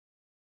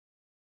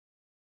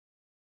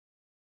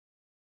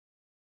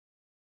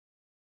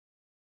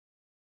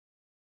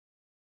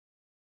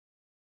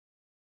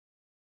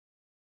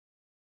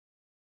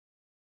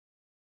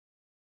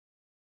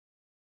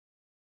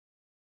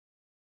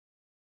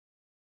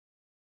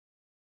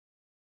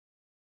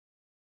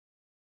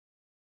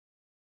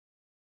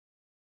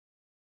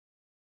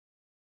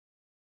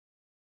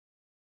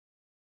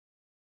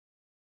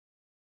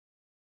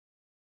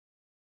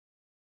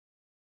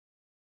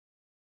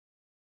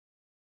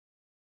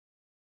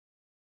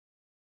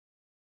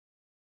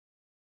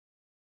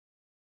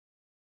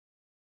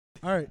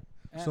All right.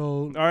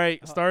 So All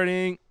right,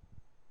 starting.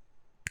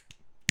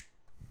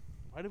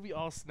 Why did we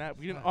all snap?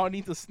 We didn't all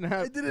need to snap.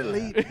 I did it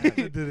late. I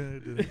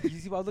didn't. You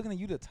see, I was looking at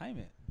you to time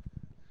it.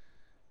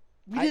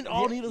 We didn't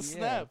all need to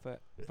snap.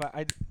 But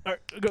I All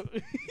right, go.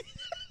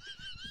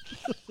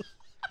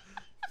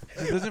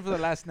 just listen for the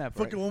last snap.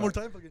 Fucking right? one more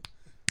time. Fucking.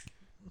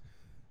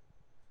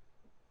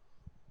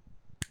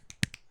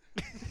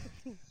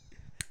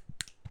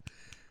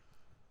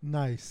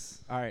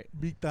 Nice. All right.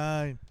 Big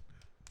time.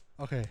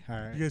 Okay. All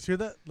right. You guys hear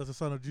that? That's the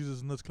sound of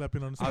Jesus nuts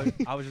clapping on the I, side.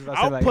 I was just about to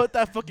say I'll like. put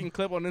that fucking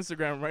clip on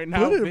Instagram right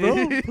now. Put it, bro.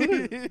 bitch. Put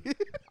it.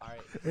 All right.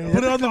 Hey, Put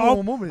it that's on the a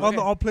all, moment. on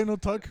the all play no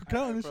talk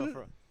account and For- shit.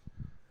 for-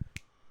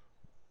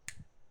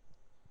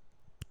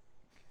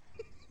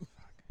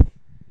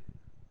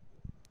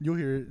 You'll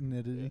hear it in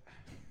editing.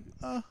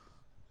 All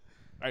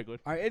right, good.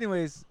 All right.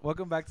 Anyways,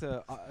 welcome back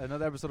to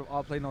another episode of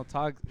All Play No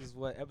Talk. This is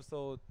what,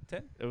 episode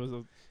 10? It was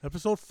a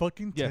Episode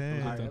fucking Yeah,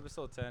 10. All right,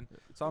 episode 10.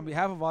 So on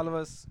behalf of all of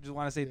us, just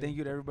want to say thank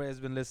you to everybody that's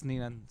been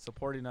listening and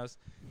supporting us.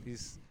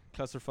 These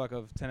clusterfuck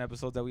of 10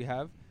 episodes that we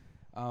have.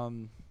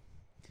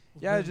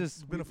 Yeah,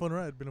 It's been a fun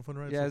ride. Been a fun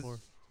ride Yeah, so far.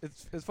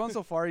 it's fun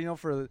so far. You know,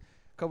 for a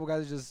couple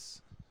guys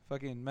just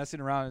fucking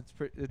messing around.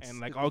 It's and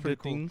like it's all pretty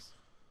good cool. things,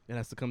 it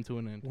has to come to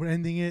an end. We're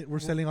ending it. We're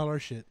selling all our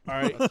shit. All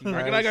right, Fuck you all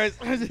right, good night, guys.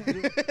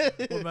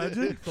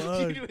 Imagine. You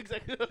Fuck. knew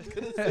exactly what I was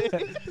gonna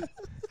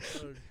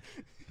say.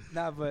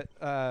 Nah, but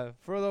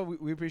further,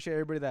 we appreciate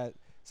everybody that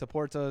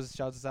supports us,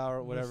 shouts us out,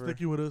 or whatever.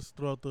 Sticking with us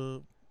throughout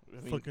the I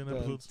mean, fucking the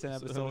episodes. 10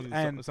 episodes. somebody,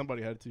 And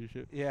somebody had to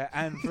shit. yeah,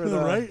 and for the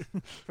right?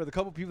 for the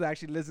couple people that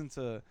actually listen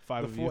to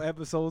Five the of full you.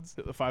 episodes.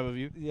 The 5 of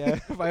you. Yeah,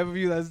 5 of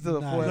you that listen to the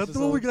Nice. full Is that episode.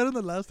 the one we got in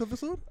the last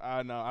episode?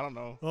 No, I don't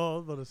know. Oh, I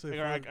was about to say.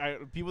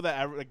 Like, people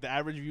that like the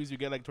average views you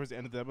get like towards the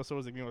end of the episode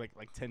is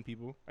like 10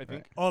 people, I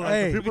think. Oh, like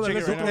Hey, the people that check it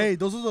listen right to now. Hey,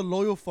 those are the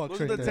loyal fucks Those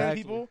right are the there. 10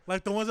 Exactly. people.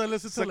 like the ones that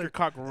listen Suck to your like.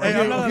 cock Hey, right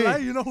I'm now. not gonna okay. lie.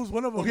 You know who's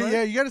one of them? Okay, right?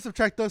 yeah, you gotta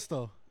subtract us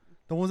though.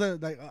 The ones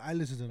that like I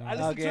listen to them. I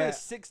listened Okay, to yeah. it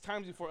 6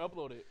 times before I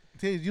upload it.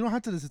 Hey, you don't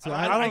have to listen to it.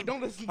 I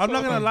don't listen to I'm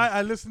not it. gonna lie.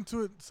 I listen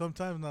to it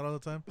sometimes, not all the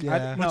time.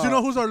 Yeah. But No. you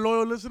know who's our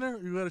loyal listener?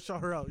 You gotta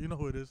shout her out. You know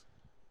who it is.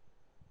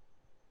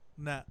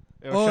 Nat.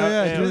 Yo, Oh, shout-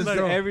 yeah, hey, she yo, was Like,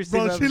 girl. every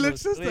single bro, she episode.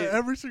 listens Wait. to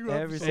every single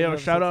Every episode. Hey, yo, single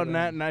shout out episode, Nat.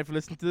 man. Nat, if you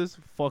listen to this,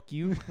 fuck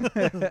you.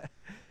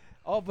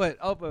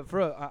 but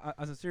for on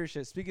some serious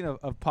shit. Speaking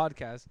of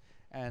podcasts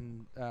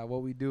and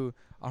what we do,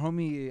 our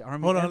homie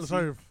Hold on, MC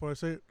sorry. Before I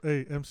say it,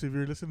 hey, MC, if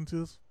you're listening to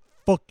this,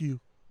 fuck you.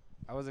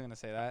 I wasn't gonna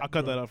say that. I'll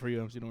cut that out for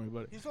you, MC. Don't worry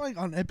about it. He's like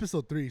on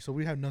episode 3, so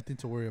we have nothing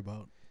to worry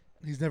about.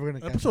 He's never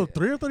gonna catch Episode it.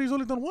 3? I thought he's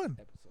only done 1.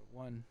 Episode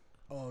 1.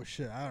 Oh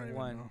shit, I don't even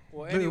One. know.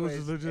 Well, It was anyways,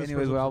 just legit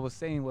anyways, what I special. was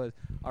saying was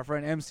our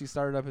friend MC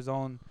started up his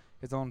own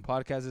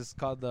podcast. It's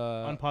called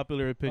the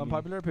Unpopular opinion.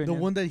 Unpopular The Opinion.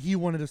 one that he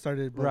wanted to start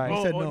it, but Right.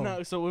 he said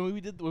no. So when we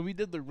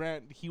did the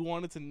rant, he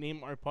wanted to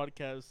name our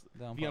podcast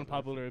The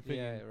Unpopular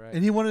Opinion. Yeah, right.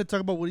 And he wanted to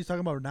talk about what he's talking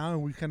about now,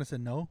 and we kind of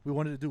said no. We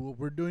wanted to do what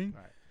we're doing.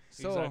 Right.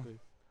 So Exactly.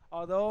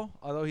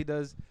 although he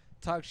does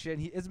talk shit,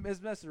 he is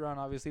messing around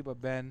obviously,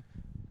 but Ben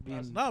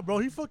being Nah, bro,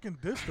 he fucking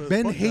dissed us.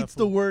 Ben Fuck that hates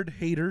the fool. word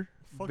hater.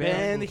 Fuck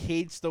Ben that fool.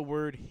 hates the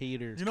word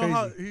hater. You know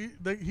how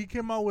he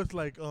came out with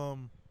like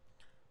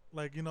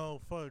you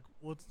know, fuck,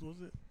 what's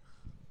it?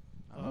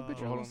 I don't know, bitch,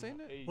 hold I'm on. saying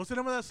it. Hey, What's the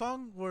name of that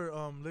song where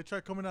they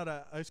tried coming out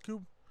at Ice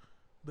Cube,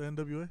 the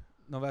NWA?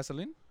 No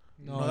Vaseline.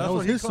 No, that's that what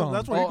was he his calls- song.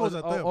 that's what he goes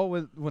at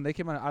them. When they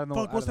came out, I don't know.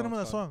 Fuck, what's the I don't name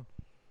know of that what song?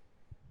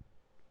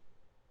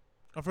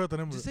 I forgot the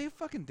name it's of called. it. Just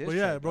say fucking diss But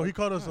yeah, track, bro, he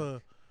called us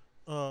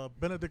Yeah.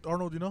 Benedict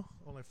Arnold. You know,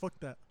 I'm like, fuck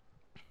that.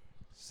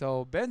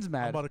 So Ben's I'm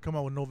mad. about to come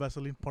out with No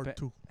Vaseline Part Ben-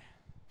 2.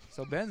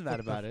 So Ben's mad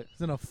about it. He's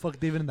gonna fuck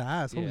David in the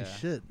ass. Holy Yeah.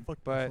 shit. Fuck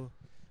But- that fool.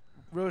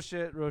 Real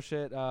shit.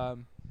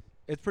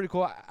 It's pretty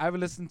cool. I haven't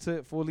listened to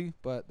it fully,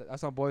 but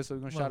that's my boy, so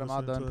we're gonna I'm shout not him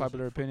out. The listening to that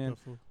Unpopular shit. Fuck Opinion. that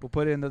fool. We'll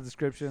put it in the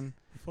description.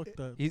 Fuck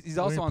that. He's We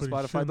also ain't on putting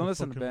shit Spotify. in Don't the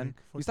listen to fucking Ben. link.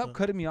 You Fuck stop that.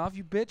 cutting me off,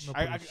 you bitch. No.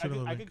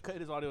 I could cut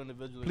his audio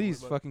individually.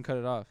 Please but- fucking cut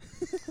it off.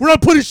 We're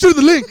not putting shit in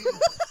the link.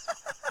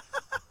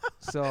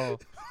 So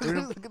we're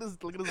gonna, look at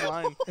his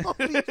line.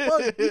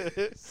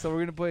 so we're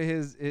gonna put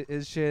his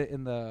shit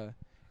in the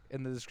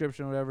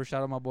description or whatever.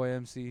 Shout out my boy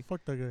MC.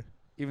 Fuck that guy.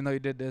 Even though he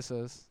did diss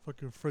us.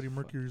 Fucking Freddie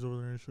Mercury's over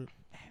there and shit.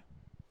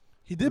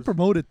 He did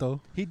promote it though.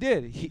 He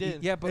did. He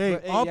did. Yeah, but Hey,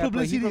 but, all yeah,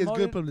 but he publicity is good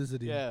promoted-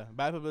 publicity. Yeah,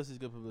 bad publicity is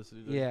good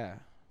publicity. dude. Yeah,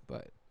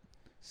 but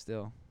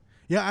still.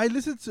 Yeah, I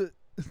listened to.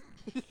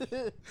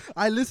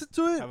 I listened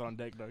to Have it. it on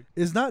deck, dog.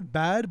 It's not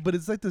bad, but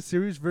it's like the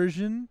serious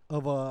version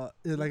of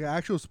like an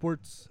actual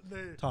sports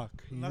talk.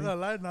 you Not know?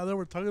 gonna lie, now that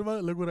we're talking about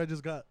it, look what I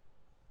just got.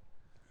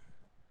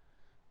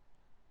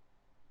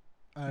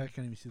 I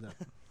can't even see that.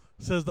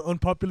 Says the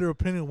unpopular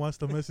opinion wants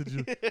to message you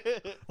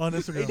on Hey,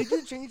 Instagram. did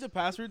you change the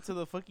password to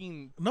the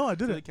fucking No, I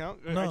to the didn't. account?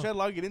 I No. tried to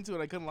log it into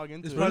it. I couldn't log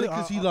into It's it. probably Really?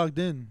 because he logged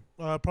in.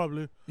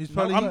 Probably. He's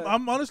No, probably.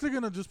 I'm honestly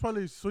gonna just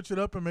probably switch it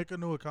up and make a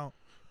new account,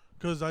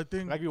 cause I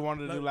think Like we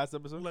wanted to do Like- last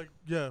episode. like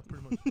yeah,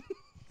 pretty much.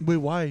 Wait,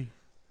 why?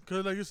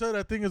 Cause like you said,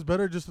 I think it's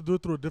better just to do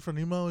it through a different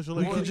email. And shit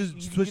We like could that.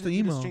 just switch the you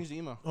email. Just change the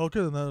email. Okay,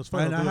 then that's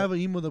fine. And I I'll do have that.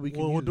 an email that we can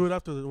We'll use. do it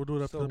after. We'll do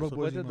it after So the episode.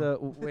 what did the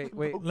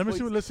wait? Let me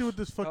see. Let's see what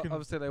this fucking. I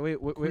was saying, like, wait,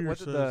 Queer what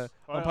did the says.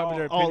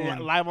 unpopular Oh,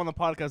 opinion? live on the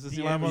podcast to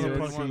see Live what on the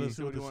he podcast, wants. let's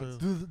see what he it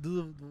wants. says.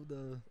 Do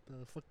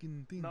the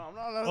fucking thing. No, I'm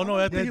not. Oh no,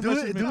 I think Yeah, he do it,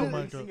 messaged me do on it.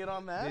 my Fixing account. it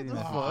on that. Yeah, The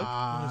yeah.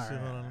 fuck? Let me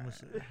see. Hold on. Let me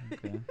see.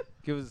 Okay.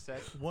 Give us a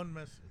sec. One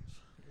message.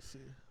 Let's see.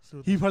 See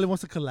what He this- probably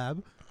wants to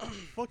collab.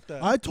 Fuck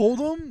that. I told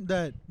him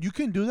that you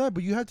can do that,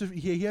 but you have to.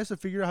 He has to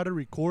figure out how to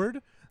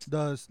record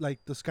the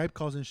Skype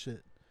calls and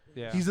shit.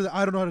 Yeah. He said,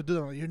 I don't know how to do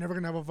that. I'm like, you're never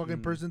gonna have a fucking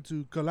Mm. person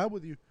to collab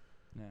with you.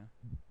 Yeah.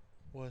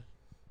 What?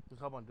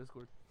 Just hop on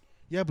Discord.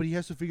 Yeah, but he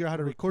has to figure out how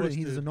to record it. And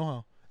he Request it. doesn't know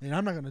how, and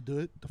I'm not gonna do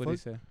it. The What did he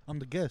fuck? say? I'm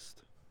the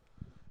guest.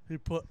 He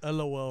put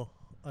LOL.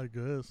 I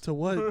guess. To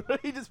what?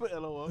 He just put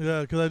LOL.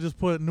 Yeah, because I just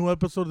put new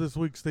episode this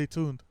week. Stay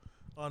tuned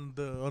on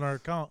our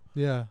account,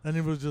 Yeah. and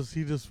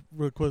he just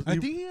requested. I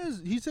think he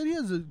has. He said he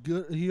has a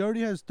good. He already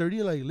has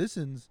 30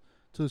 listens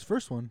to his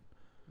first one.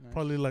 Nice.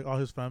 probably like all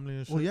his family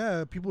and shit. Well,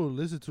 yeah, people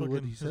listen to what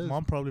Fucking he his says.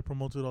 mom probably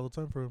promotes it all the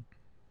time for him.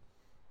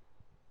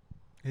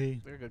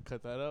 Hey, We're gonna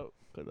cut that out.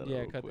 Cut that out. Yeah.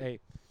 real Cut. quick. Hey,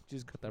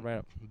 just cut that right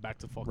up. Back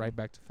to fucking. Right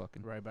back to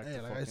fucking. Right back hey,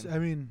 to like fucking. I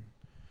mean,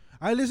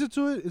 I listened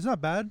to it. It's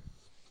not bad.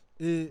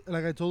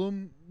 Like I told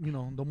him,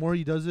 the more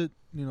he does it,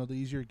 the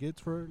easier it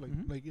gets for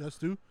Mhm. like us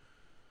too.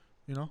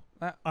 I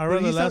But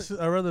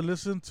rather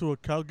listen to a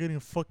cow getting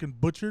fucking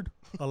butchered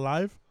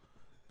alive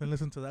than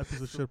listen to that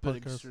piece of shit Bit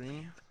podcast.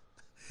 extreme.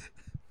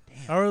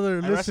 I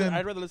rather listen.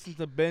 I'd rather listen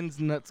to Ben's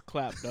nuts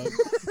clap, dog.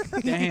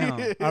 Damn.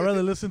 I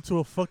rather listen to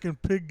a fucking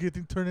pig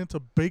getting turned into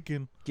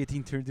bacon,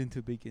 Getting turned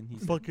into bacon. He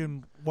said.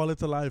 fucking while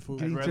it's alive. Fool.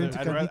 Getting I'd turned rather, to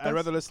I'd, ra- carnitas? I'd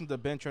rather listen to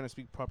Ben trying to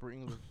speak proper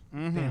English.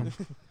 Mhm. Damn.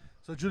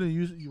 So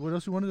Julian, what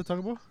else you wanted to talk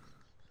about?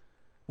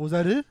 Was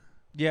that it?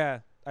 Yeah.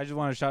 I just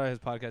want to shout out his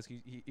podcast.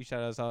 He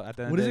shouted us out at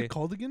the end What of is the it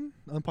called again?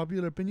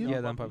 Unpopular opinion.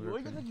 Yeah, the unpopular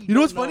opinion. You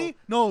know what's funny?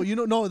 No, you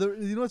know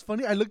what's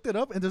funny? I looked it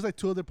up and there's like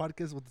 2 other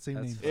podcasts with the same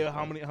That's name. Yeah,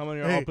 how many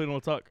are Hey. all playing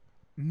will talk?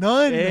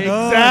 None.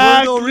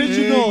 Exactly. We're the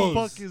originals.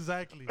 Fuck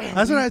exactly.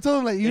 That's what I told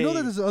him. Like, you know Hey.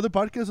 that there's other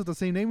podcasts with the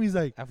same name. He's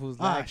like, That fool's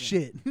ah, lagging.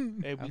 shit.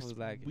 Hey, That was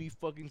lagging. we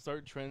fucking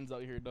start trends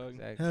out here, dog.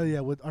 Exactly. Hell yeah,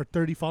 with our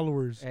 30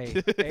 followers. Hey,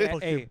 Fucking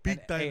hey, beat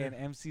and, hey, that and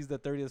MC's the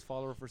 30th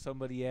follower for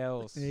somebody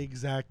else.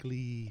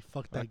 Exactly.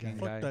 Fuck that Fucking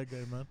guy. Fuck that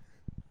guy, man.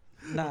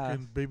 Nah.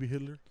 Fucking baby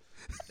Hitler.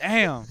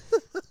 Damn.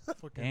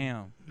 Fucking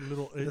Damn.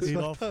 little That's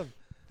Adolf. fucked up.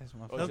 That's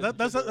my Oh, favorite.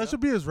 That should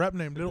be his rap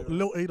name,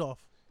 Lil Adolf.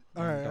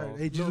 All right, all right.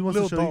 Hey, Jesus Lil wants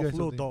to show you Dolph. guys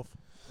Lil something. Dolph.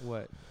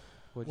 What?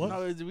 What?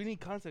 No, we need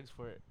context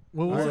for it.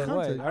 What was the Alright, what?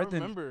 content? I Alright, don't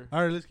then. remember.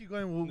 All right, let's keep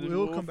going.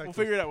 We'll come back We'll to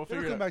figure it. it out. We'll It'll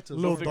figure come it out. back to us.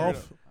 Lil We'll figure it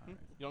Dolph. out.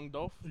 Young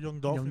Dolph. Young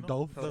Dolph. Young you know?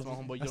 Dolph. That's my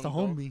homeboy. That's Young the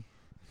Dolph. homie.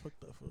 Fuck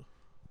that fool.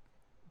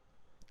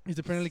 He's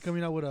apparently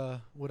coming out with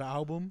an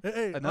album.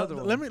 Hey, Another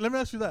one. let me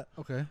ask you that.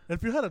 Okay.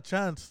 If you had a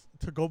chance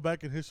to go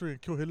back in history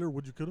and kill Hitler,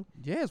 would you kill him?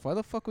 Yes. Why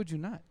the fuck would you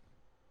not?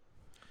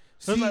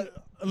 That's See,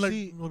 like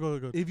see, oh,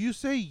 go. if you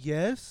say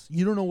yes,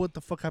 you don't know what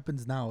the fuck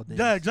happens nowadays.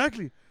 Yeah,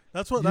 exactly.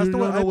 That's You the way don't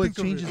know I what think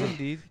of changes it. it.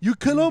 Indeed. You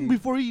kill him Indeed.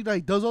 before he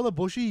does all the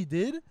bullshit he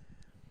did.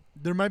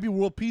 There might be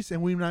world peace,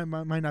 and we might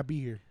not be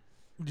here.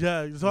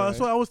 Yeah, so that's Right.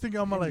 what I was thinking.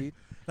 I'm like, Indeed.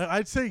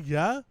 I'd say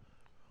yeah,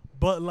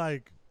 but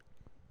like,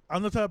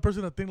 I'm the type of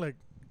person that think like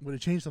Would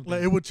it change something?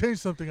 it would change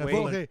something. I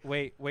feel like.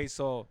 Wait.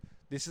 So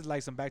this is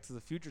like some Back to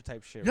the Future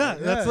type shit. Yeah, right?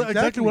 that's Yeah,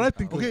 exactly what I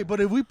think. Okay, but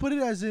if we put it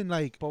as in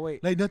like But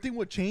wait. nothing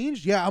would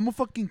change, yeah, I'm a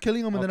fucking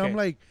killing him, and then I'm Okay.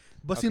 like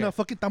busting Okay. a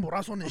fucking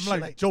tamborazo on his I'm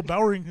shit. like Joe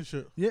Bowering and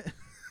shit. Yeah.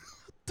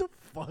 What the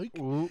fuck?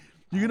 Ooh.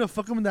 You're gonna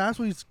fuck him in the ass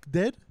when he's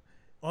dead?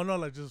 Oh no,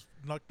 like just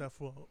knock that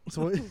fool out.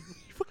 So you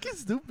fucking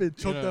stupid.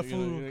 Choke You're that gonna-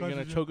 fool. You're gonna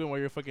conscious. choke him while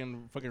you're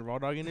fucking raw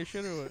dogging this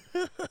shit or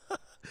what?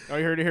 Are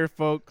you heard it here,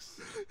 folks?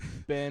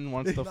 Ben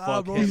wants to Nah,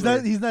 fuck bro.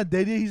 Hitler. He's not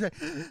dead yet. He's like,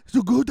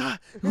 so Guda.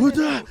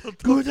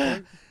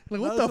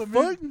 Like what That's the me-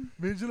 fuck?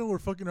 Me and Jalen were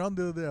fucking around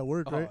the other day at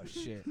work, Oh right?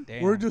 shit.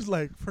 Damn. We're just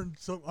like,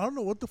 I don't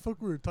know what the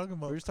fuck we were talking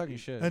about. We're just talking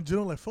shit. And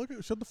Jalen like, fuck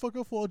it, shut the fuck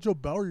up for all Joe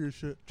Bower your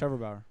shit. Trevor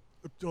Bauer.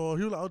 Oh,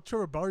 he was like, I'll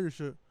Trevor Bower your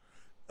shit.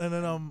 And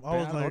then I Ben, was I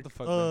don't know what like, the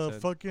fuck Ben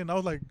said. fucking, I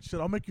was like,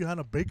 shit, I'll make you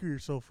Hannah Baker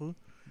yourself, fool.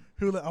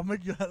 He was like, I'll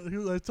make you. He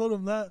was, I told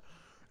him that.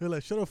 He was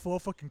like, shut up, fool. I'll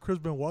fucking Chris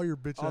Benoit your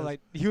bitch Oh, ass.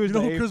 like he was. You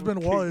know who the Chris A-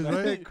 Benoit is,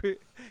 right?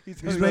 He's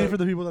He's playing for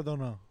the people that don't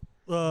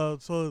know.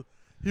 So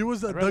he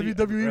was a I'd rather- I'd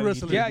rather WWE he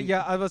wrestler. did.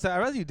 Yeah. I was. I'd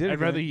rather you did. I'd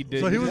rather he did.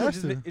 So he was He a,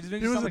 has to. It just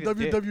makes he you was a sound like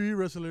dick. WWE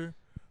wrestler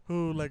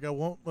who, like, I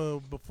won't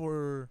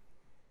before.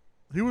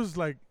 He was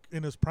like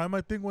in his prime,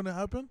 I think, when it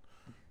happened,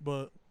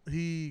 but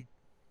he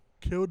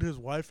killed his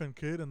wife and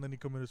kid, and then he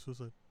committed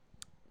suicide.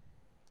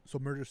 So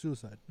murder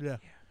suicide. Yeah.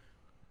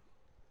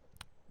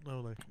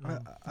 No, like,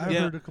 I've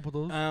Yeah. heard a couple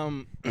of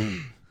those.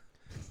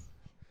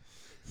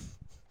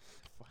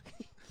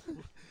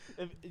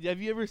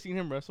 Have you ever seen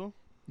him wrestle?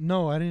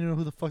 No, I didn't know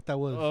who the fuck that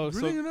was. Oh,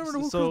 really, you never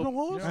know who Chris Benoit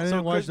was? I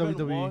didn't watch Chris WWE.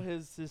 Benoit,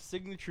 his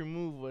signature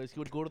move was he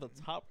would go to the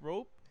top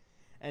rope,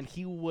 and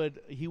he would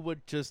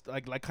just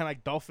like kind of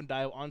like dolphin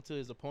dive onto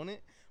his opponent.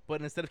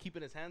 But instead of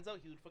keeping his hands out,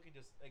 he would fucking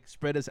just like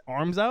spread his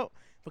arms out,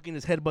 fucking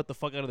his headbutt the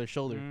fuck out of their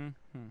shoulder. Mhm.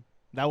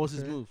 That was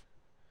his Okay. move.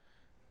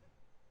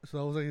 So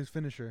that was like his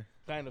finisher.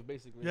 kind of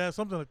basically. Yeah,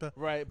 something like that.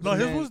 Right. No, but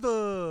his then- was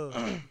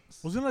the.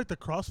 Wasn't it like the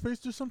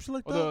crossface or some shit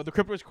like that? the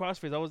Crippler's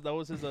crossface.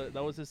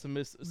 That was his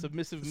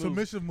submissive move.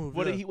 Submissive move.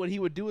 What yeah. he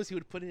would do is he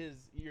would put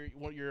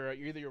your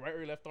either your right or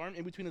your left arm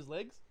in between his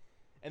legs,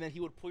 and then he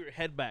would pull your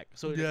head back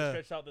so it Yeah.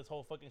 stretched out this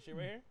whole fucking shit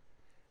right here,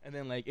 and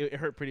then like it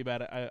hurt pretty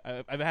bad.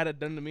 I've had it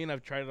done to me and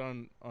I've tried it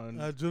on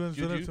Julian's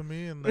done it Juju. to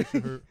me and that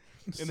shit hurt.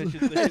 and then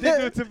shit. Julian's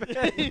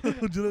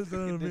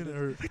done it to me and it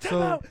hurt.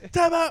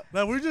 Time out.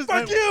 Like we just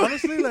Fuck like, you!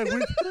 honestly like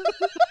we,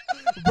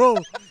 bro,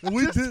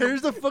 we Just did.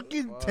 tears the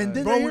fucking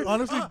tendon. Bro, right we here.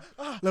 honestly,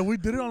 like we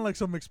did it on like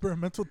some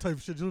experimental type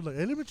shit. Just like,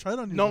 hey, let me try it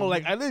on you. No, man.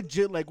 like I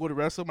legit like would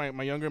wrestle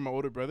my younger and my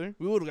older brother.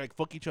 We would like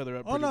fuck each other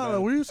up. Oh pretty no, bad.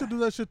 like, we used to do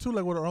that shit too.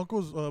 Like with our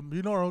uncles,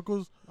 you know our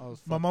uncles, Oh,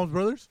 my mom's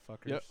brothers.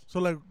 fuckers. Yep. So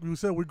like we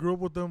said, we grew up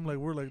with them. Like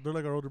we're like they're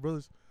like our older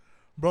brothers,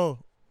 bro.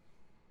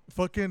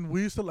 Fucking,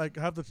 we used to like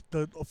have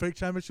the fake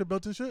championship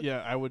belts and shit.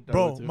 Yeah, I would. I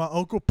Bro, would too. my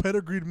uncle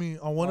pedigreed me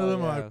on one of Oh,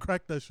 them, and I yeah.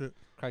 cracked that shit.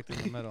 Cracked in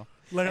the middle.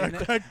 Like And I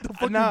then- cracked the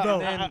fucking Nah,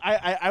 belt.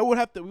 I would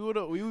have to.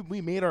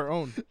 We made our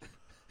own.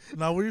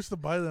 Now we used to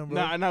buy them,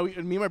 bro. Nah, me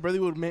and my brother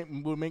would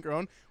make our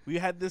own. We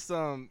had this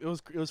it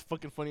was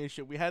fucking funny as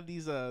shit. We had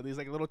these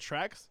like little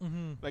tracks,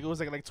 Mm-hmm. like it was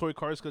like toy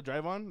cars could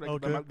drive on, like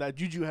Okay. that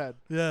Juju had.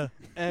 Yeah,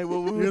 And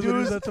what we You would guys would do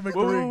use is that to make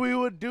the ring. we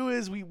would do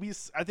is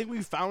I think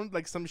we found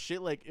like some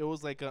shit like it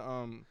was like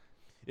a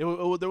there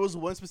was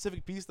one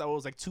specific piece that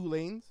was like 2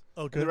 lanes,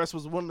 okay. and the rest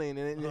was 1 lane,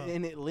 and Uh-huh.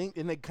 it linked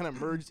and it kind of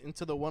merged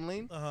into the 1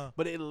 lane. Uh-huh.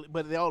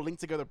 But they all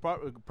linked together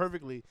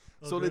perfectly.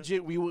 So Okay.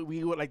 legit, we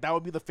would like that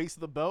would be the face of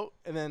the belt,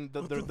 and then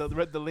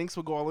the links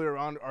would go all the way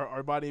around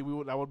our body.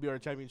 That would be our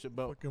championship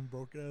belt. Fucking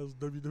broke ass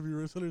WWE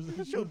wrestlers and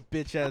Shut shit. your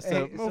bitch ass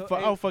Hey, up. so,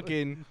 I'll hey,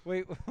 fucking.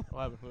 Wait,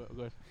 What happened? Go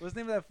ahead. what's the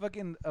name of that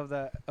fucking of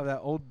that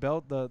old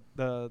belt? The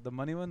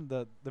money one,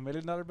 the $1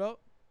 million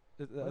belt.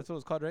 That's what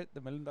it's called, right? The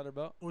 $1 million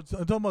belt. I'm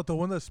talking about the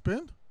one that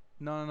spinned,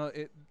 No.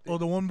 or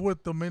the one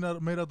with the made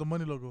out the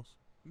money logos.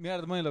 Yeah,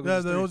 the money logo. Yeah,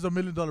 is that three. was $1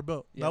 million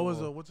belt. Yeah, that was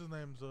well- what's his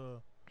name's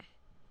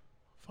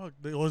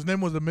his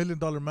name was the $1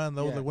 million man.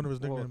 That was Yeah, like one of his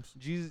well, nicknames.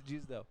 G's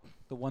though,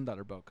 the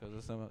 $1 belt, cause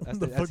that's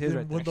The that's his fucking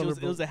right there.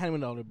 $1 It was a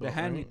hand-me-down belt.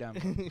 hand-me-down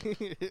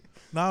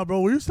Nah,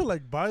 bro, we used to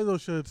like buy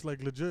those shits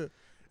like legit.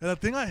 And the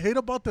thing I hate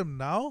about them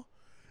now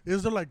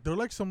is they're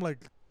like some like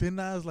thin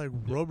ass like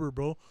rubber,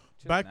 bro.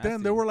 Shit Back then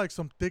nasty. they were like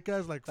some thick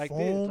ass like like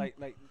foam. this,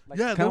 like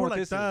yeah, they kinda were what like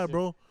this that, is.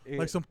 bro. Yeah,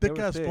 Like some they thick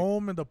were ass thick.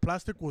 foam, and the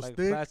plastic was Like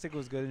thick. plastic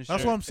was good and shit.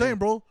 That's what I'm Yeah. saying,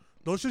 bro.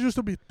 Those shit used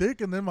to be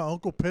thick, and then my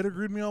uncle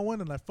pedigreed me on one,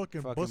 and I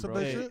fucking Fucking busted bro.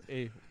 that Hey, shit.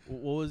 hey,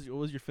 what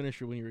was your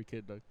finisher when you were a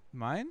kid, Doug?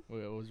 Mine?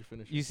 What was your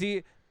finisher? You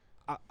see,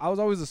 I was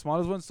always the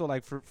smallest one, so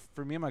like for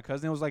me and my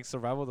cousin, it was like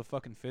survival of the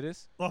fucking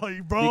fittest. Oh,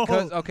 bro.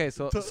 Because okay,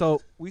 so T- so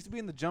we used to be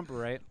in the jumper,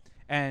 right?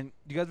 And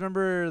do you guys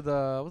remember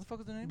what the fuck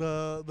was the name?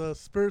 the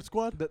Spirit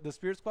Squad. The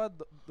Spirit Squad,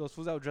 those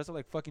fools that would dress up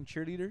like fucking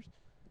cheerleaders.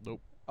 Nope.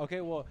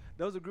 Okay, well,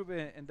 there was a group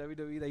in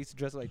WWE that used to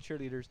dress up like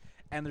cheerleaders,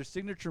 and their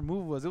signature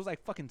move was it was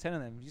like fucking 10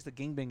 of them. Used to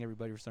gangbang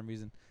everybody for some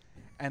reason,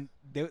 and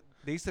they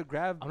used to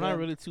grab. I'm not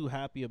really too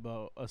happy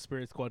about a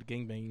Spirit Squad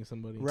gangbanging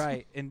somebody.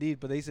 right,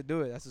 indeed, but they used to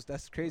do it. That's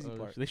the crazy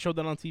part. They showed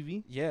that on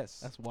TV. Yes,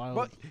 That's wild.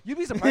 but you'd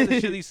be surprised the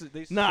shit they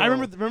used to Nah, I show.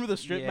 remember the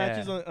strip Yeah.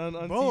 matches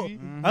on Bro, TV.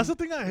 Mhm. That's the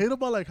thing I hate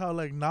about like how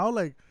like now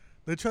like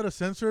they try to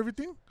censor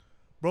everything.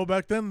 Bro,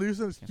 back then they used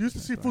to finish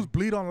see my fools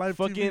bleed on live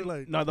Fucking TV.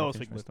 Like no, that was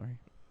Finish fake. my story.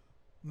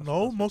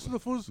 no, that's most of the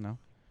fools. No,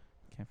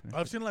 can't finish.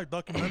 I've seen like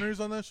documentaries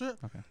on that shit.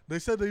 Okay. They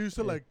said they used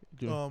to Hey, like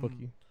Dude, fuck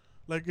you.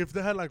 like if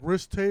they had like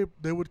wrist tape,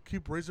 they would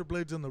keep razor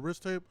blades in the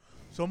wrist tape.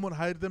 Some would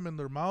hide them in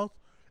their mouth,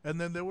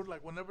 and then they would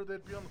like whenever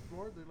they'd be on the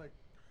floor, they like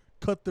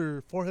cut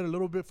their forehead a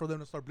little bit for them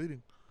to start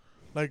bleeding.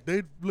 Like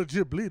they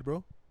legit bleed,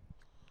 bro.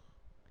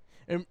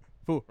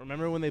 Fool,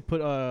 remember when they put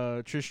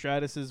Trish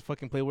Stratus's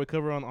fucking Playboy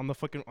cover on the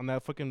Bro,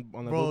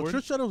 billboard?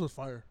 Trish Stratus was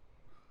fire.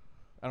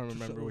 I don't Trish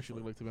remember Stratus what she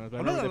was looked like to be honest. but I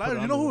I'm not remember gonna they put lie.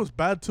 it You know on who there. was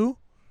bad too?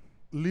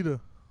 Lita,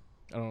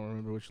 I don't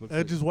remember what she looks like.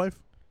 Edge's wife.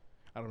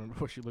 I don't remember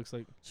what she looks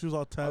like. She was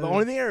all tatted. The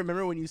only thing I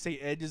remember when you say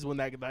Edge is when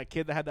that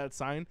kid that had that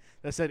sign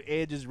that said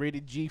Edge is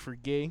rated G for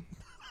gay.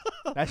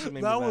 That shit made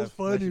me That laugh. was That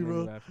funny, shit made me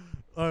bro. laugh.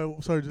 All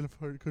right, sorry,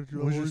 Jennifer. Could you?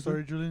 What was your you story,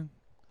 saying? Julian?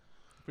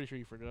 Pretty sure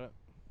you forgot.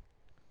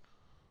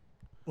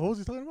 What was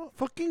he talking about?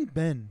 Fucking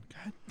Ben.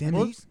 God damn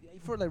What? it.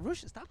 For like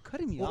Rush, stop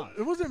cutting me Well, off.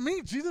 it wasn't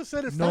me. Jesus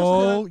said it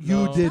No, first. you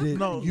No. did it.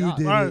 No. You All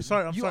did All right, it.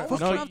 sorry. I'm You sorry.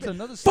 almost No, cut you- off to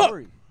another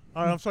story.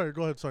 All right, I'm sorry.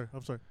 Go ahead. Sorry.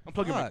 I'm sorry.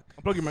 Unplug your mic.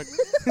 Fuck. Unplug your mic.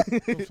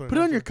 I'm sorry. Put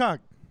it on your cock.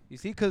 You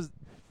see, because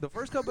the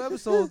first couple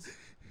episodes,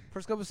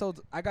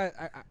 I got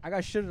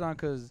shitted on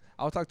because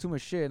I would talk too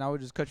much shit and I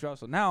would just cut you off.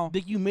 So now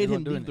Dick, you made You're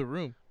him not doing leave the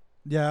room.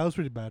 Yeah, that was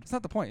pretty bad. it's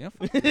not the point. Yeah,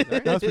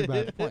 That was pretty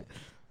bad. point.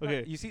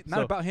 Okay. You see, not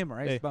so- about him,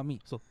 right? hey. It's about me.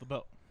 So the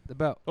belt. The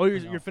belt. Oh, No.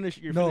 your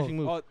finishing No.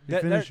 move. Oh, Your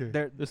they're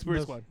finisher. The Spirit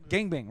Yes. Squad.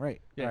 gangbang, right?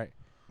 Yeah. Right.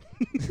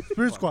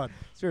 Spirit Squad.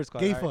 Spirit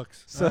Squad. Gay all right.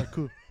 fucks. So- Alright,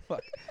 cool.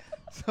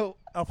 So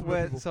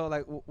Alphabet people. so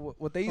like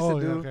what they used Oh,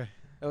 to yeah, do, okay.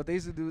 what they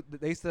used to do,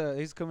 they used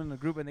to come in the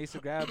group and they used to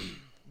grab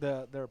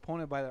their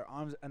opponent by their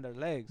arms and their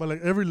legs, But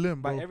like every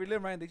limb, by bro. every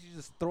limb, right? They should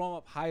just throw them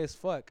up high as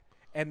fuck,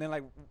 and then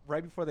like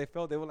right before they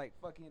fell, they would like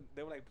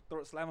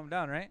slam them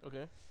down, right?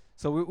 Okay.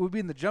 So we'd be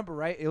in the jumper,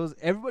 right?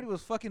 Everybody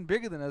was fucking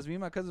bigger than us. Me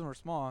and my cousin were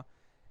small,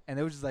 and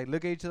they would just like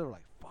look at each other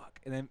like fuck.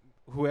 And then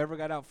whoever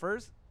got out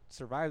first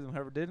survived, and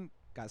whoever didn't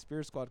got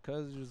Spirit Squad.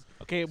 Cause just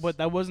Okay, but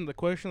that wasn't the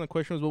question. The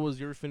question was, what was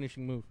your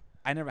finishing move?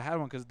 I never had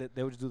one because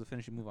they would just do the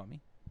finishing move on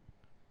me.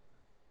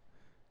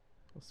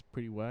 That's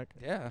pretty whack.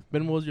 Yeah.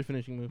 Ben, what was your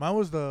finishing move? Mine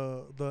was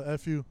the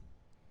FU.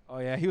 Oh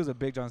yeah, he was a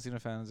big John Cena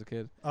fan as a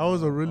kid. I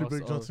was a really Also-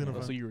 big John Cena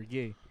fan. So you were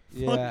gay.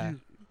 Yeah. you.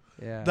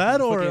 Yeah. That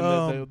or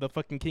Fucking the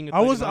fucking king of I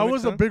was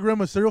Thugonomics, a huh? big Rey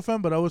Mysterio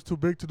fan, but I was too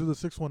big to do the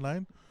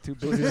 619. Too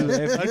big to do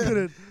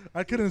the FU.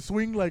 I couldn't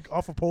swing like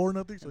off a pole or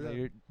nothing. So Yeah, yeah.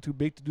 you're too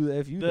big to do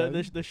the FU. The,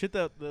 dog. the shit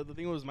that the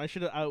thing was my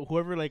shit.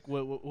 Whoever like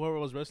whoever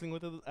was wrestling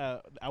with it,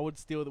 I would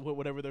steal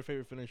whatever their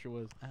favorite finisher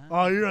was.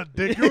 Oh, you're a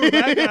dick. You were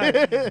that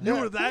guy. You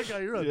were that guy.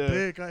 You're a Yeah.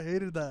 dick. I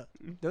hated that.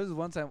 There was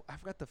one time I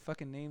forgot the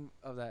fucking name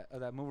of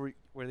that movie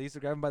where they used to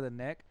grab him by the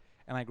neck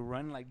and like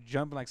run, like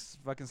jump, and like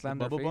fucking slam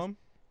their Bubble face. bomb.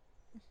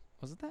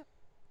 Was it that?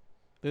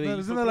 No,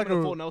 isn't that like a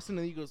a- full Nelson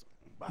and he goes?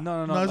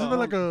 No, No, isn't that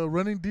like a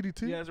running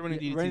DDT? Yeah, it's a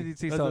running Yeah, DDT. running DDT,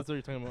 That's, so- that's what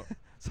you're talking about.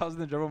 So I was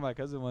in the drum with my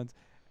cousin once,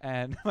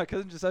 and my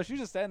cousin she was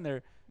just standing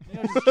there,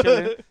 just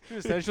chilling. She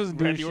was standing, she wasn't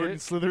doing Randy Orton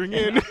shit. slithering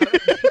in.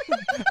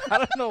 I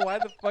don't know why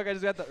the fuck I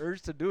just got the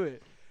urge to do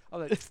it. I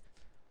was like,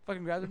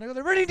 fucking grabbed her neck. I was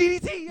like, running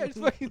DDT. I just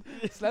fucking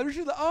slammed her. She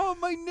was like, oh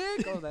my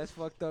neck. Oh, that's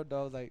fucked up,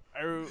 dog.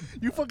 I was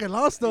like, You fucking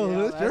lost though. Yeah,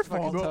 That's your that's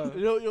fucking fault. tough.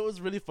 You know what was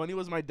really funny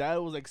was my dad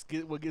was like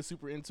would get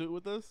super into it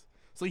with us.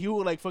 So he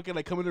would like fucking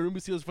like come in the room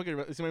and see us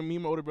fucking see me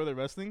and my older brother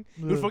wrestling.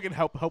 He would Yeah. fucking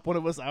help one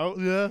of us out.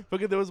 Yeah.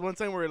 Fucking there was one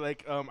time where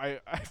like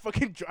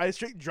I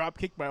straight drop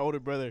kicked my older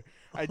brother.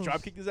 I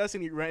drop kicked his ass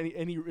and he ran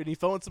and he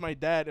fell into my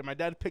dad and my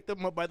dad picked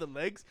him up by the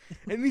legs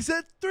and he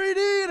said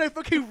 3D and I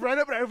fucking ran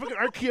up and I fucking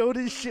RKO'd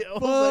his shit. I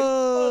was like,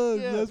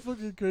 Fuck, fuck yeah. that's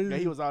fucking crazy. Yeah,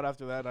 he was out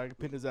after that. I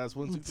pinned his ass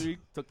 1, 2, 3,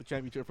 took the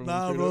championship from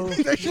Nah, him. bro. Straight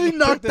He's up. actually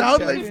knocked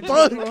out like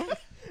fuck.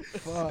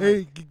 fuck.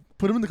 Hey,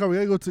 put him in the car. We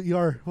gotta go to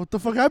ER. What the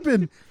fuck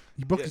happened?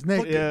 He broke his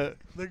neck. Yeah.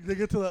 They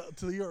get to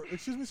the ER.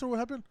 Excuse me, sir. What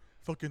happened?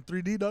 Fucking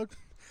 3D, dog.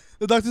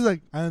 The doctor's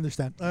like, I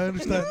understand. I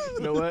understand. You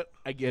know what?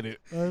 I get it.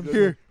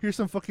 Here's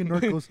some fucking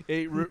Norcos.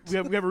 Hey, we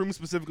have a room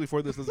specifically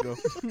for this. Let's go.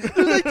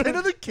 There's like 10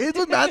 other kids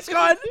with masks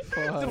on.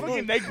 The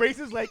fucking neck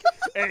braces, like,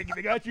 hey,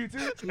 they got you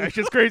too. That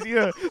shit's crazy,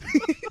 yeah.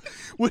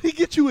 What did he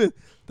get you with?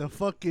 The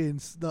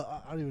fucking.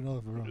 I don't even know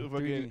if it's wrong.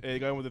 Fucking, hey, they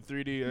got him with the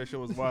 3D. That shit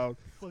was wild.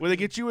 What they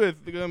get you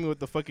with? They got me with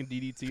the fucking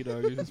DDT,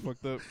 dog. You just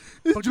fucked up.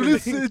 It's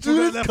Julius, it's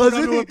Julius' That forgot me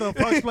cousin. with the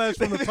frog splash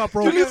from the top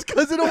rope. Julius'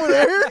 cousin over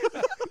there.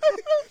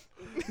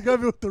 You got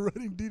me with the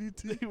running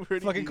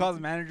DDT. Fucking calls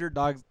manager,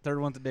 dog's third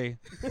one today.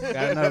 Got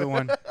another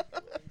one.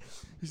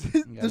 There's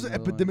an another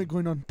epidemic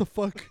going on. The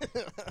fuck?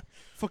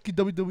 Fucking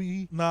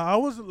WWE. Nah, I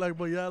wasn't like,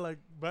 but yeah, like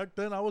back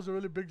then, I was a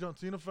really big John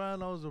Cena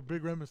fan. I was a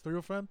big Rey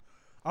Mysterio fan.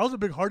 I was a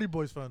big Hardy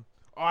Boys fan.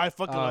 Oh, I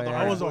fucking Oh, love the yeah. I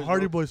Hardy was a Boys,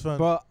 Hardy bro. Boys fan.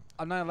 But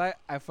I'm not gonna lie,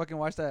 I fucking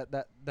watched that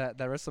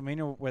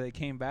WrestleMania where they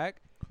came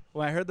back.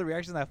 When I heard the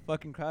reaction of that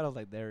fucking crowd, I was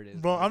like, there it is.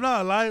 Bro, I'm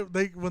not gonna lie.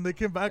 When they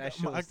came back, That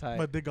shit was tight.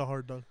 my dick got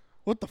hard, dog.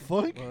 What the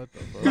fuck? What the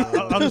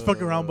fuck? I'm just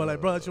fucking around, but like,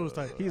 bro, that shit was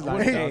tight. He's I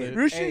like, doubt Hey, it.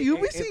 Rishi, you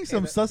hey, be hey, seeing hey,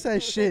 some that- sus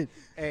ass shit.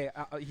 Hey,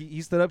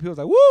 he stood up. He was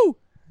like, woo!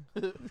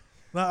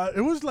 Nah,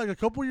 it was like a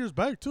couple years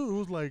back too. It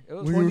was like It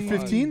was When you were 20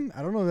 15?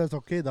 I don't know if that's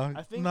okay, dog.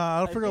 I think.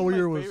 Nah, I forgot think what my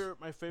year it was.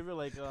 My favorite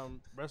like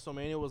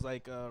WrestleMania was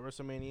like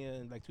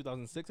WrestleMania in like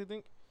 2006, I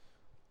think.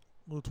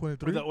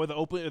 23. Where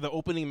the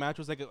opening match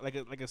was like a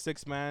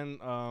 6-man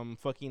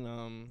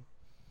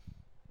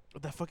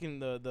the fucking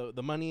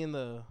the money in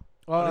the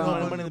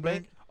Money in the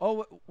Bank.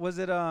 Oh, was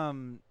it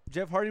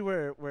Jeff Hardy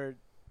where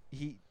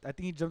I think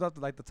he jumped off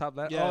the top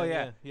left? Yeah, oh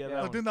yeah, yeah, I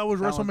that think that was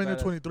That one's WrestleMania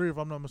badass. 23, if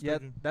I'm not yeah.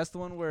 mistaken. That's the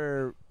one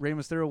where Rey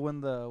Mysterio won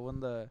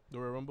the the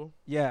Royal Rumble.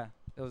 yeah.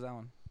 It was that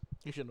one.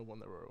 He shouldn't have won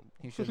the Royal Rumble.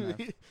 He shouldn't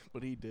have.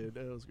 But he did.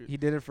 That was great. He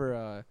did it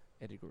for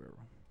Eddie Guerrero.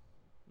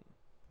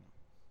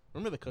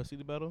 Remember the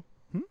custody battle?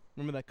 Hmm?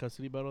 Remember that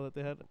custody battle that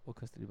they had? What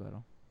custody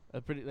battle?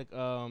 Pretty like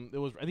it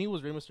was. I think it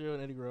was Rey Mysterio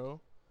and Eddie Guerrero.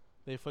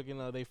 They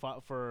fucking they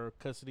fought for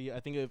custody. I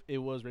think it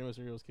was Rey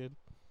Mysterio's kid,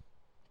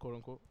 quote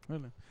unquote.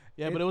 Really?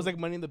 Yeah, but it was like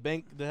Money in the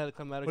Bank. They had to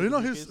come out. But you know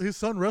against his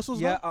son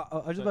wrestles Yeah, now? I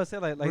was just about to say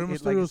like Rey like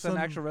Mysterio's his son son-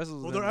 actual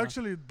wrestles. Well, them they're now.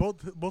 actually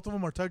both of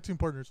them are tag team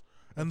partners,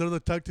 and they're the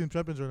tag team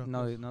champions right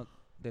now. no,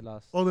 they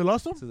lost Oh, they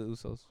lost them? to the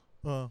Usos.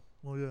 Well,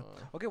 yeah.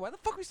 Okay, why the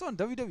fuck we still on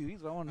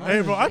WWE? I want to know.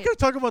 Hey, bro, I could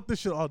talk about this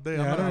shit all day.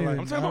 Yeah, I'm I not don't gonna lie. even-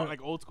 I'm talking about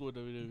like old school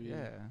WWE.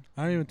 Yeah,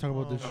 I don't even talk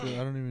about this shit.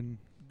 I don't even.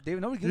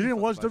 David, nobody. You gives a didn't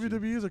fuck watch about you.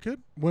 WWE as a kid?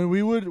 When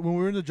we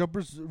were in the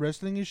jumpers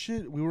wrestling and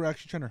shit, we were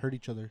actually trying to hurt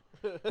each other.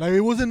 Like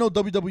it wasn't no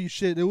WWE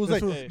shit. It was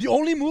This like was- the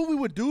only move we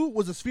would do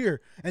was a sphere,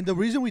 and the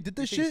reason we did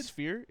this You think shit.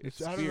 Sphere.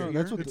 It's I don't Sphere. know.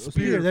 That's what It's a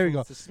spear. spear. There you go.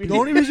 It's a spear. The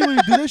only reason we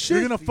do this You're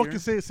shit. gonna fucking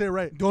say it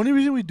right. The only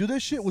reason we do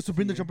this shit was to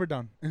bring the jumper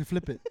down and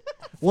flip it.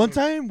 One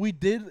time we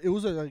did. It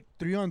was like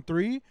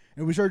 3-on-3,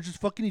 and we started just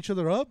fucking each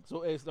other up.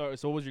 So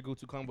so what was your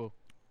go-to combo?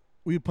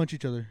 We would punch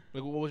each other.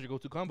 Like what was your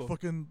go-to combo?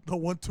 Fucking the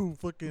 1-2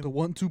 fucking The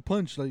 1-2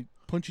 punch, like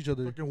punch each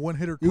other. fucking one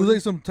hitter. It was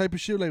like some type of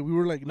shit. Like we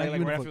were like not Like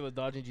even right fuck- after the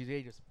dodge and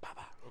GTA, just bah,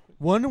 bah.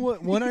 one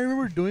I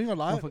remember doing a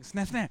lot. Motherfucker,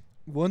 snap, snap.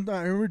 one time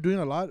I remember doing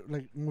a lot,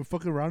 like when we're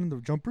fucking around in the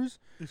jumpers.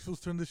 These fools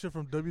turned this shit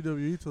from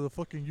WWE to the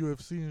fucking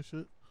UFC and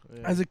shit.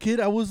 Yeah. As a kid,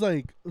 I was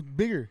like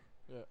bigger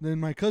Yeah. than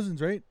my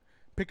cousins, right?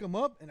 Pick them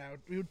up and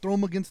we would throw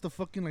them against the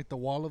fucking like the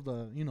wall of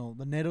the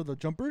the net of the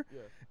jumper,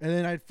 Yeah. and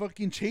then I'd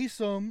fucking chase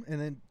them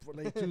and then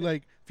like to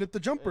like flip the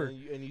jumper.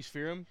 And you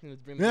sphere him.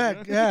 And bring Yeah,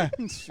 them yeah,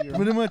 Sure.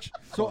 pretty much.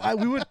 So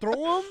we would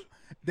throw them.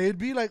 They'd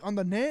be like on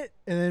the net,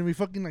 and then we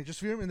fucking like just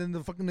fear them, and then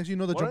the fucking next thing you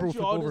know the Why jumper don't would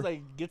you flip all over. just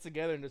like get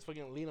together and just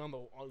fucking lean on the?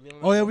 Lean on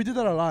Oh the yeah, we did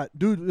that a lot,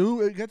 dude.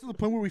 It got to the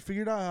point where we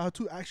figured out how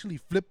to actually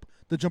flip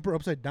the jumper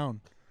upside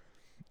down,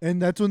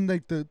 and that's when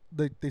like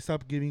they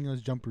stopped giving us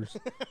jumpers.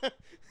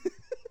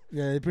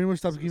 Yeah, they pretty much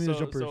stopped giving us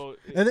jumpers.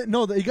 And then,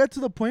 no, it got to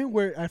the point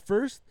where at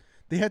first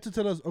they had to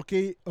tell us,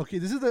 okay,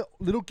 this is the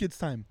little kids'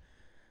 time.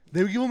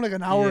 They would give them like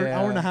an hour, Yeah.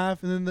 hour and a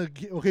half, and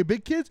then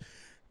big kids,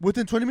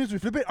 within 20 minutes we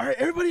flip it. All right,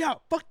 everybody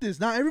out. Fuck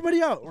this. Now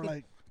everybody out. We're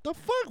like, the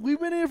fuck? We've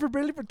been here for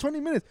barely 20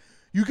 minutes.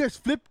 You guys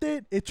flipped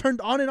it. It turned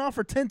on and off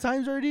for 10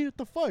 times already. What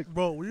the fuck?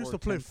 Bro, we used Or to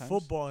play 10 times.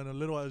 football in a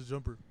little ass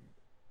jumper.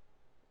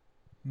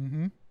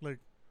 Mm-hmm. Like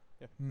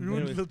Yeah. you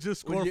Anyways, would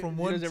just Would score you, from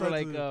you one guys side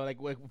ever to the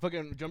like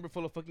fucking jumper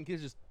full of fucking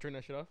kids? Just turn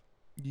that shit off.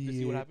 Just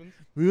see what Yeah. happens.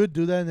 We would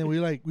do that, and then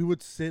we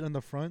would sit on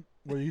the front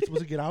where you're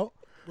supposed to get out.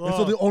 And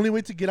so Oh, the only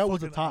way to get out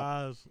was the fucking top.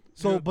 ass.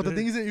 So, You're but the dead.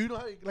 thing is that you know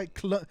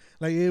how,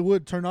 like it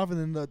would turn off,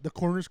 and then the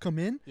corners come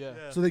in, Yeah.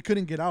 Yeah. so they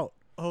couldn't get out.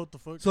 Oh, what the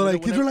fuck? So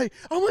like kids were like,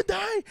 I'm gonna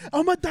die.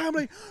 I'm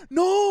like,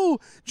 no,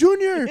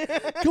 Junior,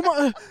 come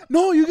on,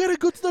 no, you gotta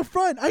go to the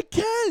front. I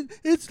can't.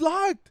 It's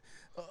locked.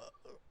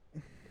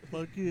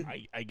 fuck it.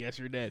 I guess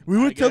you're dead. We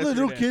I would tell guess the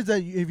you're little kids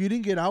that if you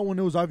didn't get out when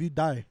it was off, you'd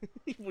die.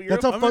 dead. Well,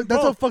 That's you're how a- fuck.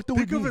 That's bro, how fucked it would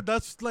Think of be. it.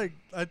 That's like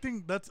I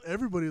think that's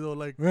everybody though.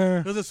 Like Yeah.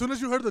 because as soon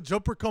as you heard the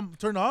jumper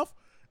turn off,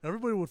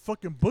 everybody would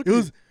fucking book It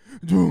was.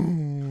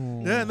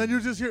 Yeah, and then you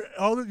just hear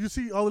you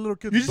see all the little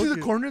kids. You just see book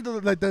the it. corner,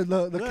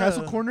 the Yeah.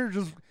 castle corner,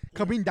 just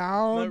coming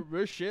down. No,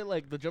 real shit.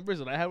 Like the jumpers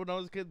that I had when I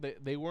was a kid,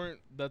 they weren't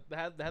that they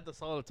had the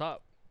solid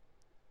top.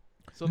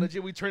 So Mm.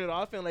 legit, we turn it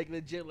off and like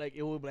legit, like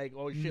it would be like,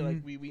 oh shit,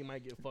 like we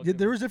might get fucked. Yeah,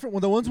 there was different. Well,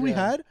 the ones we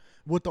Yeah. had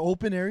with the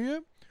open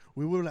area,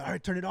 we would like, all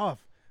right, turn it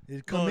off.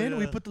 It'd come Oh, in,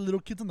 we yeah. put the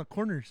little kids on the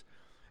corners,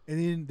 and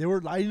then they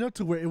were lining up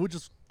to where it would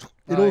just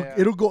Oh, yeah.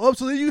 it'll go up.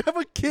 So then you have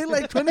a kid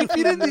like 20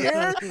 feet in the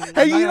air, I'm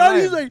hanging not out.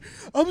 He's gonna like,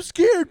 I'm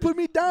scared. Put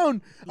me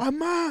down. I'm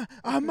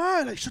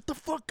like, shut the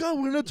fuck up.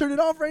 We're gonna turn it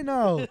off right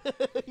now.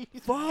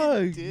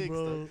 Fuck. Dicks,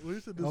 Bro, we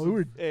used to do Oh, some we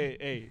were.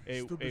 Hey,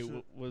 Stupid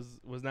shit.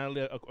 was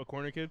Natalie a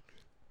corner kid?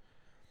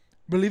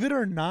 Believe it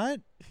or not,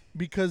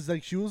 because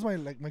like she was my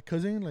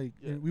cousin, like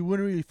Yeah. and we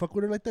wouldn't really fuck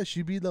with her like that.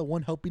 She'd be the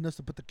one helping us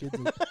to put the kids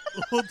in.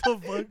 what the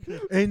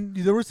fuck? And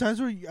there was times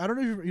where I don't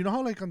know if you know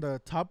how like on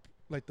the top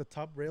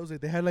rails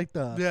like, they had like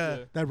the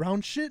Yeah. that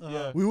round shit.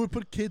 Uh-huh. We would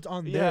put kids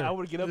on Yeah, there. I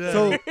would get up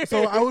Yeah. there.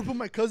 So I would put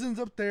my cousins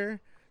up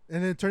there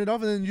and then turn it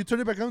off, and then you turn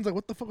it back on. It's like,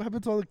 what the fuck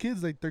happened to all the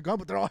kids? Like they're gone,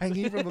 but they're all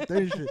hanging from up there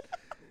and shit.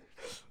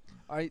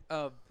 All right.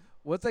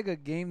 What's like a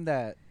game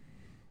that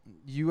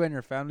you and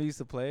your family used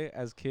to play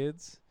as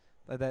kids?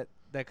 Like that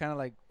kind of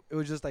like it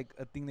was just like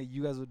a thing that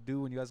you guys would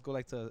do when you guys go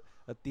like to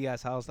a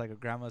tia's house, like a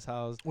grandma's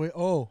house, Wait,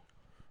 or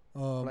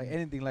like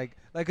anything like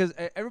because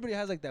everybody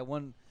has like that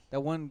one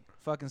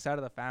fucking side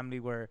of the family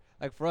where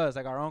like for us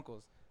like our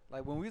uncles.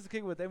 Like when we used to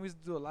kick with them, we used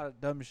to do a lot of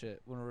dumb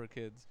shit when we were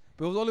kids.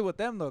 But it was only with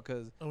them though,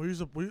 cause And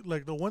we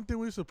like the one thing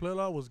we used to play a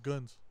lot was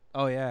guns.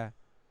 oh yeah,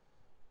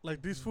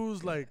 Like these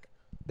fools, like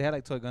they had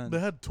like toy guns. they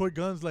had toy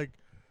guns. Like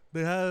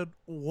they had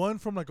one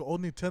from like an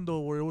old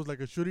Nintendo where it was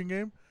like a shooting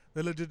game.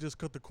 They legit just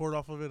cut the cord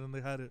off of it and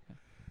they had it.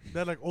 They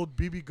had like old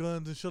BB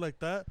guns and shit like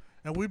that.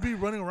 And we'd be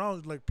running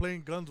around like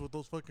playing guns with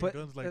those fucking But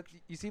guns. Like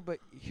you see, but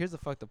here's the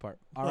fucked up part.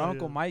 Our Oh,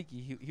 uncle yeah.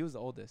 Mikey, he was the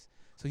oldest,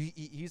 so he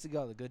used to get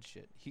all the good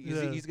shit. He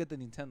Yeah. used to get the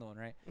Nintendo one,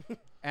 right?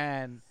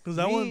 And because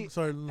that me- one,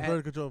 sorry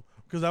to cut you off.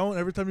 Because that one,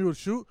 every time you would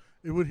shoot,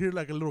 it would hear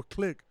like a little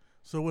click,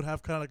 so it would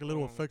have kind of like a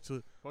little Oh. effect to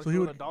it. Why So don't he you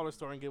go would- to the dollar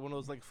store and get one of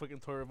those like fucking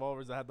toy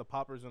revolvers that had the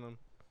poppers in them.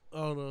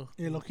 Oh no.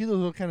 yeah, Loki,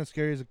 those were kind of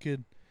scary as a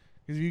kid.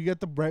 Because if you get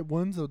the bright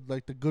ones,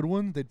 like the good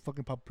ones, they'd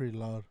fucking pop pretty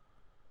loud.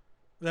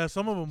 Yeah,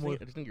 some of them I would.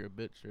 just think you're a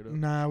bitch, straight up.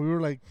 Nah, we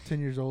were like 10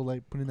 years old,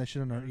 like putting that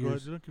shit in our Go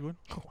ahead, ears. keep going.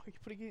 Why are you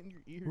putting it in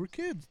your ears? We're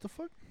kids. The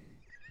fuck?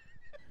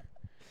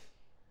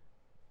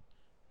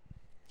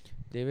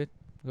 David,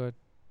 go ahead.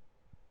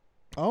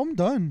 Oh, I'm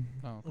done.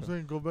 Oh, I'm okay.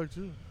 saying go back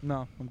to you.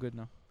 No, I'm good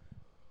now.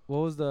 What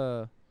was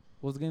the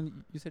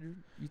game you said you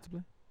used to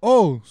play?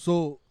 Oh,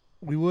 so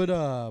we would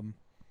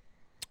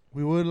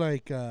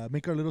like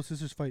make our little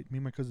sisters fight. Me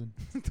and my cousin.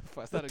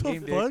 That's not What a the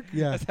game, dude. fuck?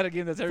 Yeah. That's not a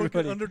game. That's Fucking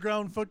everybody.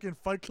 underground fucking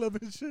fight club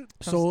and shit.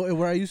 So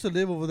where I used to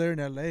live over there in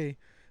LA,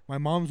 my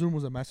mom's room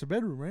was a master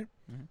bedroom, right?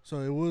 Mhm.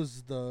 So it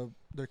was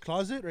their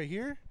closet right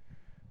here,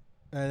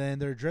 and then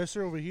their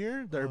dresser over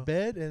here, their Uh-huh.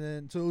 bed, and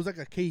then so it was like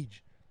a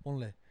cage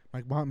only.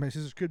 My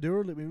sister's crib. They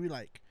were like, maybe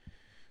like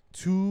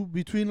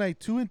between like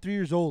 2 and 3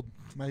 years old.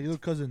 My little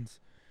cousins,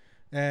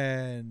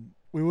 and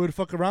we would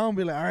fuck around, and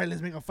be like, all right,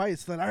 let's make a fight.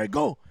 So like, all right,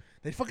 go.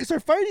 They fucking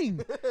start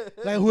fighting.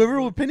 Like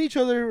whoever would pin each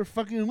other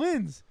fucking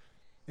wins,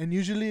 and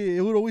usually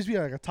it would always be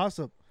like a toss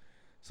up.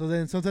 So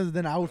then sometimes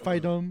I would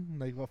fight them,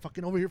 like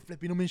fucking over here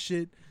flipping them and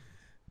shit.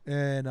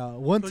 And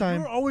one So time,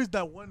 you were always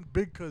that one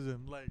big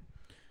cousin, like.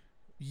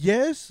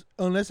 yes,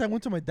 unless I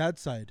went to my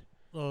dad's side,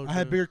 Oh, I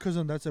had bigger cousins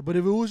on that side. But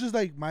if it was just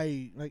like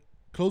my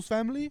close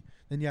family,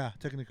 then yeah,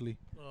 technically,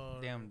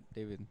 Damn,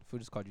 David, food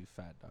just called you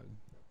fat, dog.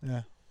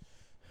 yeah.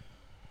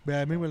 But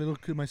I made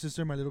my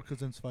sister and my little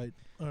cousins fight.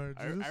 Alright,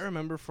 I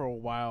remember for a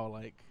while,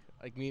 like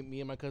me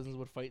and my cousins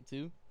would fight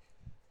too.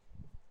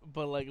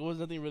 But like it was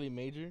nothing really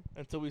major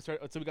until we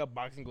got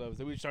boxing gloves.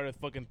 Then we started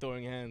fucking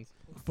throwing hands.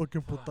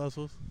 fucking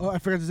putazos. Oh, I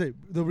forgot to say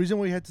the reason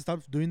why we had to stop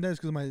doing that is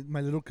because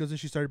my little cousin,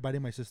 she started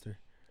biting my sister,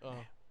 Oh.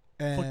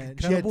 and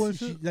cannibal and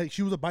shit?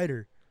 she was a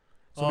biter.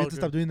 So Oh, we had to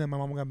okay. stop doing that. My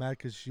mom got mad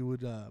because she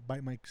would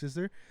bite my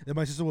sister, then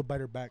my sister would bite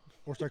her back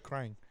or start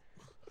crying.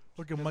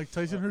 Fucking Mike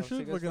Tyson, her so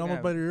you shit. guys Fucking, I'm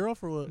fucking gonna bite her ear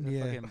off or what?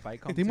 Yeah. Fucking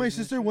bike I think my competition and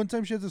sister shit? one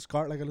time she has a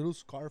scar, like a little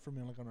scar from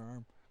me, like on her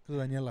arm, because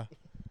of Daniela.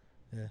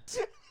 Yeah.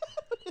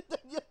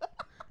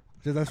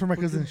 Yeah, that's for my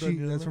cousin.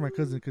 Fucking That's for my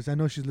cousin, because I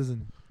know she's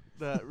listening.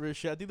 The real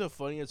shit. I think the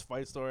funniest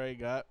fight story I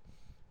got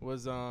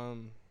was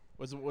one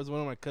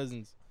of my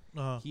cousins.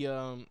 He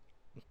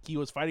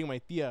was fighting my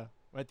tia.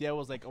 My tia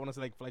was like I want to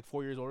say like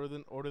 4 years older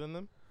than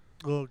them.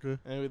 Oh, okay.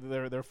 And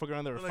they're fucking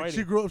around. They were Like fighting.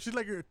 she grew up. She's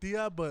like your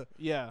tia, but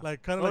Yeah.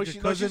 like kind of No, like a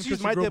cousin. she's 'cause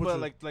she my grew tia, up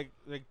but with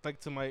you. like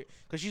to my,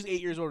 cause she's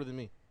 8 years older than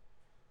me.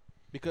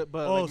 Because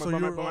Oh, so my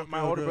you're- my okay,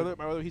 older okay.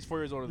 brother, he's 4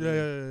 years older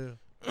than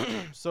me.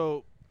 Yeah.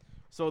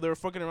 So they were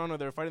fucking around. Or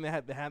they were fighting. They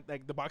had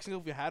like the boxing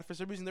gloves we had for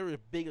some reason they were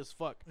big as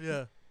fuck.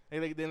 Yeah.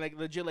 Then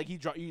legit like you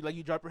drop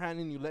your hand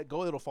and you let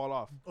go, it'll fall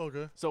off.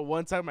 Okay. So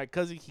one time my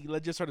cousin he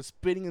just started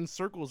spinning in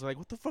circles like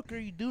what the fuck are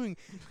you doing?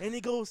 And he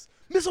goes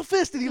missile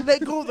fist and he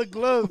let go of the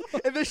glove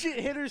and then shit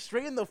hit her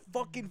straight in the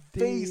fucking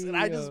face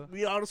and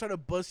we all started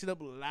busting up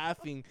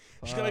laughing.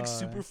 She got like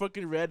super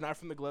fucking red, not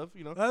from the glove,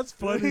 you know. That's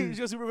funny. She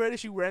got super red and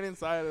she ran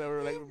inside and they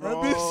were like,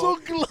 bro, That'd be so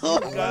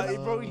close. God,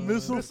 bro, he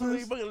Missile he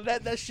fist. fucking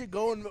let that shit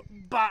go and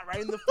bot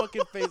right in the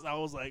fucking face. I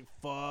was like,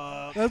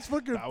 fuck. That's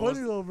fucking That funny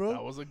was- though, bro.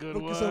 That was a good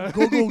Fucking one. some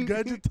go-go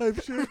gadget type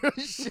shit.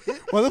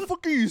 Why the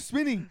fuck are you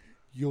spinning?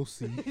 You'll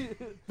see.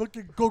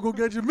 Fucking go-go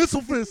gadget missile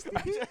fist.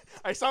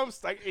 I saw him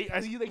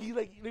as he you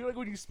know, like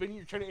when you spin,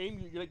 you're trying to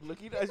aim, you're like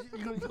looking as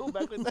you go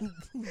back like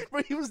that.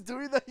 But he was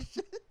doing that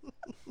shit.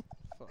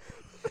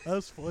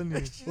 That's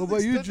funny. She What like,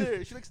 about you, stood Ju-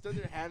 there, she like stood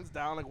there, hands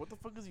down, like what the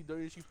fuck is he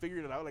doing? She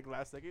figured it out like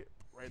last second,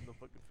 right in the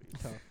fucking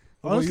face. What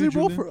about Honestly, you,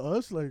 bro, Julian? for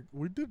us, like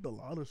we did a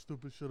lot of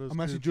stupid shit as I'm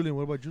asking kids. Julian.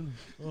 What about Julian?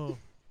 Oh.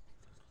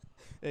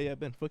 Yeah,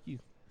 Ben, fuck you.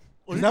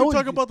 Well, you That can was-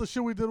 talk about the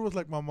shit we did with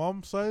like my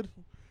mom's side,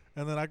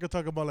 and then I could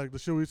talk about like the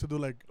shit we used to do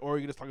like Or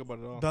you can just talk about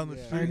it all. down the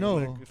Yeah. street. I know.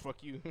 Like, Just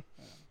fuck you.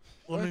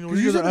 I mean,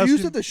 Because you guys are you asking.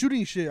 said the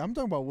shooting shit. I'm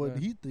talking about what Yeah.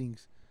 he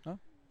thinks. Fuck.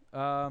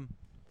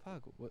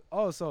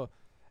 So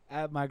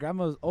at my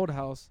grandma's old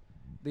house,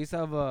 they used to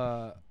have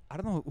a. I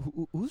don't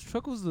know whose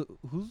truck was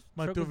whose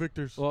My truck two was-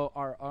 Victors. Well,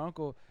 our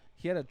uncle,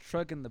 he had a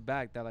truck in the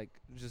back that like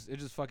it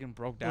just fucking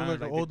broke It was down. like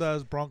an like, old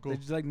ass Bronco. they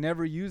just like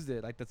never used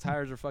it. Like the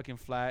tires were fucking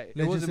flat. It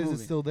Legend wasn't says moving.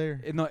 it's still there.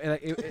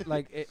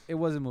 It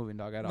wasn't moving,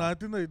 dog, at No, all. I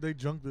think they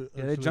junked it.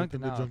 Yeah, they actually. I junked it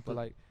think they now, junked but it.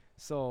 like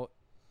so,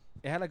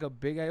 it had like a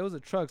big. It was a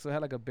truck, so it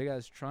had like a big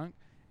ass trunk,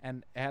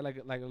 and it had like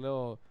a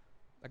little,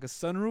 like a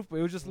sunroof, but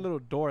it was just a little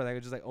door that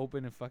could just like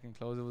open and fucking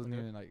close. It wasn't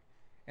Okay. even like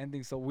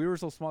anything. So we were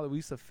so small that we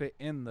used to fit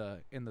in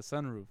the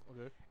sunroof,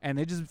 Okay. and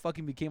it just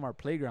fucking became our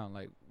playground.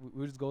 Like we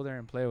would just go there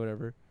and play or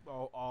whatever.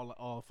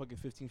 All fucking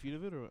 15 feet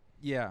of it or what?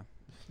 Yeah,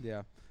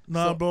 yeah.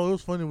 Nah, so- bro, it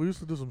was funny. We used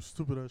to do some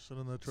stupid ass shit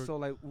in that truck. So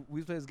like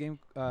we used to play this game,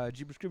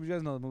 Jeepers Creepers. You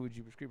guys know the movie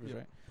Jeepers Creepers, Yeah.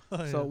 right?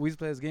 Oh, So yeah. we used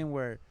to play this game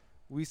where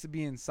we used to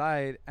be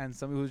inside, and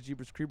some of who's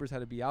Jeepers Creepers had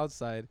to be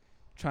outside,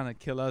 trying to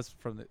kill us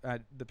from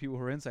the people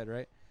who were inside,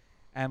 right?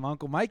 And my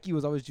uncle Mikey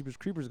was always Jeepers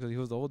Creepers because he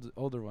was the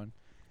older one,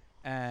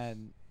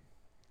 and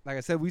like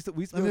I said, we used to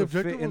be and the able to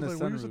objective fit in the was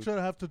like we used to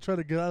sunroof. try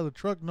to get out of the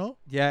truck. No,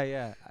 Yeah,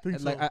 yeah. Think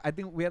And, like so. I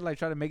think we had to like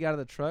try to make it out of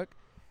the truck,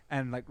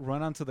 and like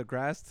run onto the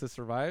grass to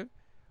survive.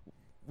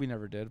 We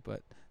never did,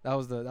 but that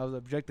was the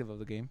objective of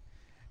the game,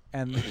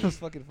 and it was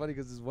fucking funny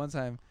because this one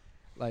time,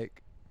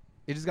 like,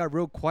 it just got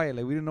real quiet.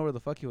 Like we didn't know where the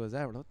fuck he was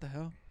at. We're like, what the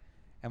hell?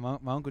 And my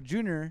uncle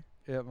Junior,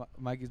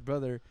 Mikey's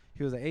brother,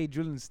 he was like, "Hey,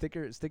 Julian, stick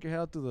your head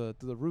out to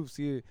the roof.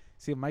 See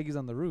if Mikey's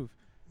on the roof."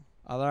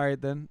 All right,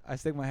 then I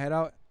stick my head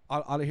out.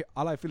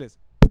 All I feel is,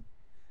 I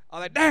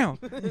was like, "Damn!"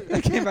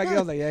 I came back in. I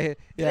was like, "Yeah,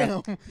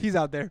 Damn. he's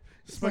out there."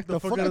 smack the the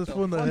fuck fuck out out of the the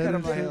foot in the Fuck head. out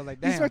and of my head. I shit. was like,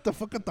 He "Damn." smacked the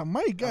fuck out the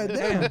mic. God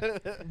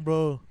damn.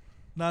 Bro.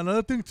 Nah,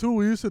 another thing too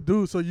we used to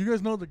do. So you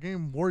guys know the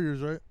game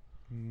Warriors, right?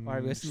 All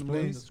right, let's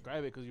Explain. explain.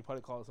 Describe it because you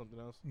probably call it something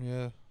else.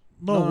 Yeah.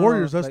 No, No,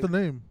 Warriors. no, That's like, the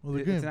name of the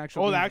It's game. an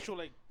actual. Oh, the game. actual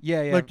like.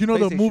 Yeah. Like you know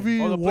the PlayStation.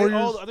 movie Oh, the Warriors, I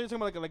thought you were talking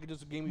about like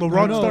just a game. the No,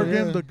 Rockstar no,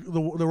 game, yeah.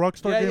 the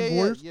Rockstar game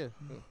Warriors. Yeah.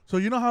 So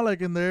you know how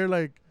like in there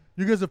like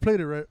you guys have played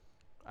it, right?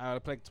 I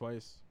played like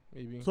twice,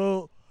 maybe.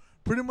 So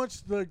pretty much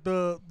like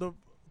the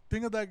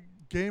thing of that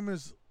game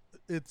is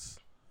it's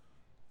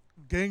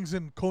gangs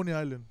in Coney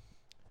Island.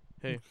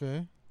 Hey,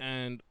 Okay.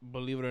 and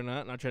believe it or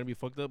not trying to be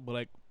fucked up, but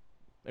like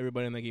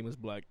everybody in that game is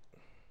black.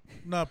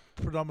 Not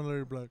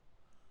predominantly black.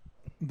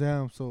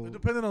 Damn. So It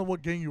depended on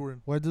what gang you were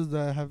in. why does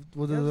that have?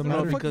 What Yeah, does it so No, what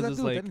matter? the fuck does because that it's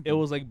do with like it anything?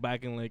 was like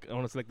back in like I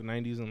want to say like the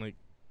 90s and like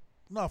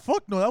Nah,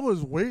 fuck no. That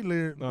was way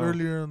later, No.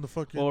 earlier in the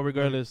fucking. well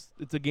regardless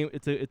it's a game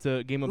it's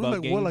a game It was about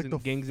like gangs what, like and the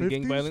gangs and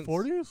gang 50s, violence.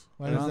 40s?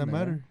 Why does Around that there.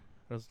 matter?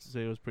 I was to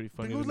say it was pretty I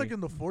funny. think it was to like me.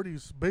 in the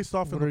 40s, based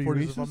off What in are the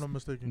you 40s, if I'm racist? not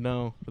mistaken.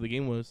 No, but the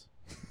game was.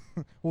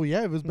 Well,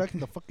 yeah, it was back in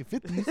the fucking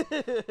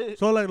 50s.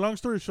 So like, long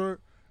story short,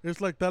 it's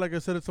like that. Like I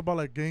said, it's about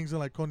like gangs and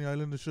like Coney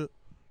Island and shit.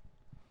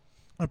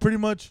 And pretty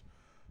much,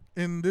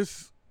 in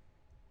this,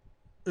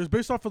 it's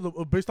based off of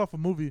a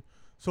movie.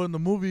 So in the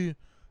movie,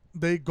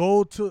 they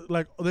go to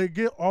like they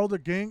get all the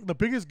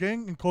biggest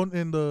gang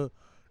in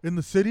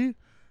the city,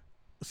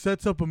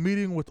 sets up a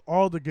meeting with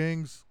all the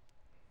gangs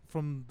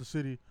from the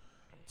city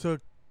to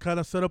kind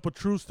of set up a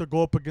truce to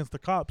go up against the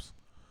cops.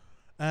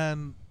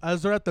 And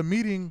as they're at the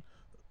meeting,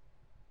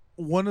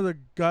 one of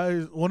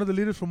the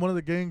leaders from one of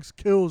the gangs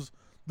kills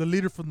the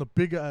leader from the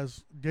big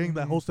ass gang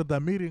that Mhm. hosted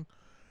that meeting,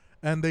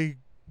 and they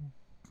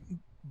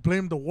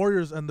blame the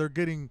warriors, and they're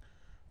getting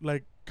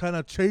like kind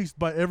of chased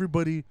by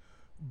everybody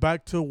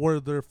back to where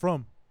they're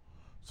from.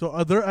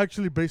 So they're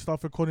actually based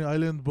off of Coney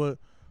Island, but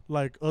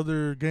like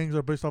other gangs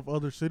are based off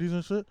other cities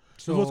and shit.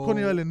 So what's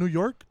Coney Island, New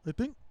York? I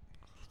think.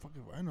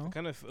 Fucking, I know. I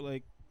kind of feel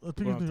like I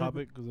think we're it's on New York.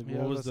 topic because like, Yeah,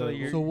 what I was was gonna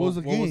the say, So what was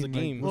the what was the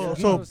game? game? Well, Like,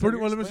 so Yeah, pretty you're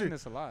well, let me see. explaining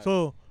this a lot.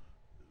 So,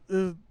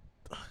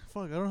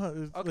 fuck, I don't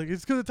know. It's, Okay. Like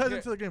it's because it ties Okay.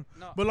 into the game.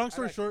 No, But long I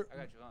story got you, short, I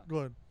got you. Hold on. go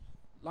ahead.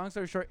 Long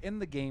story short, in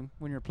the game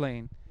when you're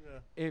playing, Yeah.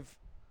 if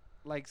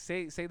like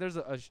say there's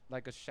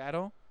like a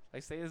shadow,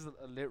 like say there's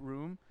a lit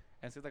room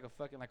and say like a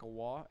fucking like a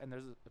wall and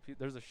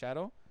there's a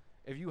shadow,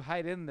 if you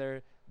hide in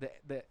there,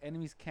 the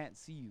enemies can't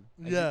see you.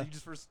 Like, Yeah. You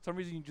just for some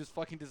reason you just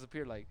fucking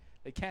disappear. Like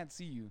they can't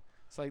see you.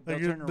 It's like Like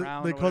they'll turn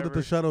around. they or called it the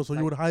whatever. shadows, so you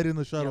Like, would hide in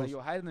the Yeah, shadows. like,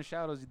 you'll hide in the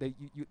shadows.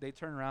 They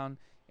turn around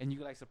and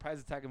you like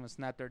surprise attack them and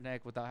snap their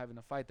neck without having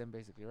to fight them,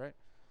 basically, right?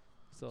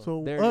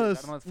 So there it is. I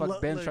us, don't know what the fuck li-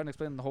 Ben's like, trying to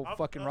explain the whole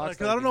fucking like,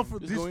 Rockstar. I don't know game. if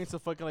Just these. going into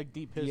fucking like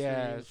deep history.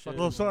 Yeah, and it's shit. fucking-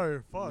 Oh,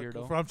 sorry, fuck.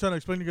 Weirdo. I'm trying to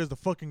explain to you guys the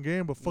fucking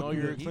game, but fuck No, you.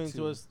 you're guys. explaining to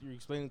too. us. You're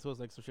explaining to us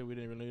like some shit we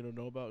didn't really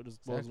know about. Just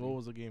Exactly. what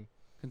was the game?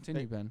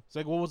 Continue, Like, Ben. It's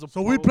like what was the?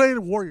 So we what- played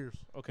Warriors.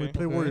 Okay. we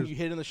play okay. Warriors. You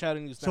hid in the shadow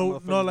and you. So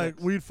snap no, motherfuckers' like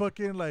necks. we'd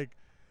fucking like,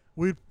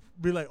 we'd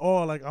be like,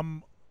 oh, like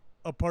I'm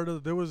a part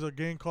of. There was a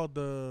gang called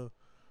the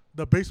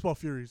Baseball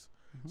Furies.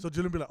 Mhm. So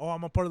Julian would be like, oh,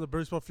 I'm a part of the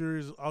Baseball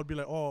Furies. I would be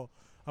like, oh,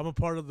 I'm a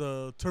part of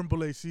the Turnbull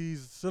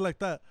ACs, shit like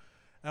that.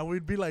 And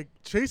we'd be like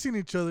chasing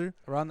each other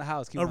Around the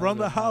house. keep in mind, around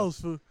the around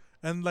house, fool.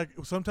 And like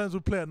sometimes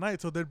we'd play at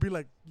night, so there'd be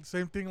like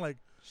same thing, like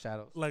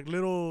Shadows.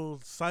 little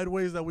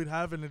sideways that we'd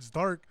have, and it's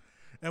dark,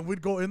 and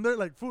we'd go in there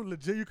like, fool,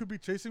 legit, you could be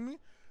chasing me.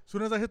 As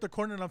soon as I hit the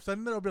corner and I'm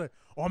standing there, I'll be like,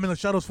 oh, I'm in the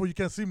shadows, fool, you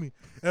can't see me.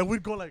 And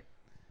we'd go like,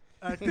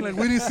 acting like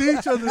we didn't see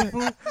each other,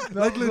 fool.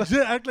 Like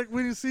legit, act like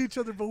we didn't see each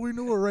other, but we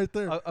knew we were right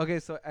there. Okay,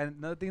 so and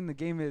another thing in the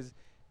game is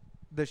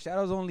the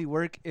shadows only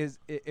work is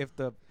if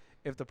the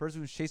person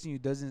who's chasing you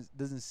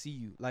doesn't see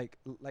you. Like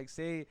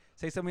say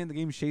somebody in the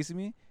game is chasing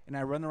me and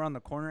I run around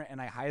the corner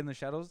and I hide in the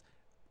shadows,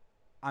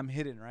 I'm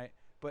hidden, right?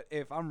 But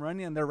if I'm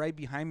running and they're right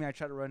behind me, I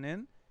try to run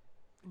in.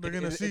 They're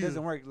gonna see It you.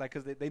 doesn't work, like,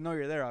 cause they know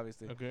you're there,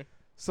 obviously. Okay.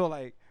 So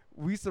like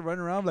we used to run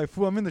around like,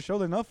 fool, I'm in the show.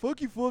 Like, nah,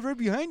 fuck you, fool, it's right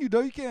behind you,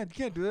 dog. You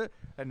can't do that.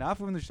 And now if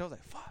I'm in the show,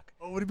 like, fuck.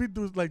 Oh, would it be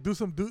do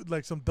some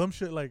dumb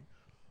shit, like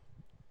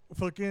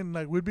fucking,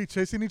 like we'd be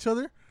chasing each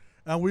other,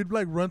 and we'd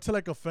like run to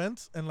like a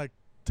fence and like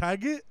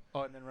tag it,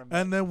 Oh, and then run back.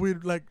 and then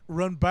we'd like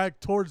run back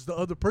towards the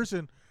other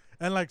person,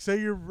 and like say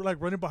you're like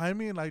running behind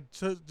me and like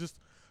just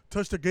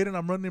touch the gate and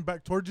I'm running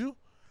back towards you,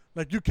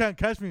 like you can't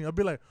catch me. I'll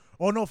be like,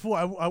 oh no, fool,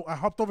 I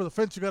hopped over the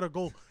fence. You gotta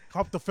go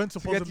hop the fence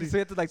So you have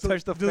supposedly. to, like So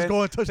touch the just fence.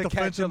 go and touch to the catch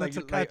fence up, and then like, to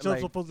you- catch like-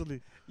 up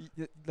supposedly.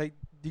 Like,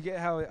 do you get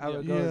how it Yeah.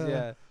 goes? Yeah.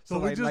 Yeah. So So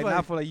we like, just, like, like,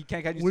 now for like you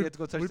can't catch you, so you have to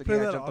go touch we the played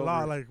gate. I that a jumped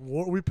lot. over.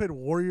 Like we played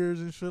Warriors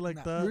and shit like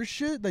Nah, that. your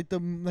shit, like the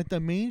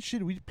main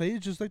shit we play is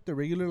just like the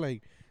regular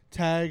like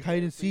tag,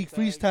 hide and seek, freeze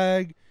freeze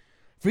tag.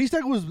 Freeze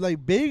tag was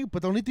like big,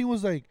 but the only thing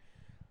was like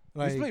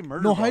used to play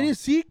murder no ball. hide and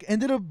seek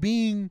ended up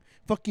being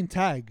fucking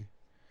tag.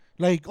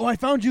 Like, oh, I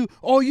found you.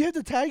 Oh, you have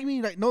to tag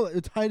me. Like, no,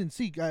 it's hide and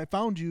seek. I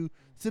found you.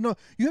 So no,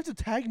 you have to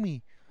tag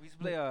me. We used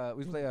to play hide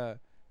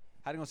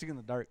and go seek in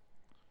the dark.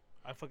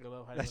 I fucking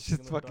love hiding. That's and seek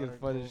just in the fucking dark,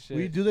 fun bro. as shit.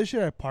 We do that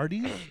shit at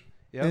parties,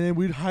 Yep. and then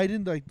we'd hide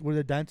in like where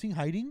they're dancing,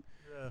 hiding,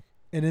 Yeah.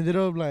 and ended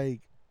up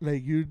like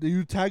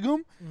you tag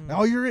them. Mm.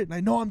 Oh, you're it.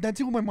 Like, no, I'm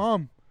dancing with my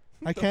mom.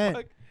 I The can't.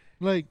 fuck?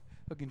 Like,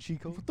 Fucking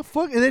Chico. what the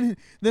fuck? And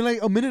then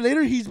like a minute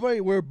later, he's by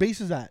where base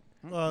is at.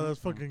 Oh, that's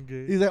fucking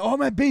gay. He's like, oh,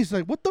 my base.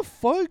 Like, what the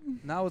fuck?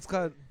 Now it's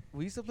called.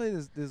 We used to play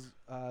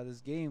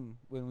this game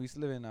when we used to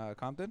live in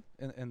Compton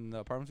in the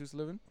apartments we used to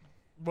live in.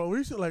 But we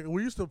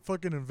used to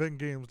fucking invent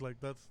games. Like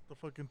that's the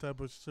fucking type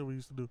of shit we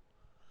used to do.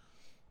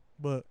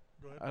 But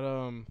go ahead. At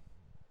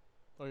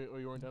Oh,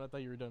 you weren't done. I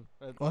thought you were done.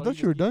 Oh, I thought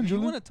you were done, Do you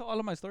Julian. want to tell all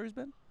of my stories,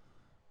 Ben?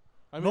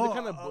 I mean, No,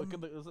 they're kind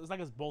of. It's like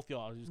it's both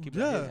y'all. You just keep it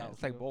Yeah. at his house,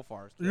 It's like you know? both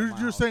ours.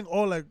 You're saying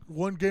like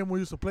one game we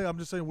used to play. I'm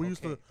just saying we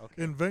used to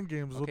Okay. invent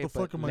games. What Okay, the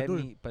fuck but am I let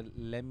doing? me- But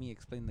let me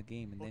explain the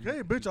game. And then Okay,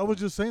 you can bitch. keep I was going.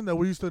 just saying that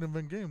we used to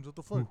invent games. What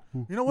the fuck?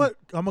 Ooh, You know what?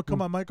 I'm gonna cut Ooh,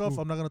 my mic off.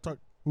 ooh. I'm not gonna talk.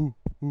 Ooh,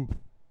 ooh.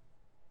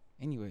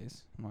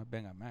 Anyways, my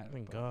Ben got mad.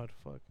 Thank but God.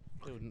 Fuck.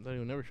 They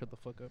would never shut the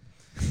fuck up.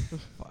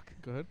 Fuck.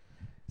 Go ahead.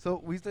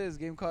 So we used to play this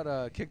game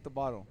called Kick the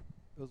Bottle.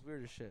 It was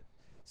weird as shit.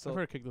 So I've So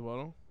heard Kick the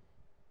Bottle.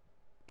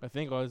 I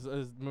think it's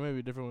maybe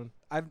a different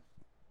one.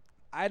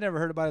 I never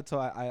heard about it till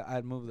I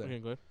had moved there. Okay,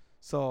 go ahead.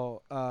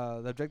 So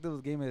the objective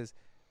of the game is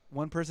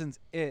one person's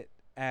it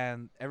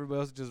and everybody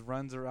else just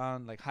runs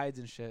around like hides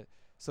and shit.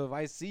 So if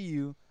I see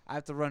you, I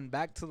have to run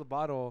back to the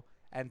bottle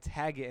and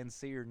tag it and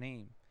say your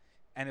name.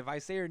 And if I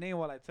say your name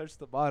while I touch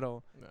the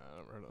bottle, Nah, I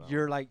never heard of that.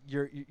 you're like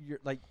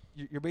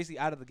you're basically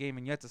out of the game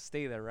and you have to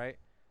stay there, right?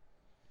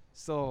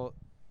 So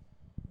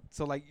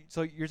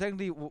you're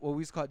technically what we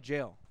used to call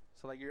jail.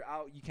 So like you're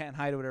out, you can't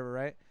hide or whatever,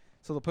 right?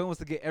 So the point was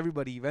to get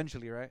everybody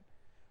eventually, right?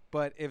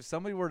 But if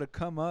somebody were to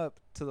come up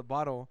to the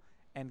bottle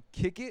and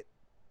kick it,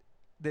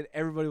 then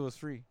everybody was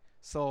free.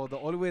 So the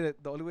only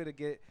way to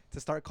get to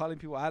start calling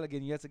people out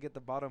again, you have to get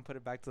the bottle and put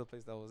it back to the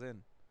place that was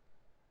in.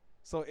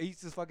 So it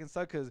used to fucking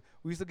suck because it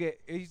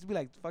used to be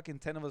like fucking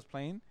 10 of us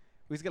playing.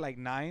 We used to get like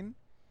 9,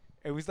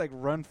 and we used to like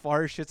run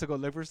far as shit to go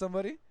look for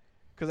somebody.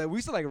 Cause like, we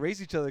used to like race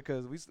each other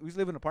because we used to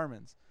live in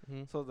apartments.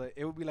 Mm-hmm. So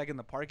it would be like in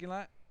the parking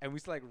lot, and we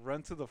used to like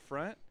run to the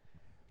front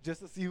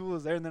just to see who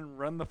was there, and then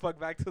run the fuck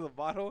back to the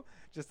bottle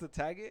just to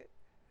tag it.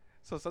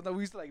 So sometimes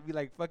we used to like be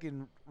like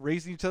fucking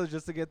racing each other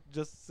just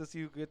to see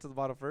who could get to the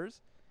bottle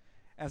first.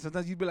 And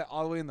sometimes you'd be like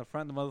all the way in the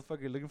front, the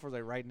motherfucker you're looking for is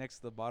like right next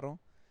to the bottle.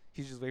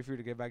 He's just waiting for you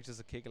to get back just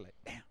to kick it. Like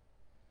damn,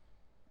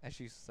 that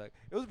shit used to suck.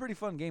 It was a pretty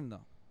fun game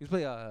though. You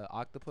play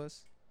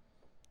Octopus.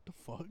 The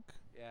fuck?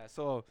 Yeah.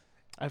 So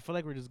I feel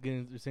like we're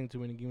saying too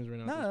many games right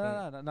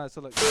now. no. So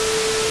like,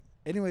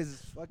 anyways,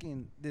 it's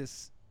fucking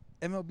this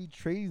MLB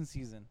trading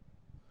season.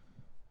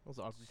 That was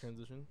an awkward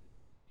transition.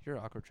 You're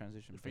an awkward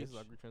transition. Your face bitch. is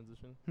awkward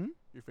transition. Hmm?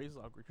 Your face is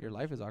awkward. Your transition.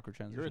 life is awkward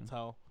transition. You're a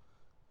towel.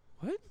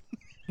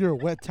 You're a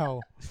wet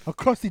towel, a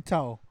crusty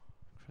towel.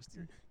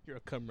 Crusty. You're a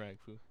cum rag,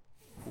 fool.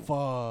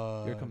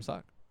 Fuck. You're a cum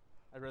sock.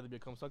 I'd rather be a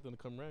cum sock than a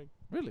cum rag.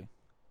 Really?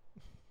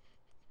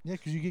 Yeah,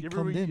 because you get You ever,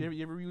 cummed in.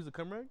 you ever use a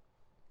cum rag?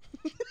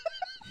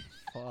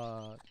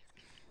 Fuck.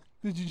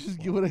 Did you just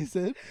get what I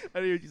said? I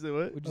didn't hear you say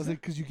what. What'd I you was say?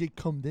 like, because you get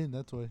cummed in.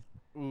 That's why.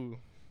 Ooh.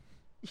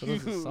 So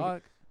those a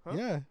sock. Huh?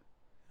 Yeah.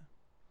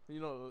 You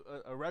know,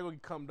 a rag will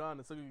get cummed on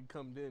and something get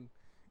cummed in.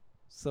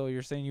 So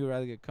you're saying you would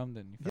rather get cummed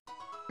in? You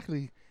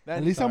Exactly. That's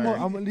At least I'm sorry.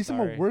 at least I'm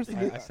a Sorry.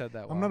 worthless. I said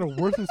that. I'm not a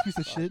worthless piece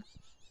of shit.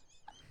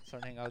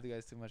 Starting to hang out with you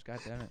guys too much. God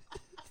damn it.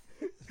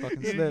 It's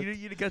fucking You slip.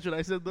 didn't catch what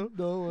I said though.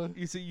 No.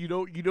 You said you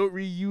don't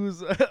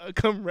reuse a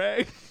cum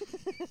rag.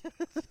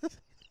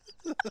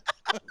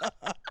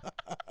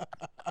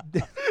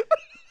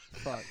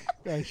 Fuck.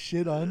 Got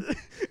shit on.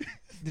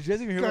 Did you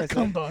guys even hear Got what I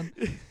cummed said? on.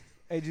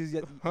 Hey, just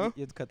you Huh?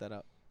 have to cut that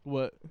out.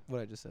 What?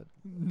 What I just said.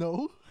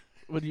 No.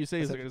 What do you say?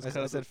 I It's said, like it's I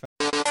kind said of.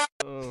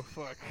 Oh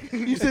fuck.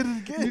 You said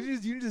it again.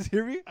 you just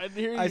hear me? I didn't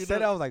hear you. I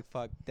said no. I was like,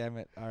 fuck, damn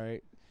it. All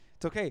right.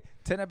 It's okay.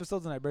 10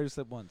 episodes and I barely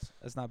slept once.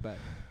 That's not bad.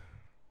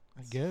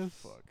 I guess.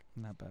 Fuck.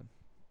 Not bad.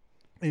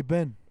 Hey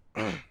Ben.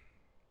 What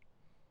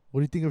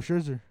do you think of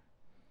Scherzer?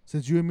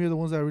 Since you and me are the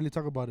ones that really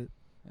talk about it.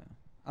 Yeah.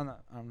 I'm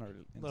not really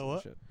into The that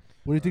what? shit.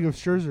 What do you think of I'm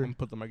Scherzer? gonna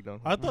put the mic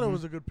down. I thought it Mhm.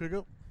 was a good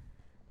pickup.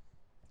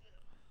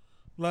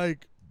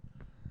 Like,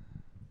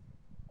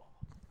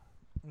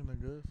 I mean, I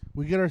guess.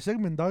 We get our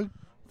segment, dog.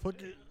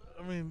 Fuck it.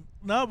 I mean,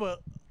 nah,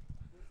 but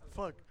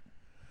fuck.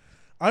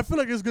 I feel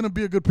like it's gonna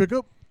be a good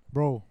pickup.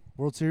 Bro,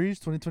 World Series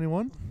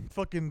 2021.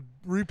 Fucking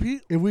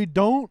repeat. If we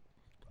don't,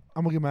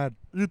 I'm gonna get mad.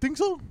 You think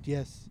so?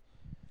 Yes.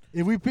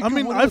 If we pick I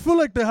mean, one I of the- feel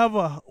like they have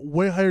a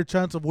way higher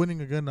chance of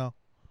winning again now.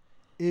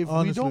 if we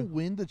honestly. don't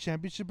win the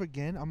championship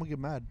again, I'm gonna get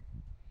mad.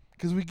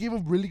 Because we gave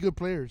up really good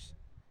players.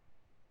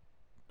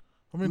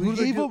 I mean, we who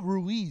they gave get? up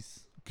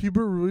Ruiz.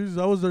 Keeper Ruiz.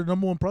 That was their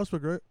number one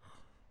prospect, right?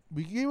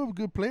 We gave up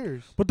good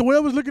players. But the way I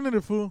was looking at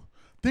it, fool,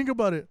 think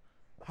about it.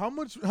 How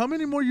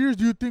many more years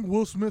do you think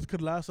Will Smith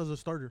could last as a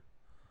starter?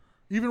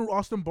 Even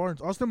Austin Barnes.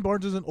 Austin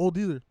Barnes isn't old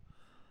either.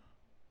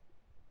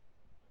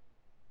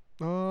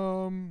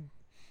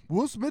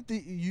 Will Smith,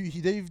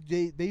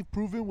 they've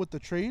proven with the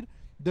trade,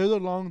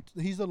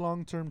 he's the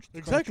long term.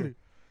 Exactly.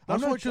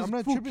 That's why I'm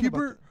not fool, tripping about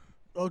Keeper.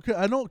 Okay,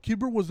 I know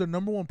Keeper was their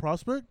number one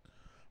prospect,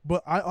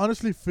 but I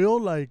honestly feel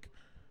like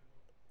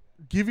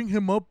giving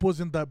him up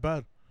wasn't that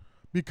bad,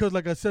 because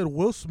like I said,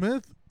 Will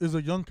Smith is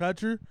a young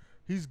catcher.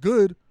 He's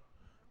good,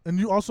 and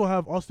you also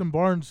have Austin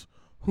Barnes,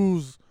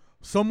 who's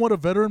somewhat a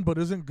veteran but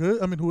isn't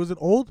good. I mean, who isn't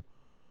old,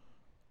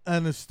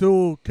 and is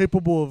still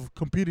capable of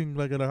competing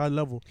like at a high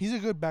level. He's a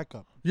good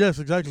backup. Yes,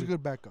 He's exactly. a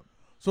good backup.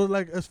 So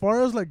like as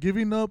far as like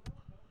giving up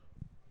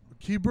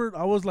Keybert,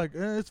 I was like,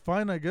 it's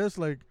fine, I guess.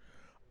 Like,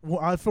 well,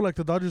 I feel like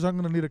the Dodgers aren't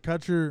gonna need a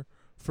catcher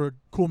for a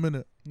cool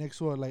minute.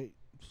 Next what, like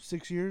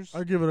 6 years?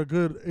 I give it a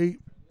good 8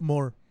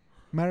 more.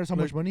 Matters how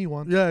like- much money you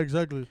want. Yeah,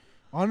 exactly.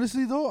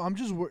 Honestly though, I'm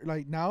just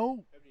like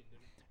now,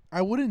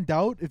 I wouldn't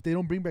doubt if they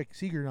don't bring back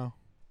Seager now.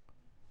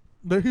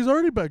 He's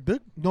already back,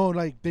 Dick. No,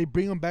 like they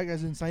bring him back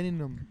as in signing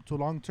him to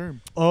long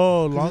term.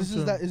 Oh, 'Cause long this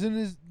is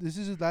term. this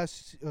is his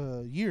last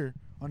year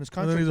on his And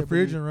contract. then he's I a free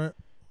believe. agent, right?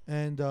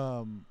 And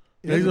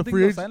Yeah, he's You a think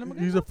free they'll sign him agent.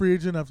 again, He's though? a free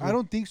agent after. I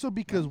don't think so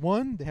because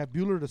one, they have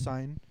Bueller to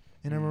sign,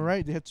 and am I Mm.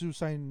 right? They have to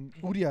sign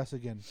Urias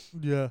again.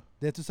 Yeah,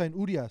 They have to sign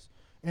Urias,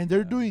 and they're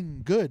Yeah.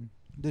 doing good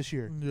this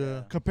year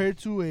yeah, compared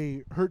to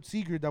a hurt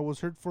Seager that was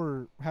hurt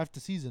for half the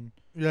season.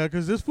 yeah.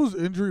 Because this fool's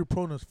injury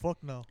prone as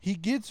fuck now. He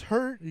gets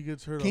hurt, He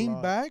gets hurt a came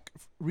lot. back,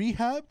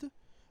 rehabbed.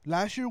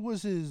 Last year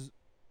was his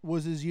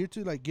year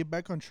to like get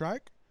back on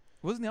track.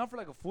 Wasn't he out for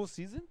like a full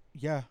season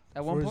Yeah,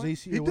 at one for point? his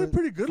AC He it did was-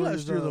 pretty good for last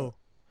his, year though.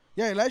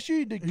 Yeah, last year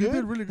he did He good.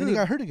 did really Then he good.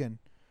 got hurt again.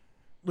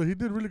 But he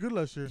did really good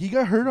last year. He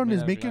got hurt on Yeah,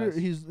 his make it relax.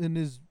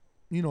 his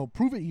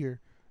prove it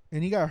year,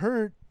 and he got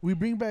hurt. We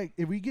bring back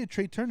if we get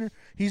Trey Turner.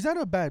 He's not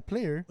a bad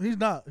player. He's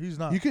not. He's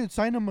not. You could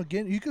sign him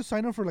again. You could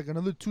sign him for like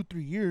another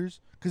 2-3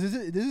 years because this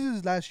is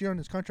his last year on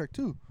his contract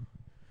too.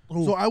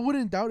 Who? So I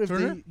wouldn't doubt if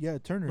Turner?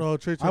 Turner. No,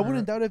 Trey I Turner.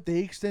 wouldn't doubt if they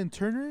extend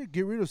Turner,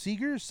 get rid of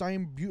Seager,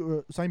 sign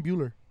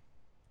Bueller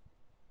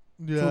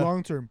for Yeah.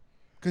 long term,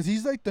 because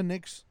he's like the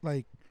next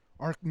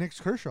our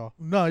next Kershaw.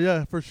 No,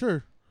 yeah, for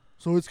sure.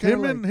 So it's kind of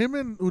like Him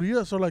and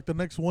Urias are like the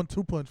next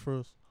 1-2 punch for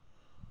us.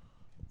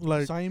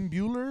 Like, sign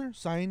Bueller,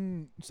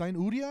 sign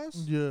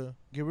Urias, yeah.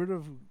 get rid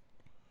of.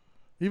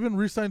 Even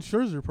re-sign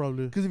Scherzer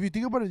probably. Because if you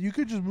think about it, you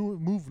could just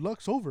move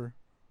Lux over.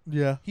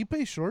 Yeah. He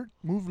plays short.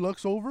 Move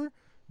Lux over,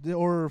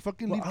 or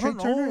fucking Well, leave I Trey don't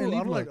Turner know. and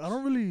leave I Lux.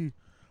 don't really.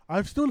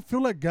 I still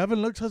feel like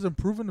Gavin Lux hasn't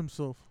proven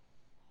himself.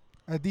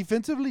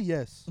 Defensively,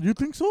 yes. You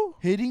think so?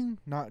 Hitting,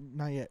 not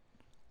yet.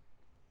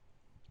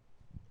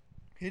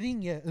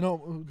 Hitting, yeah. No,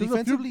 'Cause a few-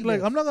 defensively, like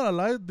yes. I'm not gonna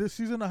lie, this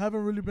season I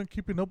haven't really been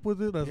keeping up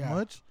with it as Yeah.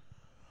 much.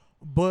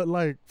 But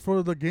like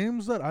for the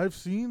games that I've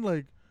seen,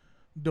 like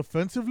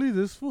defensively,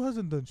 this fool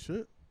hasn't done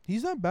shit.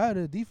 He's not bad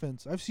at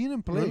defense. I've seen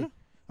him play. Really?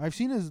 I've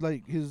seen his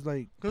Because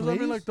I plays.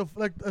 mean,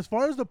 like as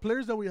far as the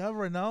players that we have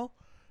right now,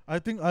 I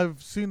think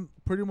I've seen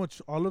pretty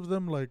much all of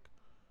them. Like,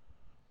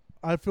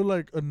 I feel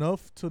like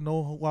enough to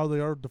know how they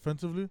are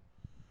defensively.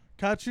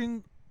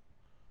 Catching,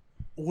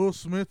 Will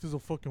Smith is a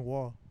fucking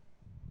wall.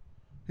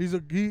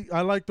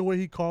 I like the way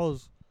he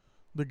calls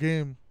the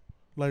game,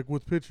 like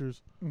with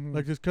pitchers. Mhm.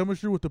 Like his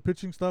chemistry with the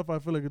pitching stuff, I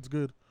feel like it's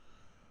good.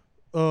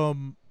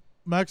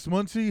 Max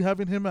Muncy,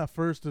 having him at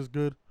first is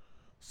good.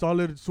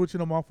 Solid switching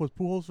him off with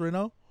Pujols right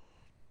now.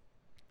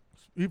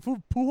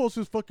 Pujols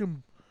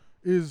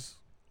is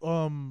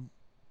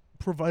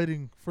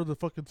providing for the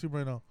fucking team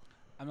right now.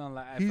 I'm not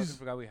like I He's- fucking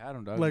forgot we had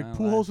him, dog. Like man,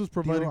 Pujols is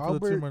providing for the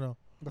Albert. team right now.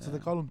 That's what they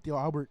Yeah. call him, Theo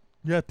Albert.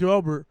 Yeah, Theo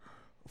Albert.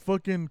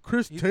 Fucking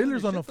Chris He's doing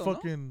Taylor's his on a shit though, no?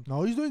 fucking.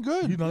 No, he's doing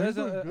good. You know, Yeah, he's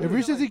so, doing uh, good. Ever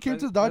Everything since he like- came to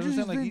the like- Dodgers, he's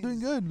everything been like doing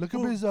he's- good. Look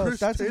up Dude, his Chris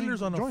stats.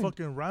 Taylor's on a joined.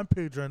 fucking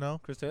rampage right now.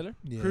 Chris Taylor.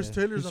 Yeah. Chris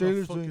Taylor's on a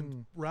Taylor's fucking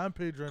doing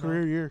rampage right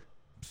career now. year.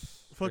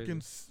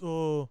 Fucking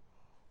Crazy.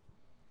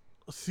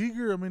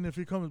 Seager, I mean, if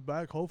he comes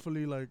back,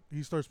 hopefully, like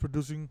he starts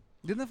producing.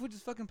 Didn't that fool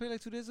just fucking play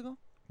like 2 days ago?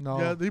 No.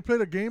 Yeah, they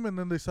played a game and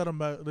then they set him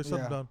back. They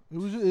set him down.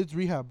 It's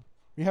rehab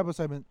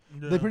assignment.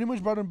 Yeah. They pretty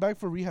much brought him back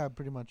for rehab,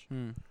 pretty much.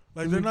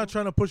 Like they're not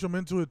trying to push him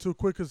into it too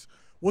quick. Cause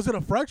was it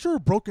a fracture or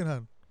broken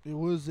hand? It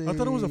was a I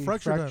thought it was a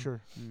fractured hand.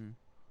 fracture.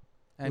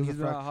 And was he's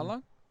a been out how fracture.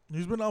 long?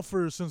 He's been out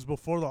since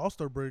before the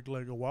All-Star break,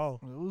 like a while.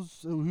 He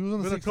was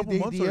on the Been a couple 60-day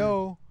months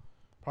DL,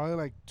 probably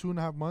like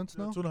 2.5 months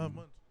Yeah, now. 2.5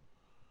 months.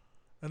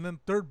 And then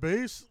third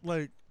base,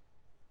 like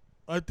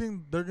I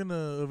think they're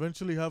gonna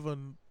eventually have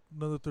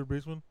another third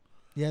baseman.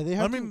 Yeah, they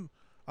I have. mean,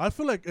 I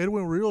feel like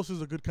Edwin Rios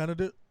is a good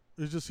candidate.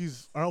 It's just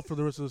he's out for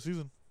the rest of the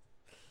season.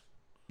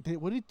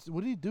 What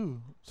did he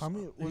do?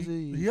 Tommy was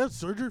he had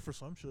surgery for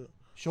some shit.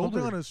 shoulder.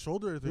 Something on his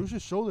shoulder, I It was think.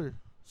 just shoulder.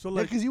 So Yeah,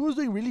 like, because he was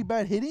doing really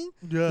bad hitting.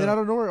 Then yeah. out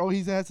of nowhere,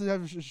 he has to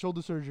have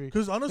shoulder surgery.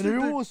 Because And honestly,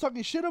 everyone they- was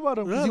talking shit about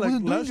him because yeah, he like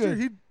wasn't doing last good.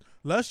 year,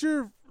 last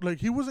year, like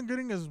he wasn't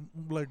getting as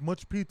like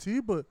much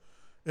PT, but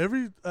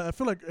I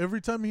feel like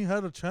every time he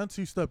had a chance,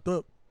 he stepped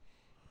up.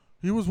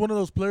 He was one of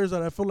those players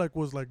that I feel like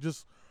was like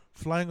just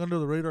flying under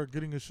the radar,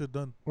 getting his shit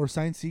done. Or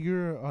sign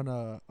Seager on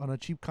a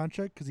cheap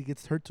contract because he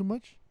gets hurt too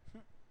much.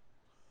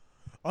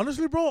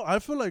 Honestly, bro, I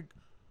feel like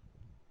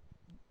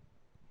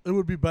it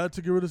would be bad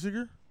to get rid of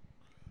Seager,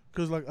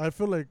 because like I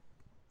feel like,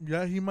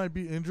 yeah, he might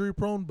be injury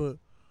prone, but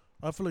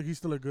I feel like he's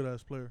still a good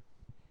ass player.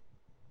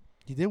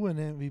 He did win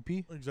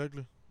MVP.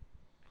 Exactly.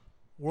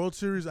 World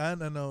Series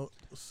and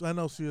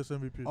NLCS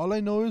MVP. All I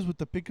know is with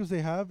the pickups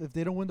they have, if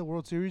they don't win the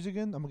World Series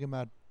again, I'm gonna get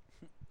mad.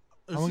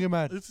 I'm gonna get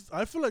mad.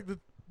 I feel like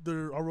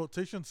our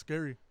rotation's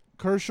scary.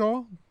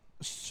 Kershaw,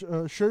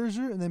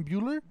 Scherzer, and then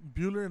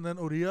Bueller and then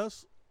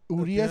Urias,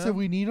 Urias Yeah. if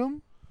we need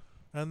him.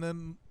 and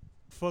then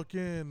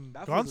fucking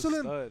That fool's a Gonsolin.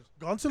 stud.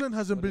 Gonsolin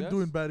hasn't been Urias?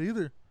 doing bad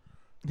either.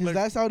 His Like-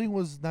 last outing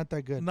was not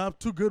that good. Not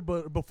too good,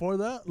 but before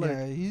that, like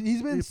yeah,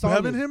 he's been if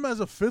solid. having him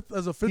as a fifth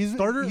he's,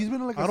 starter, he's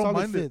been like a I don't solid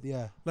mind it. fifth.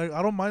 Yeah, like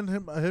I don't mind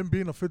him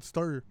being a fifth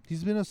starter.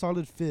 he's been a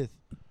solid fifth.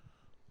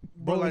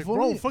 But Bro, like, if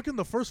bro, only- fucking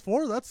the first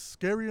four, that's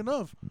scary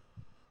enough.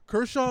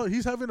 Kershaw,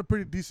 he's having a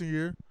pretty decent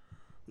year.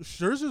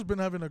 Scherzer's been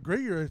having a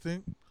great year, I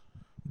think.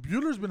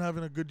 Bueller's been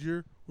having a good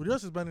year.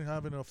 Urias has been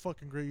having a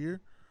fucking great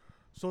year.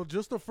 So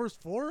just the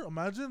first four,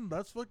 imagine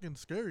that's fucking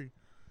scary.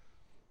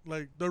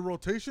 Like the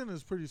rotation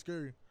is pretty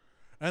scary.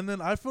 And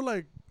then I feel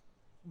like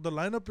the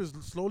lineup is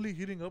slowly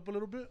heating up a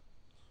little bit.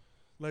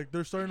 Like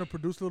they're starting to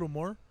produce a little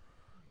more.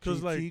 Cause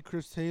JT, like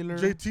Chris Taylor.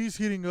 JT's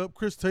heating up.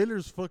 Chris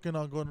Taylor's fucking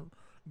on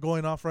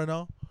going off right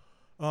now.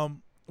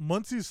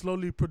 Muncie's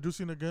slowly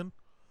producing again.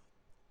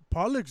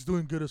 Pollock's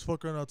doing good as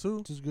fuck right now too.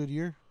 This is a good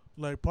year.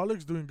 Like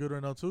Pollock's doing good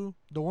right now too.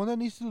 The one that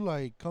needs to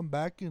like come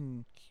back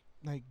and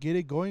like get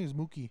it going is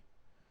Mookie.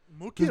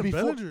 Mookie and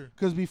before, Bellinger.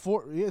 Because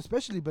before, yeah,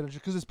 especially Bellinger.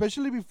 Because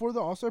especially before the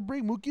All-Star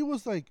break, Mookie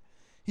was like,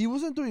 he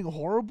wasn't doing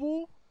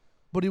horrible,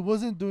 but he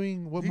wasn't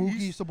doing what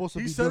Mookie's supposed to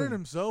be doing. He said it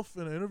himself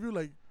in an interview.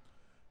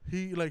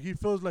 He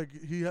feels like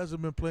he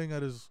hasn't been playing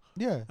at his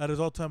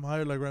all-time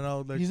high like right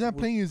now. Like he's not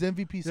playing his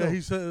MVP. Yeah,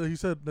 he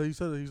said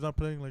that he's not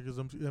playing like his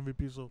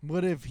MVP. So,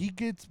 but if he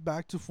gets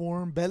back to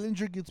form,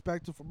 Bellinger gets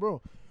back to form,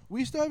 bro.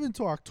 We still have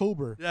until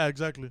October. Yeah,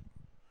 exactly.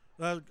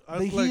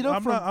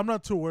 I'm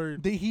not too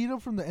worried. They heat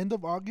up from the end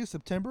of August,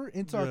 September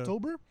into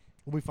October.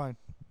 We'll be fine.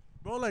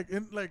 Bro, I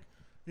get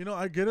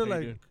it. How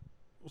you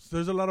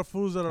There's a lot of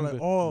fools that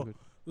are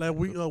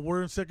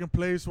we're in second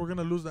place. We're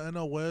gonna lose the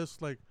NL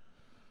West. Like,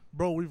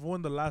 bro, we've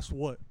won the last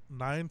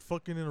 9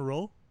 fucking in a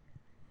row.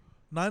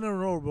 9 in a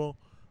row, bro.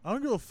 I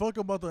don't give a fuck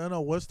about the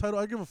NL West title.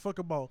 I give a fuck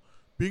about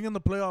being in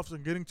the playoffs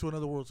and getting to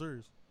another World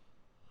Series.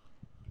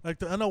 Like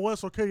the NL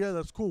West, okay, yeah,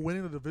 that's cool,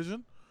 winning the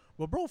division.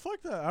 But bro,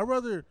 fuck that. I'd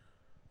rather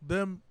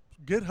them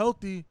get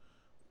healthy.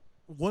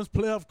 Once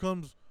playoff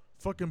comes,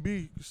 fucking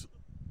be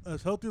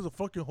as healthy as a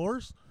fucking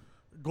horse.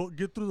 Go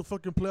get through the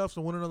fucking playoffs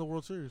and win another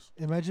World Series.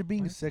 Imagine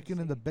being second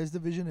in the best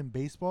division in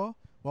baseball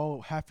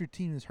while half your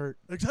team is hurt.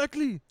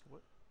 Exactly.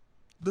 What?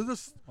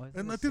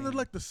 I think they're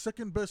like the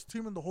second best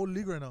team in the whole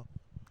league right now.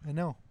 I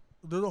know.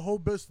 They're the whole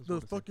best.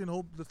 That's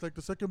like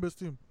the second best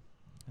team.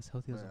 As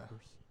healthy as a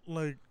horse.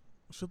 Like,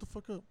 shut the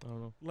fuck up. I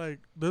don't know. Like,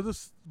 they're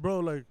this, bro.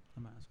 Like,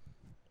 I'm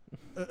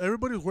asking.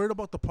 everybody's worried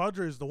about the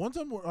Padres. The ones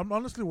I'm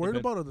honestly worried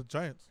about are the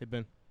Giants. Hey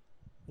Ben,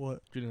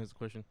 What? Julian has a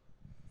question.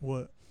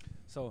 What?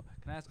 So,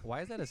 can I ask,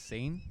 why is that a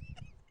saying?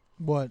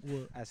 What?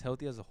 As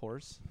healthy as a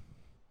horse?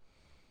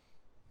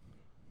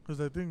 Because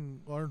I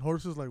think aren't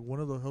horses like one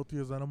of the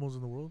healthiest animals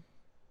in the world?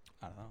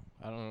 I don't know.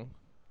 I don't know.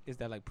 Is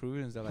that like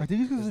proven? Is that like? I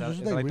think it's because is they're that-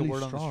 just is that like the really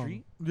word on the strong.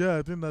 street? Yeah,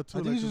 I think that too.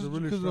 I think it's just really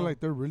because strong.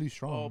 they're really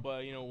strong. Oh,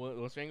 but you know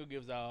what Strangle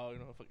gives out,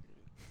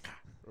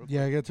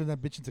 Yeah, I gotta turn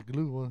that bitch into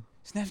glue.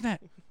 Snap,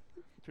 snap.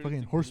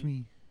 Fucking horse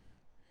meat.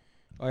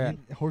 Oh yeah.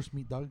 Horse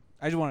meat, dog.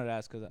 I just wanted to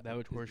ask because That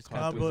which horse it's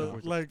costs but,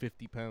 horse like-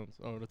 50 pounds.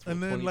 Oh, that's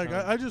And then 20 like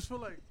pounds. I just feel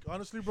like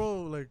honestly,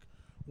 bro, like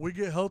we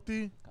get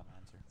healthy got my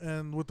answer.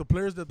 and with the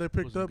players that they Was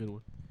picked a up, good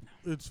one.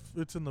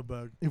 it's in the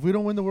bag. If we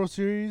don't win the World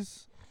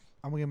Series,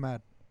 I'm gonna get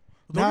mad.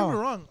 Don't Now- get me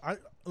wrong. I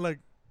like.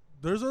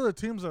 There's other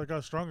teams that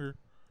got stronger.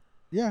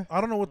 Yeah.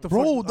 I don't know what the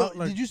Bro, fuck.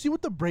 did you see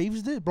what the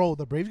Braves did? Bro,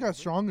 the Braves got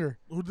stronger.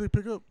 Who did they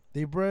pick up?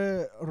 They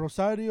bred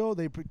Rosario.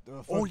 They picked.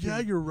 Oh yeah,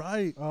 you're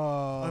right.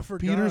 I forgot.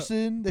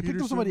 Peterson. They picked up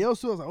Peterson. somebody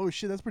else too. I was like, oh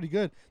shit, that's pretty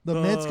good. The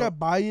Mets got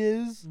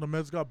Baez. The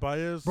Mets got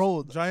Baez.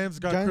 Bro, Giants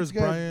got Chris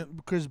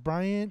Bryant. Chris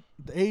Bryant.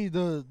 Hey,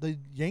 the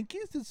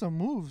Yankees did some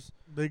moves.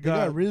 They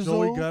got Rizzo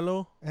Joey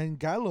Gallo and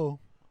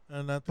Gallo.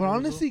 and Anthony But Rizzo.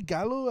 honestly,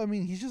 Gallo, I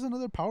mean, he's just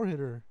another power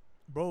hitter.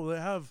 Bro,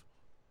 they have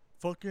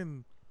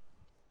fucking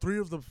three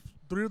of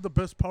the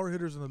best power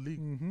hitters in the league.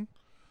 Mm-hmm.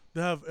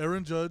 They have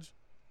Aaron Judge,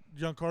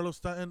 Giancarlo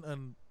Stanton,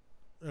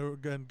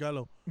 and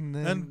Gallo. And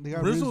then And they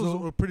got Rizzo's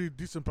Rizzo. a pretty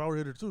decent power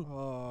hitter too.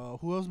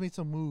 Who else made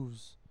some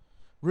moves?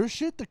 Real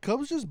shit, the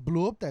Cubs just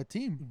blew up that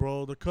team.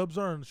 Bro, the Cubs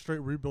are in straight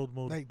rebuild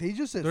mode. Like they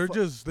just said,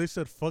 They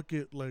said fuck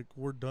it, like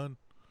we're done.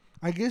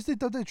 I guess they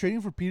thought that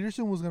trading for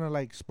Peterson was gonna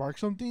like spark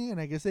something, and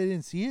I guess they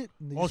didn't see it.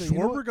 And they Oh, just said, you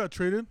know Schwarber what? got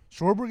traded.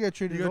 Schwarber got He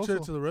traded got also.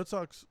 traded to the Red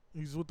Sox.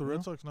 He's with the Yeah.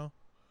 Red Sox now.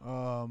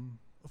 Um,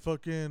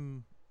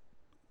 Fucking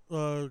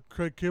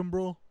Craig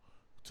Kimbrell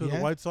to the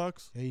Yeah. White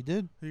Sox. yeah, he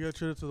did. He got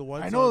traded to the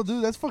White I Sox. know,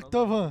 dude. That's fucked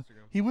up, huh?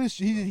 Instagram. He wish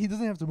he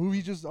doesn't have to move.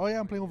 He just, oh yeah,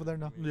 I'm playing over there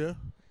now. Yeah,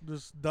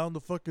 just down the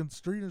fucking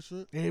street and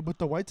shit. Hey, but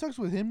the White Sox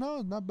with him now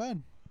is not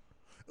bad.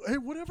 Hey,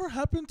 whatever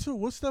happened to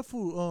what's that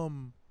fool?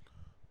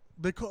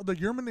 They call the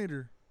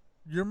Yerminator,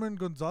 Yerman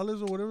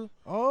Gonzalez or whatever.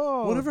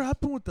 Oh, Whatever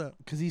happened with that?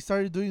 Because he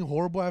started doing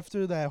horrible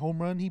after that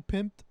home run he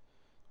pimped.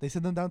 They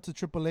sent him down to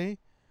AAA,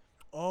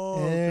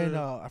 Oh, and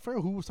okay. I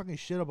forgot who was talking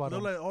shit about They're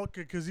him. like,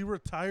 okay, because he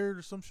retired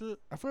or some shit.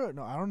 I forgot.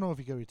 No, I don't know if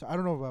he got retired. I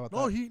don't know about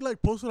No, that. he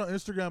like posted on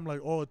Instagram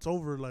like, oh, it's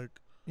over. Like,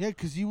 Yeah,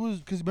 because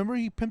remember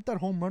he pimped that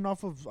home run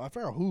off of I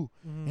forgot who,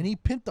 and he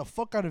pimped the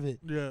fuck out of it.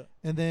 yeah.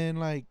 And then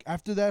like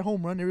after that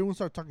home run, everyone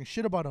started talking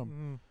shit about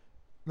him. Mhm.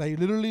 Like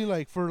literally,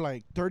 like for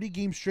like 30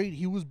 games straight,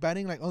 he was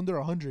batting like under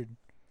 100.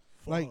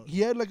 Like Fuck. he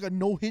had like a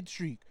no hit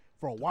streak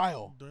for a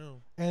while.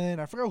 Damn. And then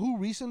I forgot who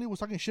recently was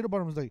talking shit about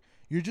him. Was like,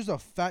 you're just a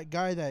fat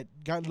guy that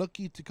got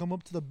lucky to come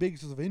up to the bigs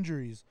because of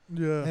injuries,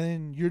 Yeah. and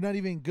then you're not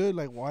even good.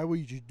 Like, why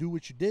would you do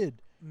what you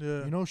did?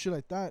 Yeah. You know, shit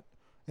like that.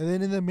 And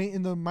then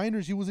in the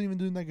minors, he wasn't even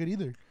doing that good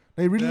either.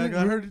 Like really, Yeah, I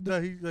really- heard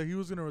that he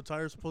was gonna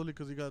retire supposedly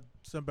because he got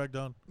sent back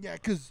down. Yeah,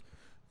 cause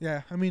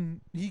I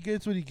mean, he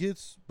gets what he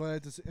gets, but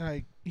at the,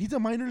 like he's a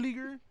minor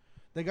leaguer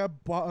that got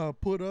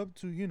put up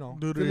to Due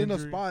to fill in a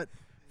injury. spot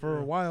for a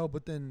Yeah. while,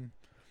 but then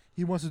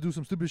he wants to do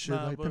some stupid shit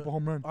Nah, like but pimp a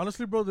home run.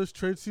 Honestly, bro, this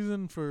trade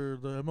season for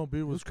the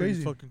MLB was was pretty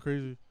crazy. fucking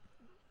crazy.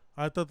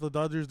 I thought the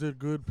Dodgers did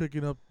good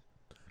picking up.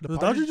 The Padres-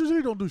 Dodgers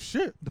usually don't do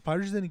shit. The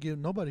Padres didn't give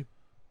nobody.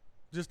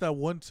 Just that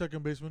one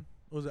second baseman.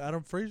 Was it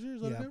Adam Frazier?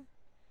 Is that Yeah. his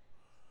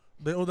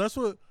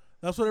name?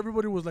 That's what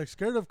everybody was like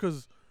scared of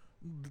because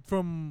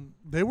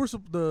they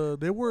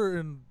were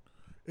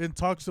in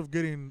talks of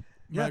getting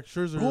Yeah. Max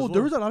Scherzer. Oh, as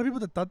there well. was a lot of people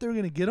that thought they were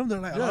gonna get him. They're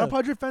like, a lot Yeah. of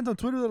Padre fans on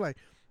Twitter. They're like,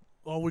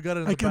 Oh, we got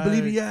it. In I the can't bag.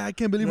 believe it. Yeah, I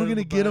can't believe Got we're it in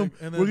gonna the get him. bag.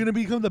 And We're then gonna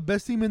become the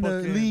best team in the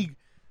fucking- league.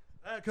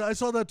 Yeah, 'cause I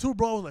saw that too,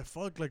 bro. I was like,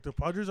 fuck, like the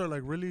Padres are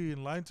like really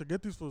in line to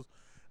get these fools.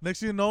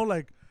 Next thing you know,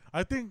 like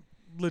I think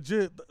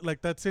legit,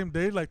 like that same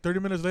day, like 30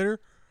 minutes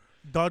later,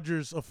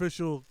 Dodgers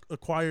official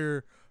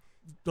acquire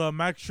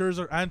Max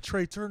Scherzer and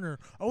Trey Turner.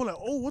 I was like,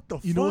 oh, what the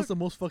fuck? You know what's the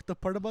most fucked up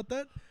part about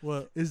that?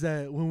 What? Is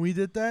that when we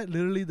did that,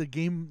 literally the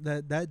game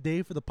that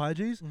day for the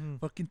Padres, Mhm.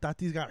 fucking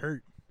Tatis got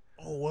hurt.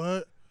 Oh,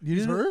 what? You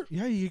He's didn't know? hurt?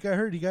 Yeah, he got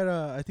hurt. He got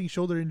I think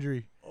shoulder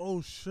injury.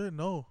 Oh shit,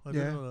 no, I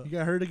didn't know Yeah, that. he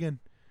got hurt again.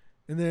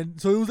 And then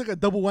so it was like a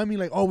double whammy.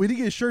 Like, oh, we didn't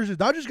get Scherzer.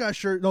 Dodgers got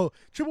Scherzer. No,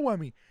 triple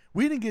whammy.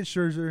 We didn't get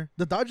Scherzer.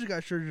 The Dodgers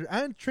got Scherzer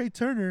and Trey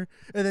Turner.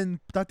 And then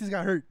Tatis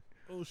got hurt.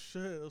 Oh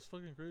shit, that's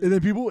fucking crazy. And then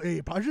people,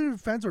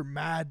 Padres fans were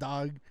mad,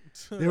 dog.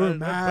 They were That's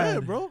bad,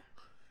 mad. bro.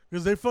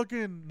 Because they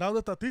fucking now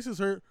that Tatis is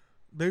hurt,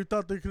 they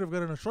thought they could have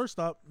gotten a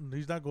shortstop, and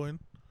he's not going.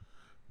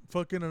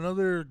 Fucking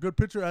another good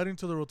pitcher adding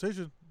to the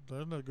rotation.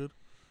 That's not good.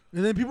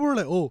 And then people were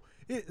like, oh,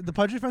 the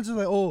Padres fans were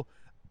like, oh,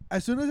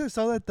 as soon as I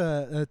saw that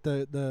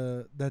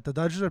the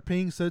Dodgers are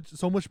paying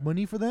so much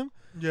money for them,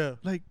 Yeah,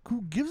 like,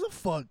 who gives a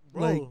fuck?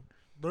 bro. Like,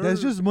 they're-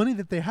 that's just money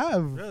that they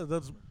have. yeah.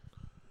 That's.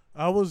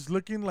 I was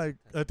looking like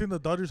I think the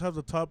Dodgers have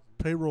the top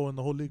payroll in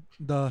the whole league.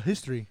 The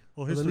history.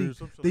 Oh, of the history. league. Or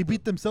some shit They like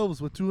beat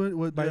themselves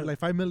with by Yeah. like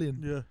 5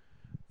 million. that. Yeah,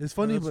 It's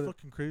funny, that's but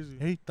fucking crazy.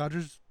 hey,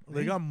 Dodgers.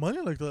 They hey, got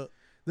money like that,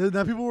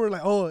 now people were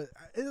like, oh,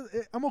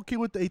 I'm okay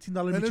with the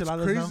 $18 and it's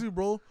micheladas crazy, now.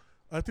 bro.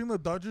 I think the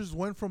Dodgers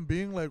went from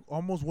being like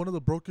almost one of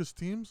the brokest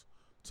teams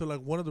to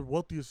like one of the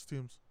wealthiest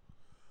teams.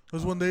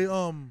 Because when they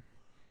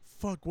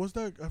fuck, what's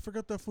that? I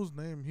forgot that fool's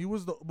name. He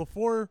was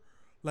before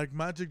like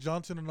Magic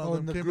Johnson and all Oh,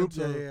 them in the came group,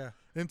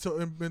 into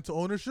into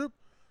ownership.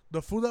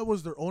 The fool that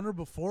was their owner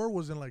before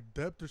was in like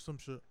debt or some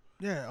shit.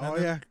 yeah. And Oh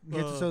then, yeah,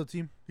 you get to sell the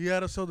team. He had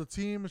to sell the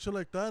team and shit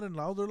like that, and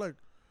now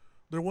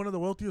they're one of the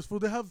wealthiest fool.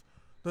 They have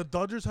the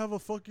Dodgers have a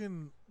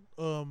fucking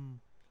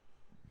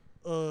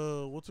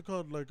what's it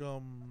called? Like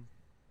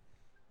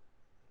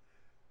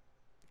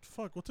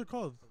fuck, what's it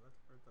called?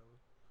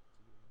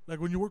 Like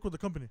when you work with a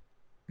company.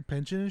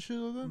 Pension and shit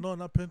like that. No,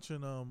 not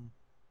pension.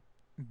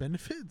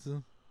 Benefits.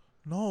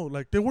 No,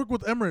 like they work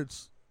with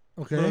Emirates.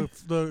 Okay.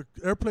 The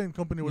airplane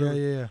company. Yeah, Whatever.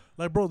 yeah.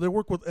 Like, bro, they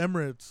work with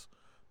Emirates.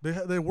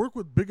 They work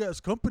with big ass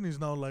companies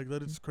now. Like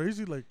that, it's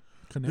crazy. Like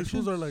these Connections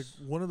fools are like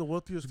one of the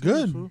wealthiest.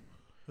 Good. teams, fool.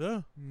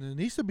 Yeah. It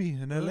needs to be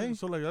in Yeah, LA.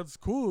 so like that's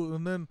cool.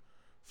 And then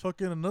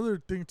fucking another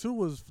thing too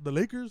was the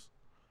Lakers.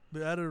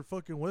 They added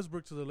fucking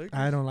Westbrook to the Lakers.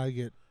 I don't like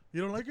it.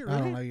 You don't like it, really? I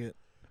don't like it.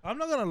 I'm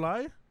not gonna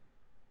lie.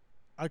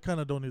 I kind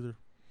of don't either.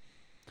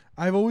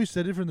 I've always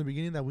said it from the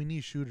beginning that we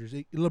need shooters.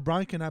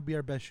 LeBron cannot be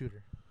our best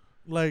shooter.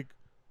 Like,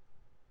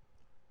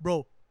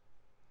 bro,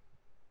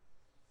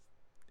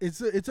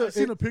 It's I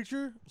seen a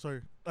picture.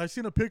 Sorry, I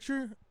seen a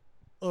picture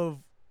of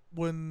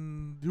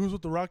when he was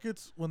with the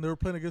Rockets when they were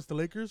playing against the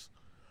Lakers.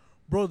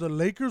 Bro, the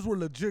Lakers were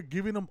legit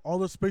giving him all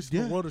the space in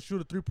Yeah. the world to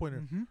shoot a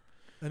 3-pointer, Mhm.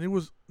 and he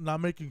was not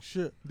making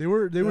shit. They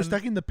were And-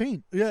 stacking the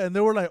paint. Yeah, and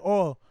they were like,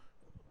 oh,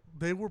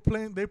 they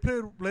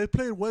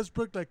played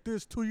Westbrook like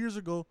this 2 years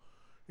ago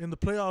in the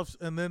playoffs,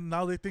 and then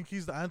now they think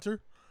he's the answer.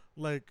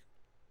 Like,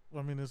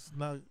 I mean, it's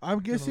not. I'm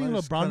guessing lie,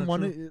 it's LeBron kinda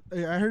wanted.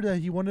 I heard that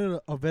he wanted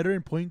a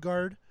veteran point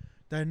guard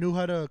that knew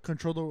how to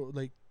control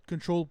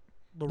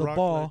the Rock,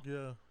 ball. like,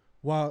 yeah,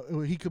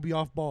 while he could be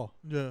off ball.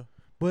 yeah.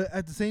 But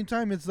at the same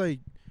time, it's like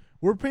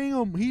we're paying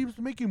him. He's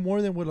making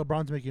more than what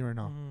LeBron's making right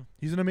now. Mhm.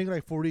 He's gonna make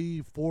like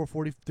 44,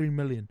 43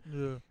 million.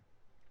 Yeah.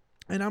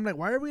 And I'm like,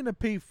 why are we gonna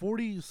pay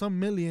 40 some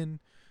million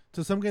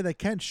to some guy that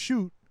can't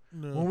shoot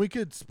Yeah. when we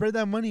could spread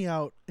that money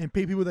out and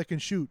pay people that can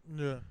shoot?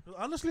 Yeah.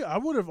 Honestly, I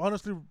would have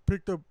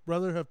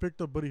rather have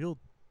picked up Buddy Hield.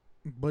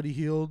 Buddy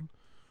Hield,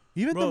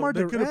 even Bro, DeMar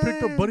they could have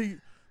picked up DeRozan. Buddy.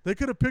 They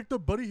could have picked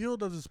up Buddy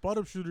Hield as a spot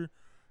up shooter.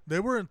 They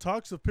were in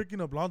talks of picking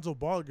up Lonzo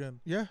Ball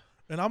again, Yeah,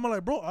 and I'm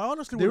like, bro, I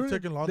honestly they would were,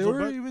 have taken they Lonzo were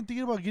back. even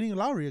thinking about getting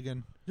Lowry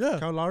again. Yeah,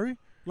 Kyle Lowry.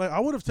 like I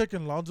would have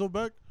taken Lonzo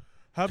back,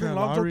 having Kyle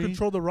Lonzo Lowry.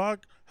 control the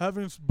rock,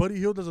 having Buddy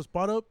Hield as a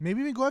spot up.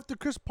 Maybe even go after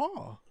Chris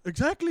Paul.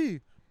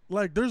 Exactly.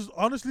 Like there's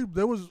honestly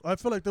I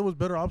feel like there was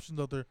better options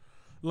out there,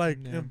 like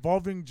Yeah.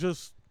 involving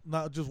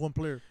not just one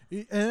player.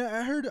 And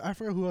I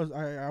forgot who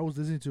I was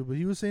listening to, but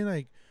he was saying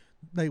like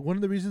one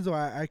of the reasons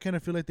why I kind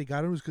of feel like they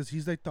got him is because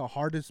he's like the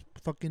hardest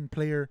fucking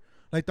player,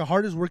 like the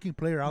hardest working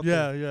player out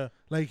there. Yeah,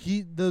 Like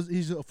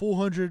he's a full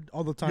 100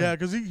 all the time. yeah.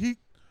 Because he,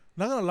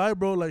 not gonna lie,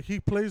 bro. Like he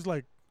plays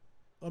like,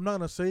 I'm not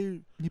gonna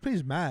say He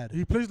plays mad.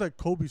 he plays like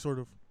Kobe sort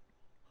of.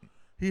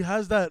 He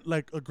has that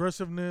like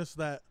aggressiveness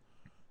that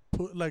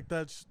put like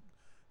that's.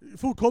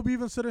 Fool, Kobe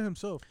even said it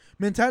himself.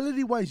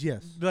 Mentality wise,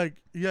 yes.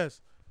 Like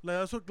yes, like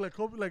that's what like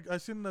Kobe. Like I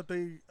seen that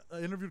they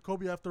interviewed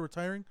Kobe after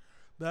retiring.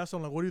 They asked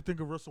him like, "What do you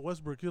think of Russell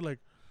Westbrook?" He's like,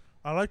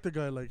 I like the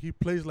guy. Like he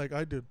plays like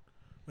I did.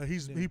 Like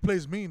Yeah. he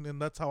plays mean,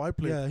 and that's how I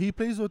play. Yeah, he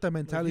plays with that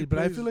mentality. But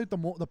I plays- feel like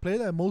the player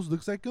that most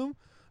looks like him,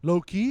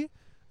 low key,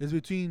 is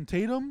between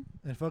Tatum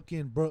and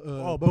fucking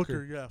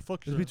Booker. Yeah,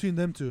 fuck It's sure. between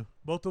them two.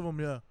 Both of them.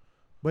 Yeah.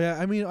 But yeah,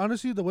 I mean,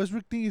 honestly, the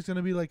Westbrook thing is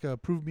gonna be like a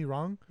prove me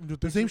wrong. You The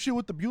think same so? shit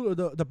with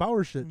the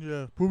Bauer shit.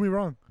 Yeah. Prove me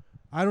wrong.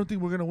 I don't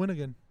think we're gonna win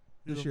again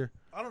You this don't- year.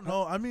 I don't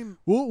know. I mean,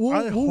 We'll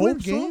I win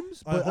hope so.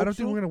 games, I but I hope don't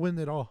think so. we're gonna win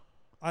at all.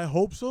 I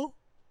hope so.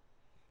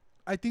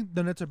 I think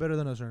the Nets are better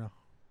than us right now.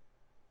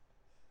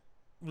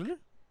 Really?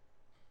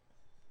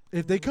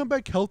 If they come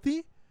back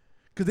healthy,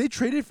 because they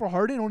traded for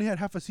Harden and only had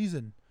half a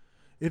season.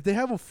 If they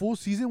have a full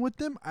season with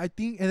them, I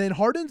think, and then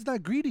Harden's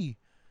not greedy.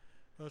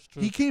 That's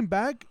true. He came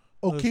back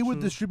okay That's with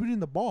true. distributing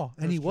the ball,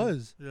 and That's he true.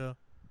 was. Yeah.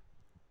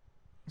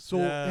 So,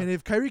 Yeah. and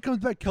if Kyrie comes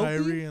back healthy,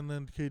 Kyrie and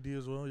then KD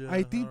as well. Yeah.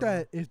 I think don't know.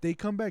 that if they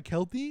come back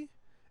healthy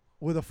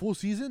with a full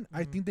season,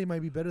 I Mhm. think they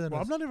might be better than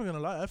Well, us. I'm not even gonna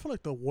lie. I feel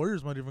like the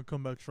Warriors might even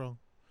come back strong.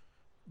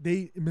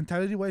 They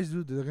mentality wise,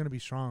 dude, they're gonna be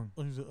strong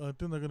I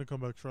think they're gonna come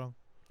back strong.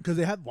 because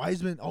they had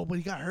Wiseman. Oh, but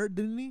he got hurt,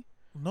 didn't he?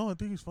 No, I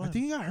think he's fine. I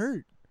think he got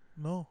hurt.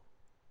 no.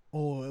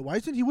 Oh,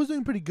 Wiseman, he was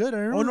doing pretty good. I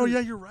remember. Oh no, yeah,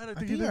 you're right. I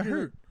think he he did got get hurt.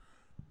 hurt.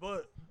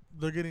 But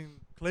they're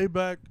getting Clay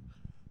back,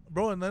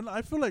 bro. And then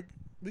I feel like,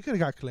 We could have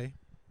got Clay.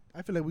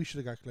 I feel like we should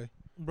have got Clay.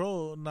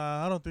 bro,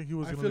 nah, I don't think he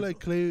was. I gonna feel leave. like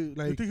Clay, You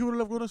like think he would have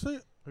left Golden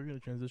State? How are we gonna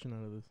transition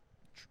out of this?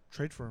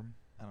 trade for him.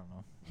 I don't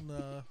know.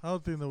 Nah, I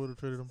don't think they would have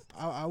traded him.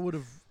 I would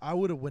have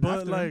went But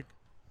after like, him.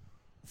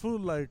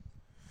 food like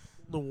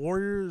the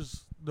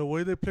Warriors, the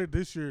way they played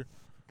this year,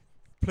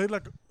 played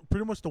like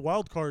pretty much the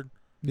wild card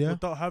Yeah,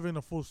 without having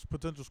a full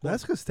potential squad.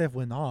 that's because Steph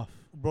went off.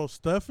 Bro,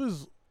 Steph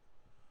is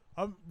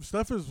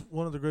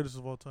one of the greatest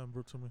of all time,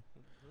 bro. To me,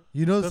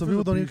 You know, Steph some is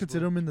people a don't even beast,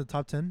 consider bro. him in the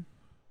top 10.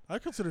 I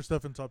consider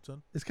Steph in top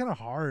 10. It's kind of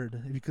hard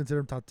if you consider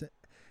him top 10.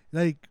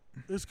 Like,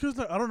 It's cause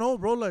like I don't know,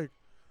 bro. Like,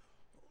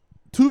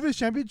 two of his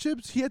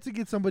championships, he had to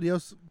get somebody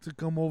else to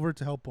come over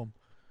to help him.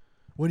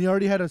 When he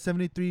already had a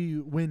 73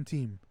 win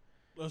team,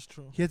 that's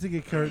true. he had to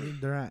get Kevin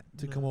Durant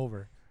to Yeah. come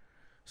over.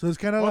 So it's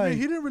kind of Well, like I mean,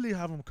 he didn't really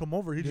have him come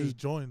over. He Yeah, just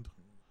joined,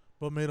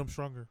 but made him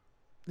stronger.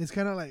 it's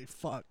kind of like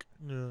fuck,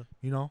 Yeah.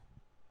 you know.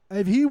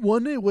 If he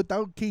won it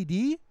without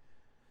KD,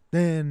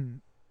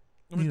 then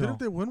I mean, You didn't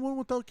know. they win one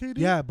without KD?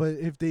 yeah. But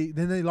if they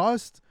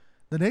lost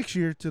the next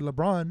year to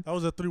LeBron, That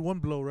was a 3-1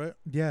 blow, right?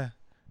 yeah.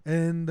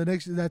 And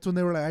that's when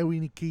they were like, "I we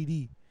need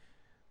KD."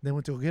 They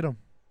went to go get him,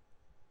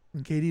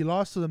 and KD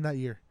lost to them that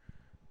year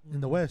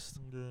in the West.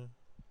 Yeah.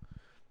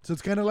 So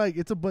it's kind of like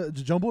it's a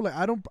jumble. Like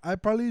I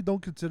probably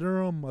don't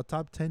consider him a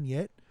top 10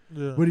 yet.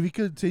 Yeah. But if he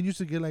continues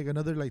to get like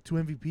another like 2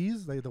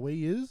 MVPs, like the way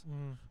he is,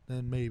 Mm.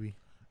 then maybe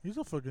He's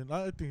a fucking.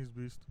 I think he's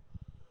beast.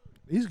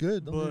 he's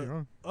good. Don't get me But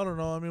wrong. I don't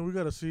know. I mean, we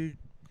gotta see.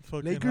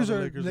 Fucking Lakers how the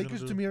are Lakers Lakers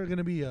gonna to do. me are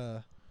gonna be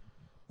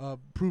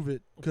prove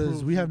it because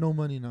Prove we it. have no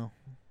money now.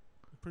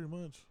 Pretty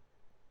much.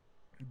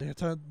 They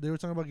were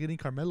talking about getting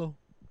Carmelo.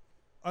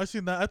 I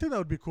seen that. I think that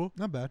would be cool.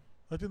 Not bad.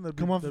 I think that'd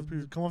Come be, off that'd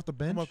be, come off the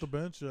bench. come off the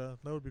bench. Yeah,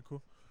 that would be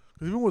cool.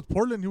 Because even with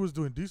Portland, he was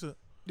doing decent.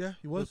 Yeah,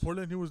 he With was.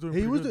 Portland, he was doing. He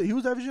pretty was good. he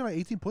was averaging like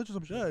 18 points or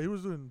something. Yeah, he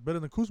was doing better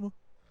than Kuzma.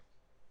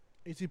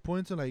 18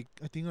 points and like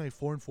I think like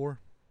 4 and 4.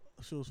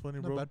 That shit was funny,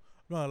 Not bro. bad.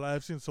 No, like,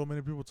 I've seen so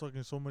many people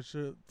talking so much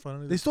shit.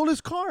 Finally, They stole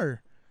his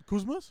car.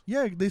 Kuzma's?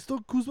 Yeah, they stole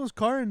Kuzma's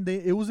car and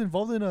it was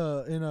involved in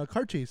a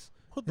car chase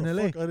What in the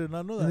LA. fuck? I did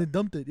not know and they that.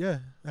 dumped it. Yeah,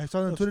 I saw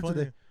it on That's Twitter funny.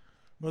 today.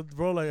 But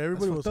bro, like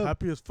everybody was fucked up.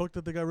 happy as fuck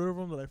that they got rid of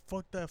him. They're like,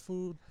 fuck that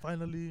food.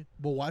 Finally,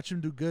 But watch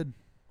him do good.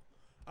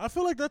 I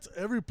feel like that's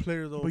every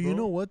player though. But you bro.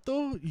 know what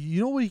though?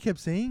 You know what he kept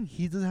saying?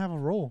 He doesn't have a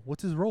role.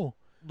 What's his role?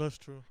 That's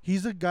true.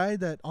 He's a guy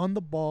that on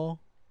the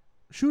ball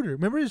shooter.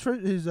 Remember his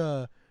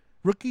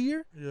rookie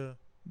year? Yeah.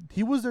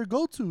 He was their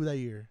go-to that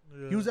year.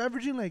 Yeah. He was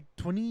averaging like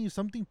 20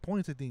 something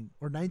points, I think,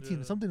 or 19,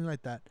 Yeah. something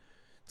like that.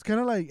 It's kind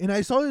of like, and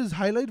I saw his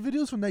highlight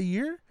videos from that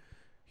year.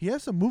 He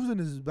has some moves in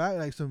his back,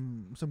 like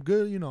some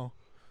good,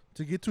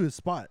 to get to his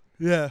spot.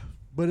 Yeah.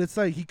 But it's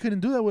like he couldn't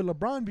do that with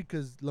LeBron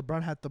because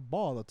LeBron had the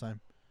ball all the time.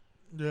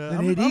 Yeah. Then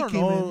I mean, AD I don't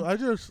came know.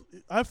 in.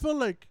 I feel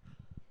like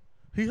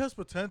he has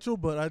potential,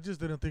 but I just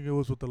didn't think it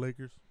was with the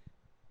Lakers.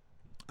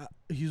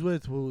 He's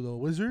with who, the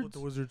Wizards. With the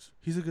Wizards.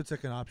 He's a good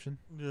second option.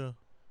 Yeah.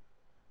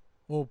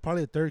 Well,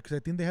 probably a third because I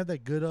think they have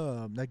that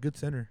good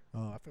center.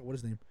 I forget what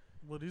his name.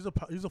 But he's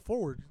a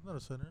forward. He's not a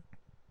center.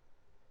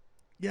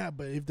 Yeah,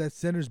 but if that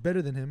center's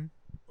better than him,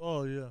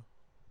 Oh yeah.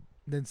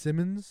 then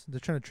Simmons, they're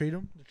trying to trade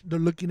him. They're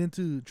looking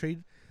into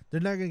trade. They're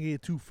not gonna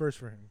get 2 firsts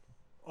for him.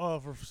 Oh,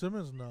 for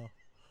Simmons, no.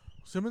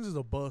 Simmons is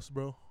a bust,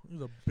 bro.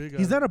 He's a big.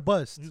 He's guy. not a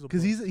bust He's a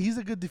because bust. he's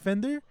a good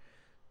defender,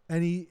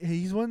 and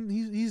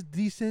he's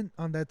decent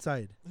on that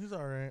side. He's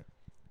all right.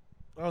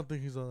 I don't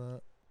think he's on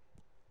that.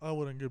 I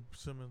wouldn't give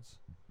Simmons.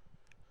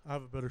 I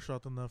have a better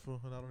shot than that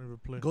fool, and I don't even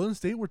play. Golden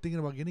State were thinking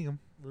about getting him.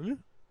 Really?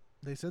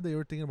 They said they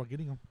were thinking about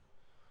getting him,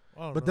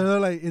 I don't but know. then they're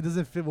like, it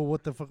doesn't fit with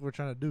what the fuck we're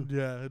trying to do.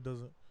 Yeah, it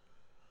doesn't.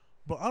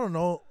 But I don't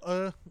know.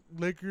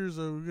 Lakers,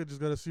 we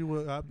just gotta see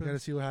what We happens. gotta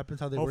see what happens,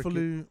 how they work it.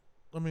 Hopefully,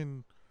 I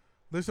mean,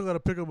 they still gotta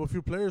pick up a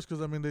few players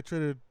because I mean they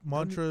traded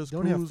Montrez. They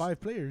only have Kuz. 5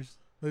 players.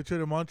 They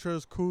traded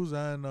Montrezl, Kuz,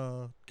 and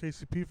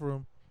KCP for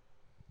him.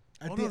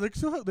 I No, think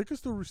they can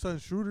still resign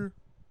Shooter.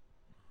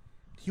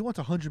 he wants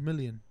 100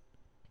 million.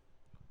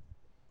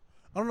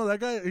 I don't know, that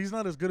guy. He's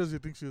not as good as he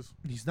thinks he is.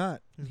 He's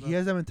not. He's he not.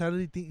 has that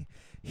mentality.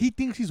 He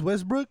thinks he's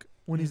Westbrook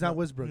when he's, He's not not.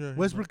 Westbrook. Yeah, he's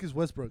Westbrook is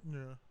Westbrook. Yeah.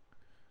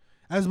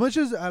 As much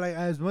as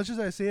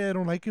I say I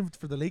don't like him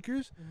for the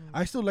Lakers,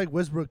 I still like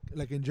Westbrook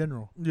like in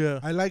general. Yeah.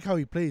 I like how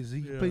he plays. He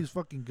Yeah. plays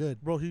fucking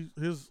good. Bro,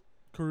 his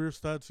career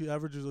stats, he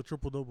averages a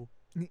triple-double.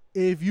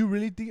 If you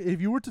really think,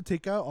 if you were to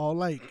take out all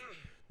like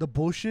the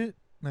bullshit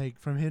like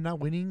from him not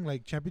winning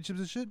like championships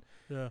and shit,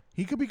 Yeah.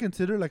 he could be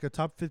considered like a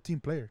top 15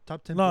 player,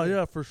 top 10. No, player.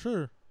 yeah, for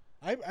sure.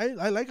 I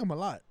like him a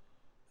lot.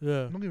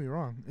 Yeah. Don't get me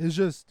wrong. It's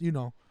just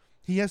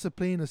he has to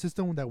play in a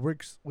system that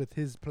works with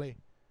his play,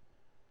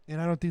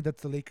 and I don't think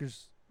that's the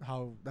Lakers. I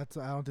don't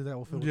think that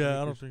will fit. With the Yeah,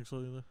 I don't Lakers. think so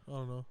either. I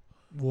don't know.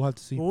 We'll have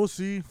to see. But we'll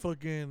see.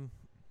 Fucking.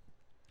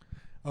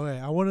 Okay,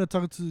 I wanted to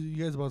talk to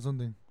you guys about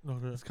something.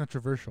 Okay. It's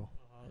controversial.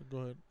 Go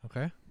ahead.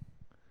 Okay.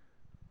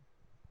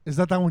 It's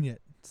not that one yet.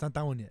 It's not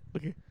that one yet.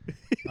 Okay.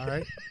 All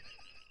right.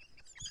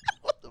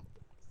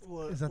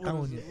 What? Is that that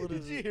one yet? What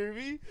Did is you it? hear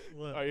me?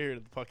 What? Oh, you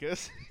heard the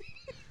podcast.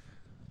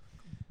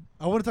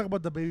 I want to talk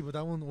about the baby, but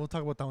that one we'll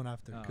talk about that one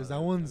after Oh, because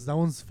okay. that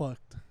one's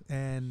fucked,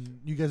 and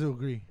you guys will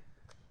agree.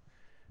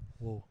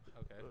 Whoa.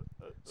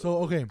 Okay. So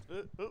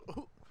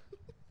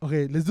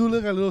okay, let's do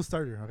like a little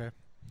starter. Okay.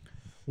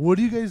 What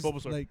do you guys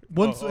Bulbasaur. like?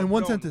 Oh, in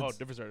one no, sentence. Oh,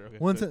 different starter. Okay.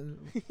 One Good.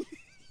 sentence.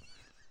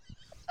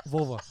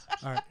 Vulva.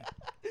 All right.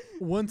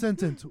 One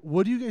sentence.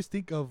 What do you guys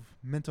think of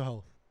mental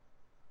health?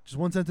 Just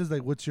one sentence.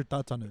 Like, what's your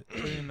thoughts on it?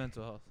 What do you mean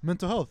mental health?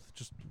 Mental health.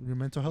 Just your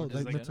mental health. Just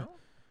Like, like mental, general?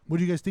 what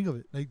do you guys think of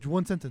it? Like,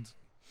 one sentence.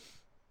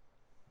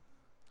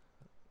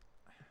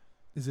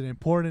 Is it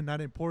important? Not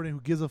important?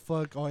 Who gives a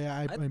fuck? Oh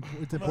yeah, it's I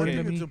important think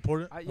to me. it's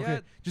important. Yeah.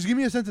 Okay. Just give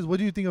me a sentence. What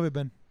do you think of it,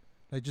 Ben?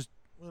 Like, just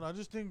Well, I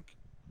just think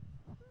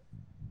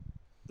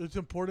it's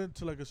important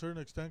to like a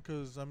certain extent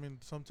because I mean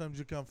sometimes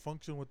you can't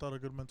function without a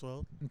good mental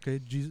health. okay,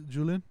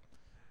 Julian.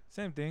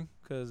 Same thing,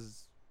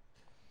 cause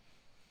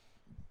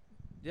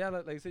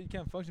like I said, you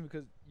can't function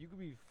because you could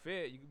be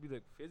fit, you could be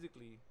like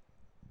physically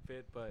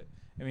fit, but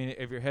I mean,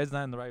 if your head's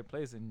not in the right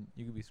place, then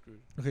you could be screwed.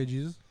 Okay,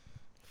 Jesus.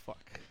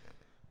 Fuck.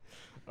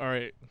 All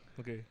right.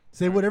 Okay.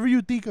 Say All right. whatever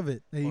you think of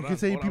it. Like, you Hold can on,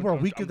 say hold people on.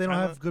 are weak I'm if they don't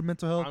trying have good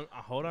mental health.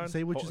 Hold on.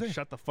 Say what you say.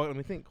 Shut the fuck. Let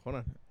me think. Hold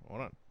on.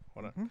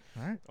 All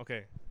right.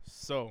 Okay.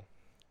 So,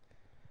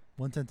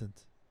 One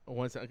sentence.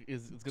 it's gonna be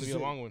a Say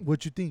long one.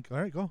 What you think? All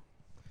right, go.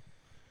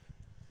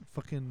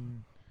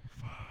 Fucking.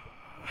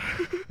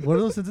 What are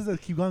those sentences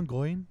that keep on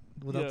going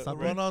without Yeah,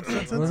 stopping? Run-on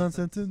sentence? Run-on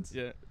sentence.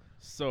 Yeah.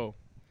 So,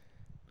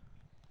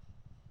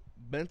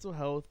 mental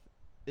health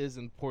is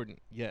important,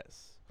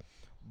 yes,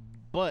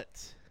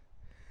 but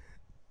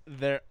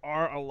there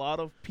are a lot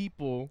of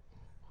people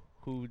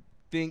who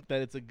think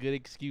that it's a good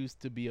excuse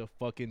to be a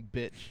fucking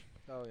bitch.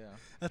 Oh yeah.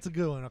 That's a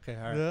good one. Okay,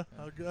 all right. Yeah,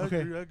 I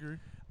Okay. agree.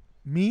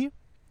 Me,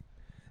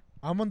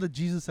 I'm on the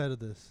Jesus side of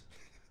this.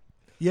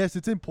 Yes,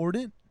 it's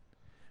important,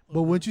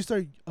 but once you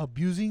start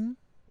abusing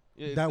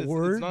that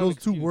word, not an those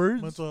two excuse.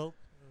 words, Mental health.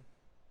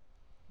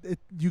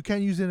 you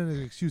can't use it as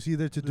an excuse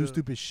either to do Yeah.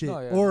 stupid shit No,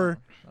 yeah, or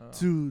no.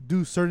 to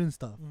do certain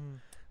stuff. Mm.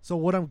 So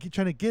what I'm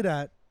trying to get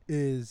at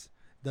is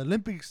the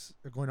Olympics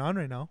are going on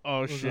right now.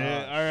 Oh Those shit!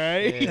 are- All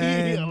right,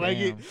 And- I like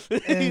it.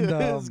 and,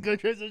 That's a good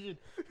transition.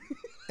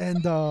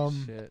 And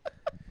Shit.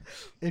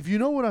 if you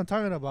know what I'm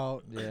talking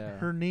about, Yeah.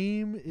 her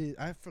name is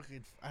I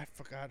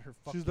forgot her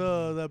fucking She's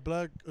name. that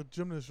black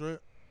gymnast, right?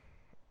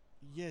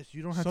 Yes,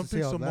 you don't have Something to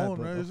say all Simone, that,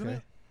 but right, isn't okay.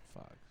 it?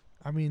 Fuck.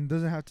 I mean,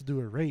 doesn't have to do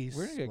a race.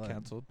 We're gonna get but-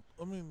 canceled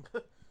I mean,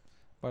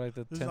 by like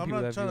the 10 I'm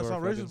people not that trying view to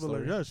our sound fucking racist, but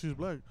like, story. yeah, she's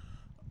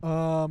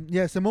black.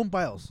 Yeah, Simone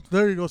Biles.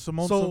 There you go,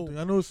 Simone. So- something.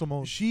 I know it's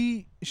Simone.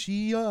 She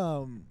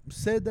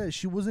said that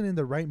she wasn't in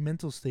the right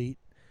mental state,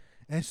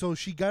 and so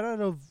she got out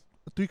of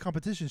 3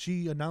 competitions.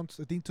 She announced,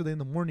 I think, today in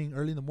the morning,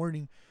 early in the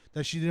morning,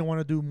 that she didn't want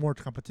to do more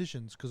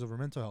competitions because of her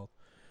mental health.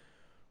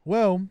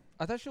 Well,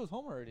 I thought she was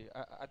home already.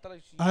 I thought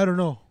like she. I don't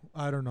know.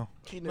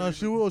 No,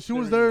 she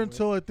was there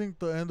until I think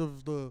the end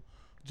of the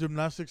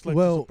gymnastics, like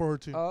Well, to support her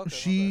team. Oh,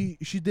 okay,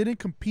 She didn't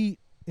compete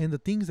in the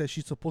things that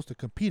she's supposed to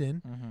compete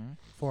in Mm-hmm.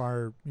 for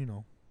our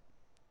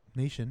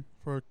nation,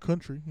 For her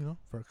country,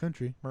 for our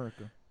country.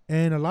 America.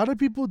 And a lot of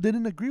people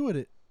didn't agree with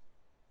it.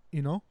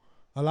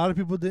 A lot of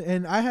people did,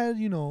 and I had,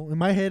 in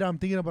my head, I'm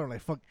thinking about it,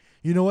 like, fuck,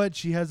 you know what?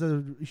 She has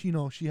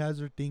she has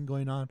her thing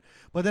going on.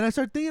 But then I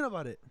start thinking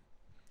about it.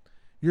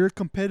 You're a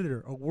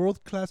competitor, a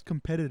world-class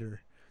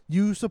competitor.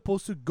 You're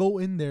supposed to go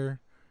in there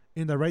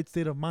in the right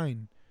state of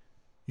mind.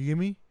 You get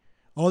me?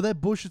 All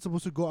that bullshit's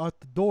supposed to go out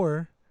the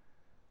door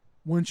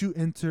once you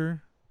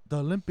enter the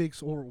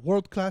Olympics or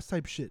world-class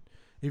type shit.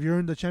 If you're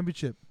in the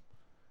championship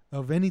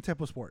of any type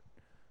of sport.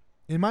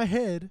 In my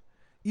head,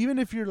 even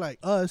if you're like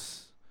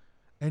us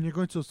and you're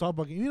going to a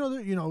softball game,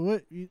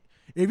 what?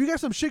 If you got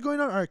some shit going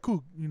on, all right,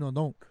 cool.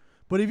 Don't.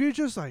 But if you're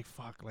just like,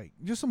 fuck, like,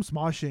 just some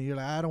small shit, you're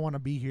like, I don't want to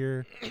be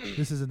here.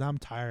 I'm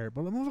tired.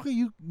 But, like,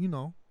 motherfucker,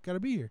 you got to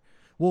be here.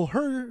 Well,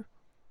 her,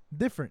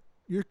 different.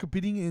 You're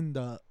competing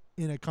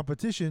in a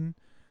competition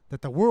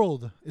that the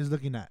world is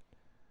looking at.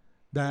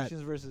 That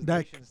Nations versus that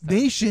nations type.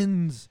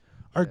 nations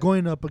are Yeah.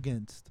 going up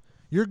against.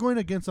 You're going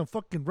against some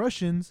fucking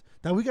Russians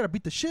that we gotta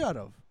beat the shit out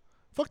of.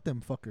 Fuck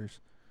them fuckers.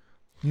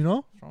 You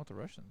know? What's wrong with the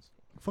Russians?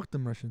 Fuck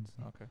them Russians.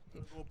 Okay.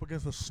 Go up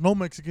against the snow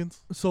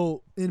Mexicans.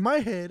 So in my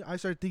head, I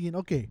started thinking,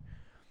 okay,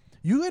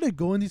 you gotta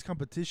go in these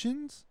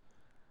competitions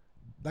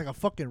like a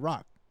fucking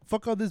rock.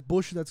 Fuck all this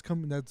bullshit that's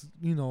coming. That's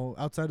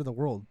outside of the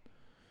world.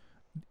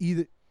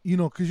 Either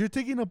because you're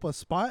taking up a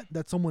spot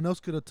that someone else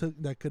could have took.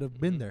 That could have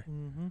been Mhm. there,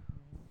 Mm-hmm.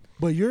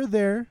 but you're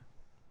there,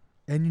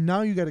 and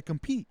now you gotta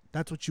compete.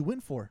 That's what you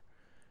went for.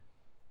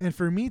 And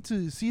for me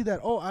to see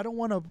that, I don't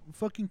want to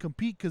fucking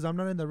compete because I'm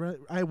not in the right.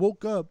 I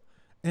woke up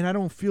and I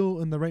don't feel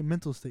in the right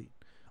mental state.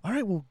 All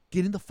right, well,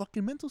 get in the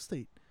fucking mental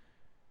state.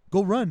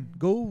 Go run.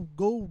 Go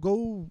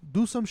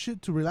do some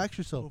shit to relax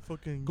yourself. Go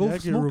fucking Go yak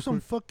it smoke real some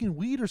quick. fucking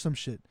weed or some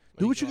shit.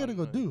 Do what you gotta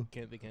go do.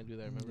 They can't do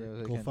that. Remember? Yeah,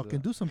 they Go can't fucking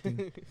that. do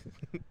something.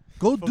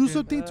 Go do Fucking,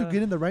 something to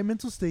get in the right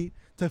mental state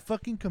to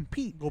fucking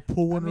compete. Go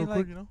pull one I mean, real quick,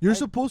 like- you know? You're I-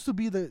 supposed to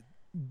be the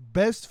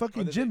best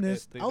fucking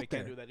gymnast they out can't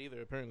there. do that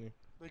either. Apparently,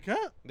 They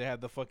can't. they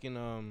have the fucking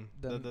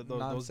those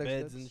non-sex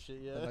beds beds? and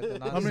shit. Yeah. Like the I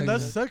non-sex mean,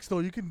 that's beds. sex, though.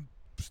 You can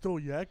still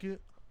yak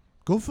it.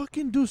 Go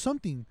fucking do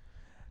something.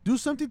 Do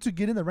something to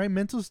get in the right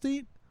mental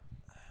state.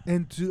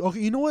 And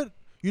you know what?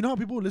 You know how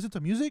people listen to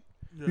music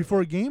Yeah.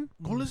 before a game?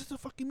 Go Mhm. listen to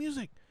fucking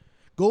music.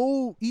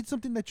 Go eat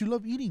something that you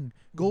love eating.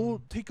 Go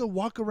Mhm. take a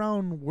walk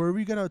around wherever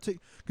you gotta take.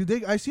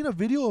 Cause I seen a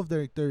video of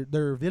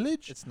their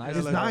village. It's nice.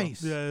 It's like-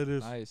 nice. Yeah, it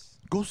is. Nice.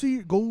 Go see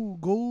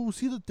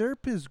the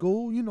therapist.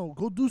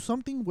 Go do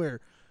something where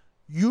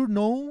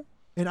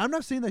and I'm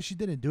not saying that she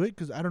didn't do it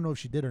because I don't know if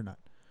she did or not.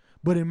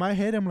 But in my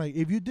head, I'm like,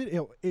 if you did it,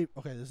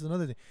 okay, this is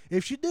another thing.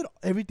 If she did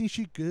everything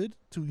she could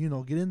to,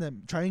 get in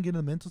that, try and get in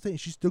the mental state, and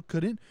she still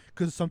couldn't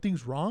because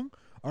something's wrong.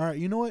 All right,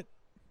 you know what?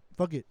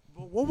 Fuck it.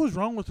 But what was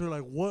wrong with her?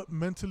 Like, what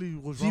mentally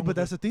was See, wrong but with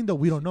that's her? the thing that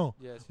we don't know.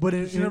 Yes. But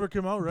She never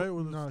came out, right?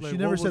 With No, like, she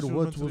never what said she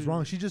what was mentally-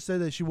 wrong. She just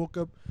said that she woke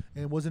up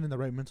and wasn't in the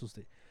right mental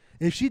state.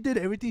 If she did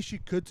everything she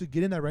could to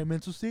get in that right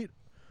mental state,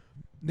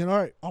 then all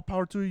right, all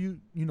power to you.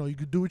 You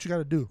could do what you got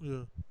to do.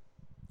 Yeah.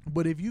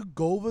 But if you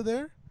go over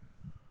there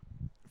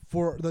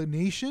for the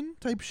nation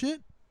type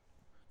shit,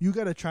 you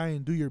got to try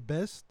and do your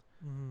best,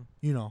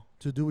 Mm-hmm.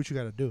 to do what you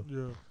got to do.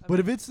 Yeah. But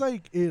if it's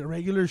like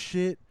regular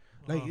shit,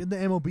 like Uh-huh. in the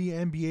MLB,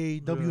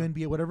 NBA,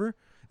 WNBA, whatever,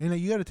 and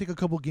like you got to take a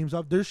couple games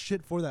off, there's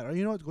shit for that. Or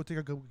you know what? Go take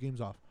a couple games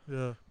off.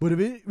 Yeah. But if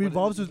it But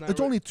revolves, it's not it's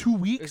re- only 2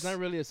 weeks. It's not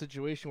really a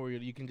situation where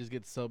you can just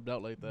get subbed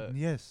out like that.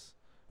 Yes.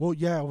 Well,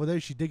 yeah, over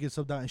there she did get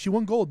subbed out, and she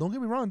won gold. Don't get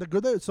me wrong. The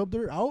girl that subbed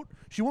her out,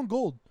 she won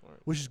gold,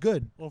 Alright. which is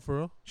good. Oh, for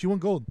real? She won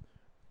gold.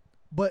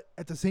 But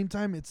at the same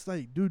time, it's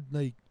like, dude,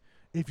 like,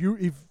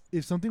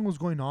 if something was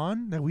going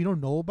on that we don't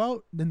know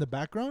about in the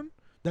background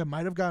that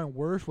might have gotten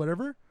worse,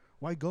 whatever,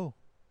 why go?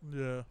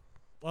 Yeah.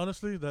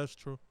 Honestly, that's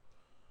true.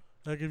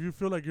 Like, if you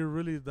feel like you're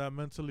really that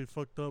mentally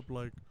fucked up,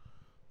 like,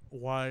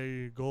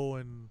 why go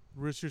and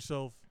risk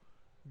yourself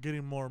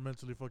getting more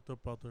mentally fucked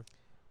up out there?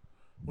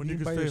 When you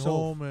Being can by stay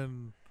yourself.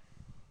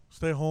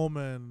 stay home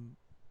and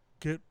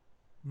get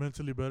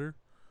mentally better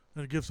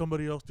and give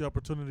somebody else the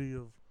opportunity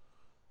of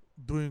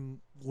doing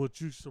what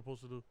you're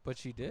supposed to do. But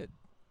she did.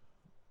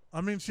 I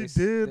mean, she They s-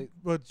 did, they-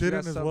 but She got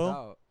didn't as subbed well.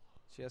 out.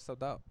 She got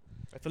subbed out.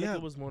 I feel Yeah. like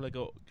it was more like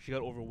she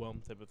got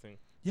overwhelmed type of thing.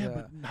 Yeah,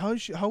 Yeah. but how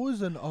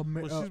is an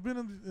But she's been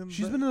in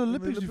she's been in the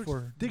Olympics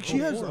before. Dick, she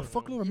has a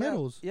before. fuckload of Yeah,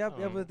 medals. Yeah,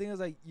 Oh. but the thing is,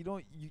 like, you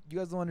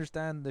guys don't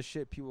understand the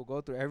shit people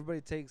go through.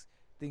 Everybody takes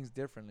things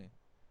differently.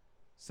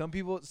 Some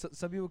people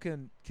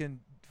can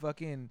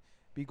fucking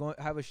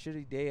have a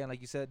shitty day and,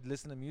 like you said,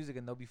 listen to music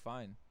and they'll be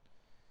fine.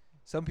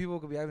 Some people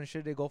could be having a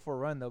shitty day, go for a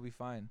run, they'll be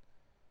fine.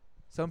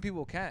 Some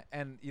people can't,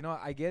 and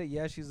I get it.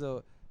 Yeah,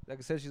 like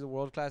I said, she's a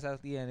world class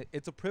athlete, and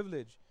it's a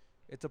privilege.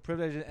 It's a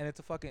privilege, and it's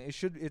a fucking.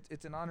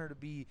 It's an honor to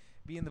be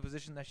in the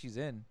position that she's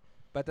in.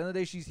 But at the end of the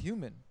day, she's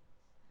human.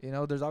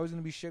 There's always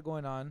gonna be shit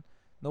going on.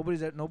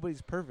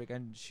 Nobody's perfect,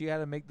 and she had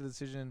to make the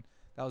decision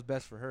that was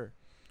best for her.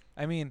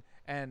 I mean,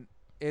 and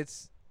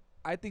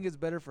I think it's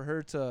better for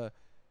her to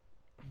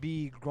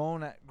be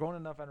grown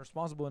enough and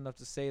responsible enough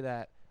to say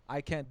that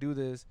I can't do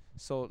this,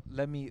 so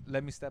let me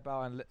step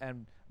out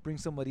and bring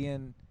somebody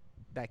in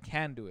that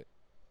can do it.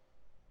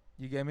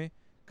 You get me?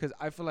 Because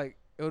I feel like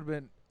it would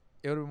have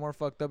been more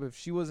fucked up if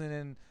she wasn't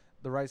in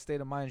the right state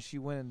of mind. She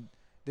went and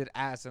did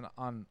ass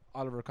on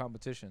all of her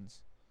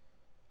competitions.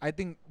 I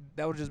think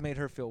that would just made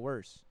her feel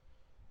worse,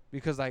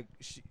 because like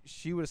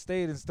she would have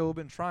stayed and still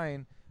been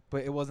trying,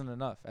 but it wasn't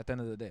enough at the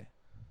end of the day.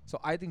 So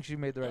I think she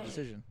made the right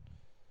decision,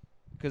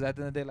 because at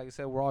the end of the day, like I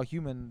said, we're all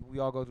human. We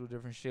all go through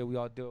different shit. We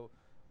all deal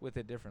with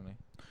it differently.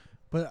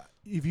 But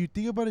if you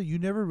think about it, you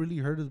never really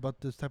heard about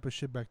this type of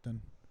shit back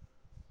then.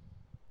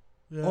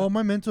 Yeah. Oh,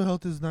 my mental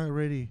health is not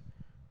ready.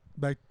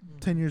 Back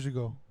 10 years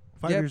ago,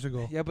 5 Yeah, years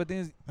ago, Yeah, but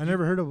things. I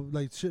never heard of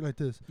like shit like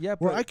this. Yeah,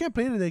 Well, but I can't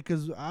play today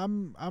because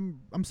I'm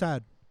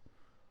sad.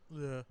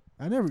 Yeah.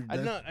 I never. I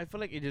don't know. I feel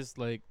like it just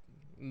like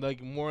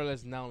more or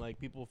less now, like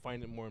people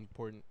find it more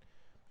important.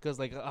 Because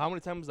like how many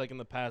times like in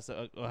the past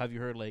have you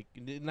heard like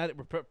not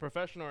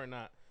professional or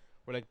not,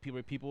 where like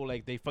people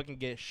like they fucking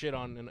get shit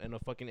on in a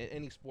fucking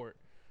any sport,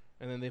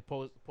 and then they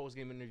post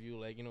game interview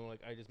like, you know,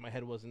 like my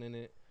head wasn't in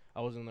it,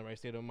 I wasn't in the right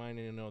state of mind,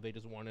 and you know they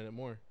just wanted it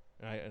more,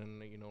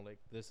 and you know like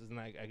this is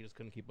not, I just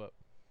couldn't keep up.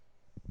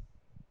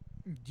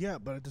 Yeah,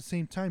 but at the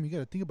same time, you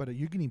gotta think about it.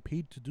 You're getting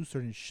paid to do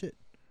certain shit.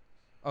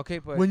 Okay,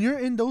 but When you're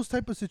in those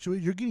type of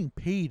situations, you're getting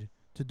paid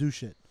to do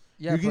shit.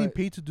 yeah, You're getting but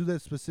paid to do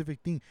that specific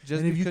thing.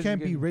 just And if you because you're can't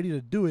be getting- ready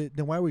to do it,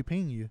 then why are we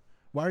paying you?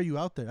 Why are you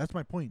out there? That's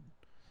my point.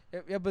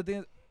 Yeah, but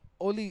then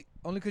only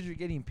because you're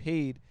getting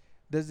paid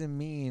doesn't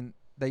mean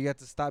that you have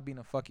to stop being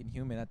a fucking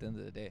human at the end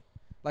of the day.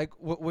 Like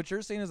what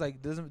you're saying is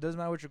like doesn't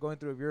matter what you're going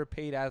through. If you're a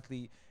paid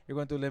athlete, you're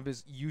going through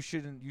Olympus, you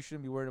shouldn't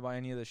be worried about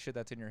any of the shit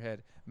that's in your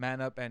head. Man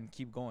up and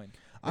keep going. It's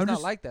I'm not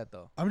just- like that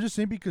though. I'm just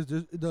saying because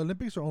the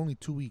Olympics are only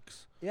 2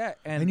 weeks, Yeah,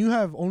 and you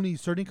have only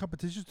certain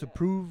competitions to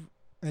prove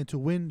and to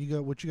win. You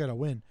got what you gotta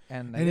win.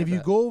 and And if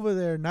you go over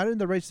there not in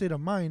the right state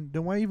of mind,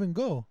 then why even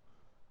go?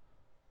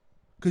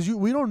 Because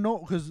we don't know.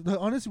 Because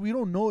honestly, we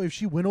don't know if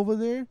she went over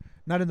there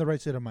not in the right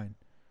state of mind.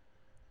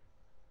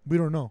 We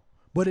don't know.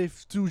 But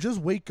if to just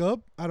wake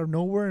up out of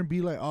nowhere and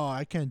be like, "Oh,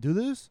 I can't do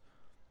this,"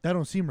 that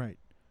don't seem right.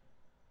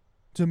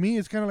 To me,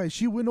 it's kind of like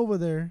she went over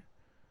there,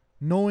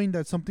 knowing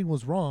that something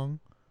was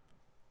wrong,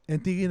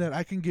 and thinking that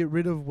I can get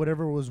rid of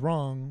whatever was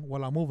wrong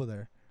while I'm over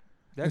there.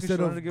 yeah, 'cause she instead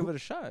wanted of to give go- it a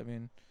shot. I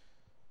mean,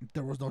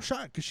 There was no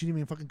shot because she didn't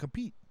even fucking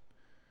compete.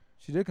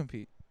 she did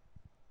compete.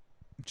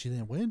 She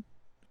didn't win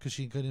because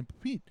she couldn't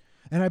compete.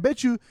 And I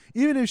bet you,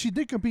 even if she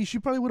did compete, she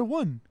probably would have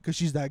won because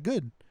she's that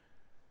good.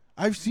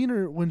 I've seen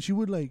her when she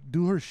would like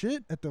do her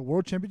shit at the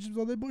World Championships,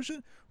 all that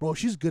bullshit. Bro,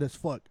 she's good as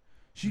fuck.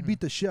 She Mhm. beat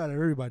the shit out of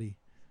everybody.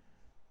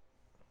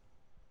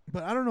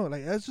 But I don't know,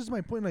 like that's just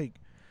my point,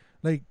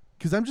 like,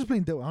 because I'm just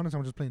playing. Honestly,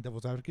 I'm just playing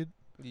devil's advocate.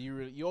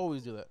 You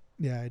always do that.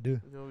 Yeah, I do.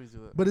 You always do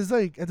that. But it's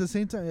like at the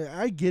same time,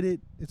 I get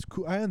it. It's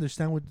cool. I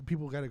understand what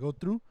people got to go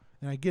through,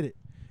 and I get it.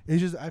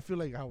 It's just I feel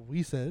like how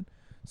we said,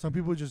 some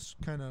people just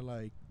kind of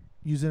like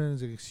use it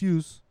as an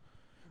excuse,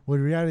 when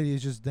reality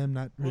is just them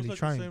not Well, really it's like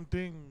trying. the same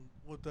thing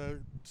with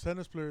the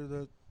tennis player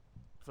that,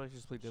 I feel like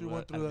just play She devil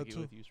went through that advocate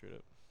too. with you straight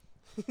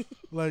up.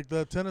 like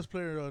the tennis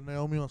player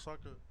Naomi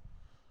Osaka.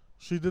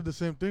 She did the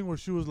same thing where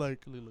she was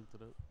like, Really looked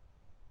it up.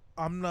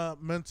 I'm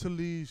not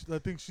mentally. I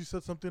think she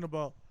said something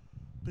about.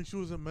 I think she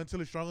wasn't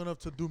mentally strong enough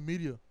to do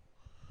media.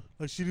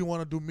 Like she didn't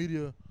want to do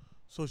media,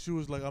 so she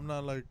was like, I'm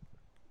not like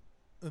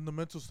in the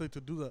mental state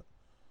to do that.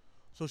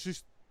 So she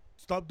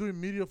stopped doing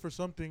media for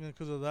something, and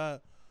because of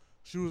that,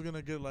 she was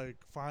gonna get like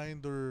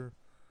fined or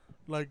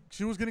like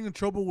she was getting in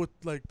trouble with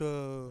like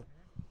the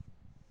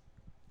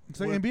It's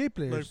like with, NBA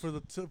players. like for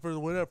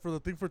the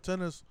thing for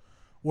tennis,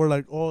 where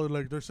like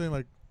like they're saying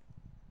like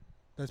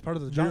That's part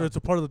of the yeah, job. it's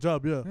a part of the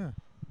job, yeah. Yeah.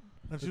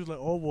 And she was like,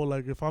 oh well,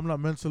 like if I'm not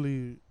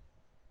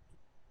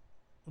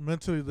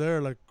mentally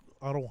there, like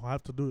I don't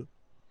have to do it.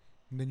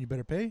 And then you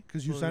better pay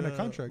because you So, signed a yeah,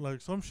 contract.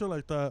 like some shit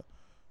like that.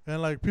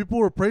 And like people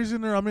were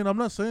praising her. I mean, I'm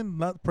not saying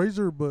not praise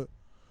her, but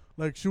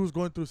like she was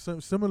going through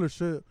similar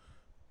shit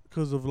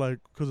because of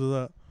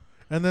that.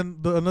 And then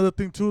another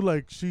thing too,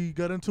 like she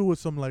got into with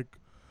some like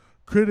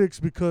critics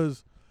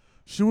because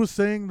she was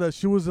saying that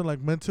she wasn't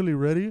like mentally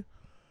ready,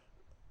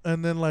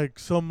 and then like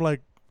some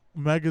like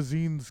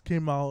magazines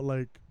came out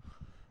like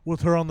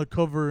with her on the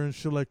cover and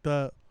shit like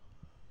that.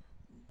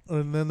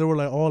 And then they were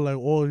like,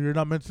 oh, you're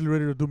not mentally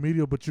ready to do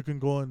media, but you can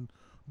go and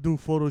do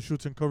photo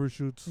shoots and cover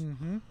shoots,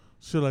 Mm-hmm.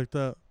 shit like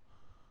that.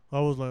 I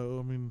was like,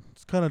 I mean,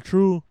 it's kind of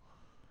true,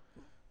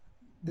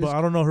 but It's-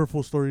 I don't know her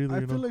full story either. I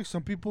You feel know, like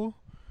some people,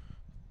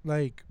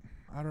 like,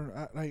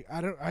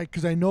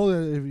 because I know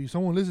that if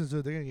someone listens to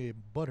it, they're gonna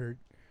get butthurt.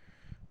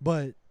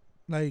 But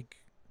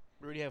like,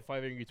 We already have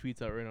 5 angry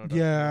tweets out right now. dog.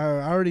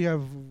 yeah, I already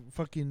have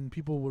fucking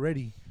people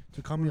ready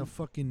to call me a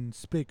fucking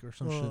spick or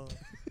some shit.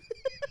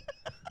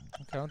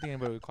 Okay, I don't think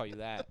anybody would call you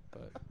that,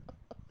 but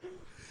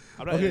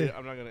I'm not. Okay.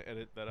 I'm not gonna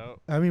edit that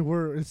out. I mean,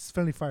 it's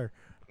friendly fire.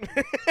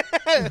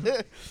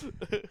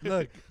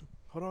 Look,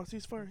 Hold on,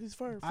 ceasefire.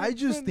 Ceasefire. I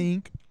just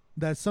think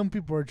that some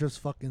people are just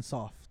fucking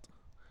soft.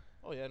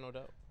 Oh yeah, no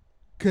doubt.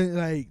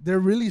 Like they're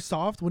really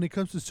soft when it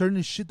comes to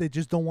certain shit they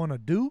just don't want to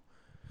do,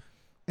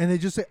 and they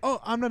just say, "Oh,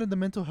 I'm not in the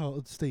mental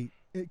health state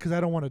because I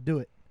don't want to do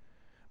it,"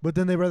 but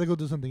then they rather go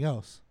do something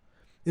else.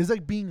 It's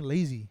like being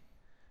lazy.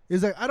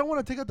 It's like I don't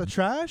want to take out the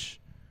trash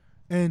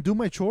and do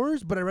my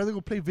chores, but I'd rather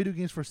go play video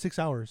games for 6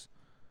 hours.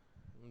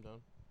 I'm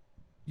done.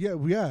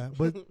 Yeah,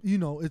 but you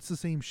know, it's the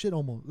same shit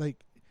almost.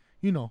 Like,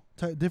 you know,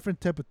 different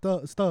type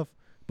of stuff,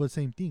 but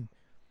same thing.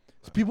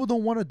 So people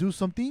don't want to do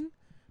something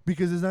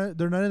because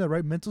they're not in the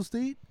right mental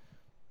state.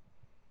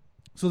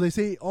 So they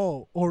say,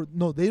 oh, or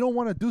no, they don't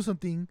want to do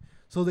something,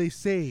 so they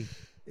say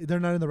they're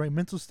not in the right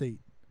mental state.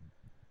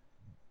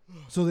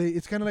 So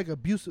it's kind of like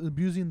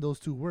abusing those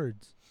two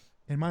words,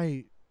 in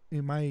my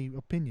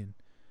opinion.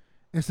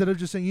 Instead of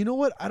just saying, you know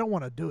what, I don't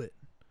want to do it.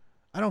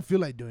 I don't feel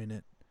like doing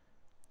it.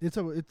 It's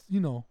you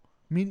know,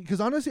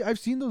 because honestly, I've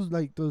seen those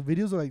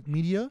videos of like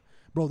media,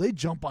 bro. They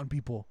jump on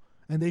people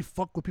and they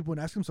fuck with people and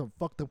ask them some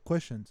fucked up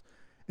questions,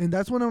 and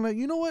that's when I'm like,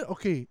 you know what?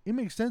 Okay, it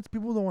makes sense.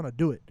 People don't want to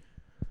do it,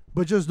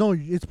 But just know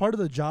it's part of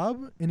the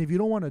job, and if you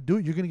don't want to do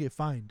it, you're gonna get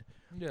fined.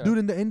 Yeah. Dude,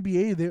 in the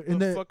NBA, they're in What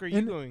the the fuck are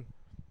you doing?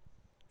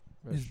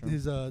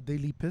 his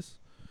daily piss,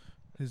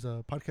 his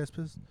podcast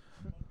piss.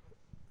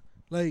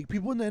 Like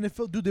people in the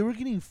NFL, dude, they were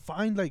getting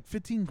fined like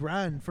 15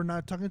 grand for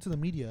not talking to the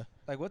media.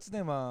 Like what's his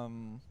name?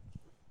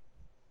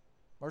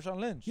 Marshawn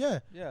Lynch. Yeah,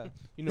 Yeah.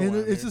 You know and why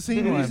I'm it's here. the same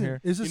You know why I'm reason.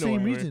 here. It's the You know why same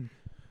I'm here. reason.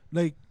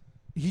 Like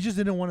he just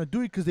didn't want to do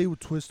it because they would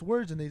twist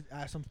words and they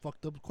ask some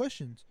fucked up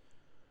questions.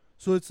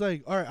 So it's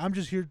like, all right, I'm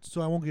just here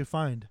so I won't get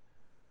fined.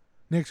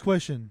 Next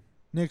question.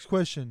 Next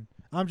question.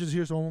 I'm just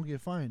here so I won't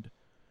get fined.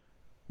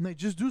 Like,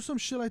 just do some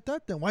shit like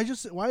that then. Why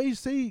you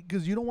say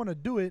because you don't want to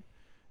do it?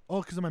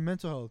 Oh, because of my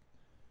mental health.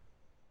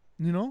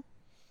 You know,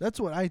 that's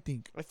what I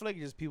think. I feel like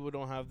just people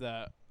don't have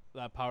that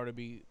power to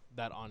be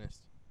that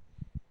honest.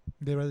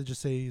 They rather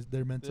just say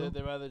they're mental.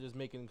 They rather just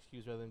make an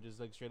excuse rather than just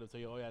like straight up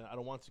tell you, oh yeah, I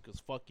don't want to because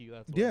fuck you.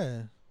 That's why.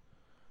 Yeah.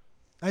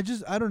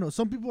 I don't know.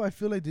 Some people I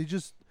feel like they're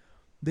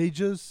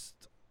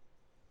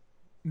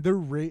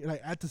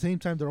like at the same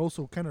time they're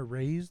also kind of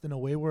raised in a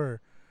way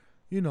where,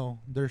 you know,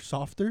 they're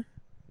softer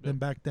than Yep.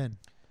 back then.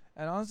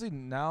 And honestly,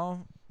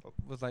 now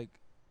with like,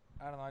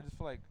 I don't know. I just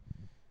feel like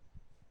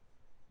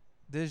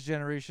this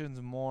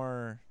generation's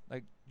more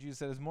like you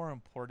said. It's more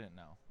important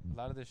now. A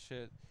lot of this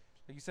shit,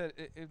 like you said,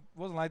 it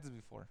wasn't like this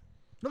before.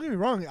 Don't get me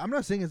wrong. I'm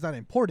not saying it's not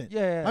important.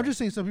 Yeah. I'm just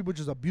saying some people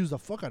just abuse the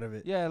fuck out of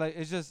it. Yeah, like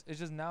it's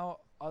just now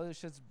all this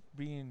shit's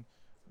being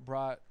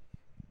brought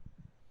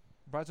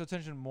to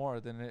attention more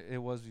than it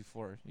was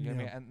before. You know what I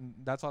mean? Yeah. And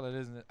that's all it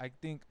is. And I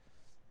think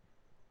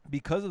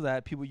because of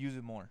that, people use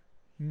it more.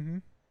 Mm-hmm.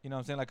 You know what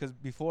I'm saying? Like, because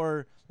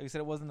before, like I said,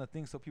 it wasn't a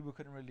thing, so people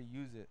couldn't really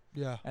use it.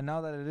 Yeah. And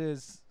now that it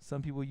is,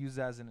 some people use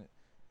it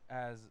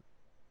as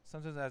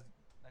sometimes as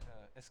like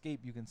a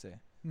escape, you can say,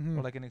 Mm-hmm.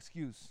 or like an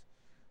excuse.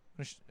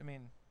 I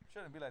mean, it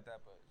shouldn't be like that,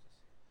 but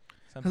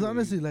some Because people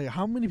honestly, use- like,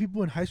 how many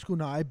people in high school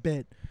now, I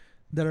bet,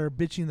 that are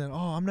bitching that, oh,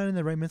 I'm not in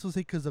the right mental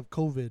state because of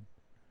COVID.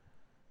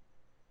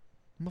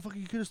 Motherfucker,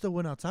 you could have still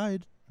went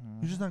outside.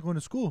 You're just not going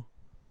to school.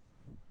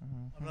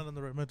 I'm not in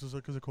the right mental state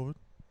because of COVID.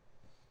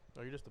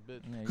 Oh, you're just a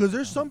bitch. Yeah, Because you-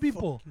 there's some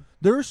people,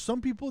 there are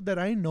some people that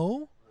I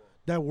know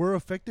that were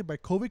affected by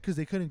COVID because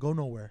they couldn't go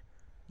nowhere.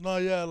 No,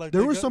 yeah, like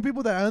There they were got- some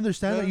people that I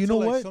understand got that, you into, know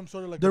like, what? Some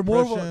sort of, like, They're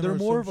more of a, depression they're or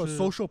more of some a shit.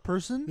 social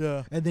person,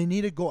 Yeah. and they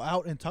need to go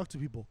out and talk to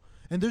people.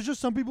 And there's just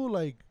some people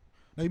like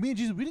me and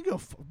Jesus, we didn't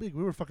give a big.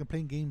 We were fucking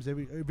playing games,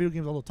 video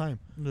games all the time.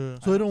 Yeah.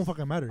 So it don't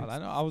fucking matter. I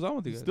know. I was on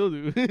with you You guys. still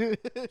do.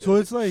 So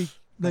it's like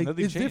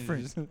Nothing it's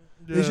different.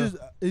 changes.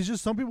 Yeah. It's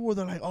just some people where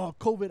they're like, oh,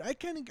 COVID,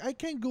 I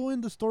can't go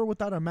in the store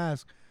without a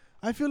mask.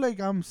 I feel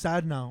like I'm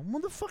sad now.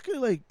 Motherfucker,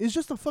 like it's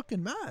just a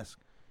fucking mask.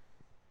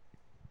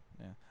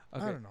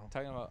 Okay, don't know.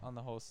 Talking about on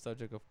the whole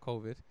subject of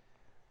COVID,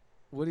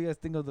 what do you guys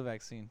think of the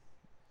vaccine?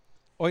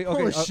 Oh, wait, Oh,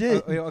 okay,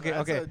 shit. Okay.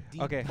 That's a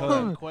deep Okay, hold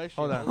on. question.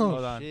 Hold on, Holy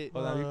hold on, shit.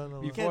 hold on. No,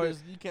 no, You no. Before-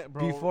 you can't,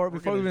 bro. before we're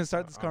we gonna- even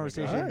start this oh my God.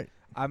 conversation, All right.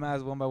 I'm gonna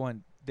ask one by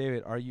one.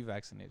 David, are you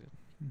vaccinated?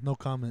 No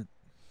comment.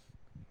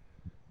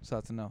 So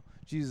that's a no.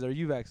 Jesus, are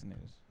you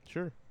vaccinated?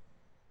 Sure.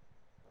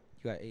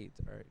 You got AIDS.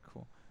 All right,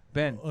 cool.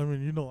 Ben. I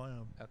mean, you know I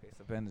am. Okay,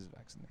 so Ben is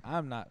vaccinated.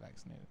 I'm not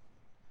vaccinated.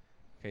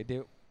 Okay,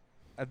 David.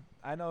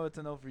 I know it's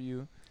a no for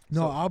you.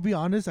 No, So- I'll be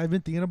honest. I've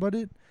been thinking about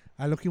it.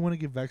 I look, want to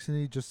get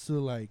vaccinated just so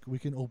like we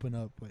can open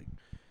up. Like,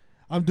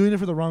 I'm doing it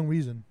for the wrong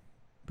reason,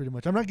 pretty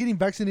much. I'm not getting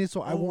vaccinated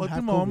so I won't What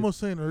have my mom COVID. was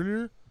saying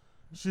earlier,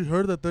 she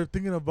heard that they're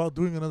thinking about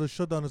doing another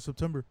shutdown in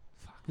September.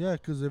 Yeah,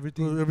 because So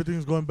everything.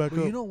 everything's going back But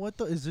up. you know what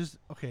though? Is just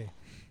okay.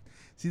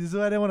 See, this is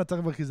what I didn't want to talk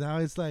about because now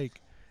it's like,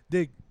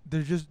 Dick.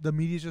 They're just the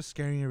media's just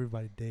scaring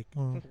everybody, Dick.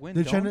 When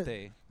They're don't trying to-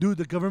 they? Dude,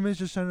 the government's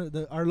just trying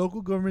to. Our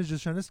local government's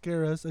just trying to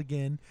scare us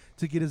again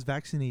to get us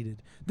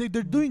vaccinated. They're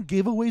doing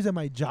giveaways at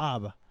my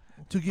job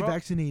to get Bro.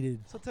 vaccinated.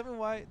 So tell me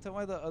why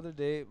the other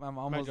day my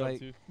mom My was job like,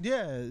 too.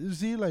 Yeah, you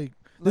see, like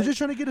they're just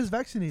trying to get us Well,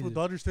 vaccinated.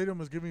 Dodger Stadium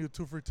is giving you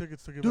 2 free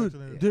tickets to get Dude,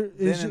 vaccinated. there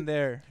then is. and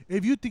there.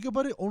 If you think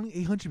about it, only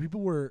 800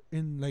 people were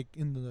in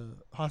the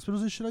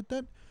hospitals and shit like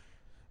that.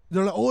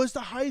 They're like, oh, it's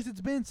the highest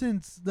it's been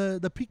since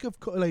the peak of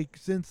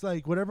since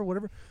like whatever.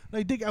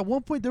 Like, Dick, at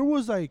one point there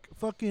was like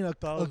fucking a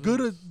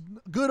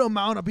good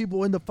amount of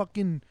people in the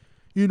fucking,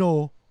 you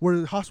know,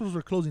 where hospitals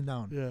were closing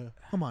down. Yeah.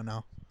 Come on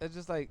now. It's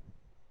just like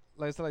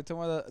so like tell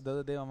me the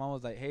other day my mom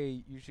was like,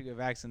 hey, you should get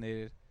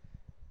vaccinated.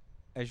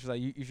 And she's like,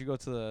 you should go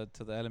to the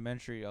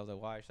elementary. I was like,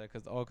 why? She's like,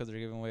 because they're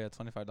giving away a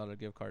 $25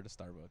 gift card to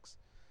Starbucks.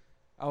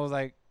 I was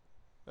like,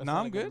 That's Nah, not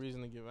I'm a good good.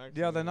 reason to get vaccinated.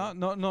 yeah, they're not.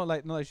 No,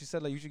 like she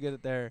said, like you should get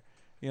it there.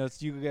 You know,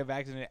 so you can get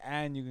vaccinated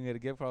and you can get a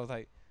gift card. I was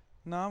like,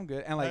 no, I'm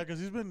good. And Yeah, like, because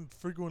he's been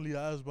frequently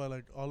asked by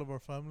like all of our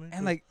family.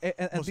 and like, and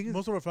the most, thing is,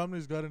 most of our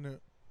family's gotten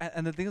it.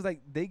 and the thing is, like,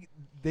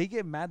 they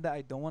get mad that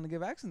I don't want to get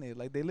vaccinated.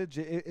 Like, they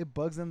legit, it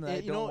bugs them that I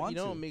don't want you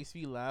know to. what makes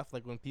me laugh?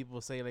 Like when people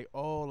say like,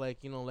 oh, like,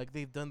 you know, like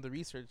they've done the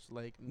research.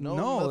 Like, no,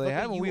 No, they motherfucker,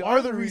 haven't. You We are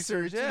are the the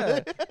research.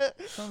 research,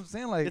 That's what I'm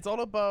saying. Like, it's all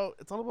about.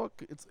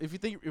 It's if you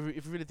think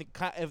if you really think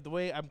if the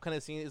way I'm kind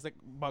of seeing it is like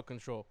about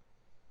control.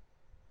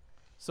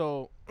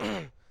 So,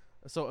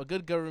 so a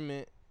good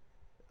government,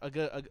 a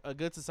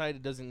good society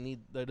doesn't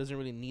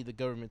really need the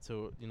government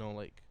to, you know,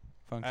 like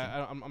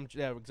Function.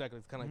 Yeah, exactly.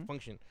 It's kind of Mhm. like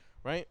function,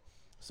 right?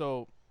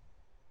 So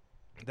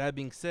that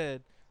being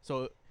said,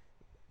 so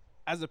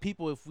as a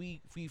people, if we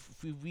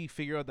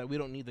figure out that we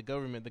don't need the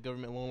government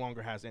no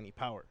longer has any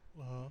power,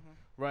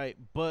 right?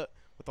 But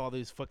with all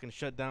these fucking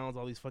shutdowns,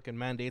 all these fucking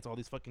mandates, all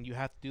these fucking you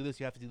have to do this,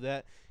 you have to do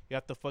that, you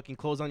have to fucking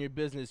close down your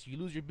business, you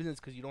lose your business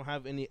because you don't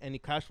have any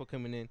cash flow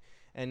coming in,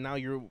 and now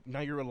you're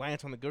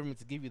reliant on the government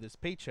to give you this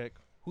paycheck.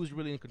 Who's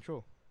really in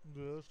control?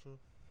 Yeah, that's true.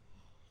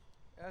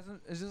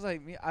 It's just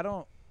like me. I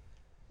don't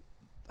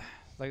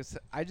like. I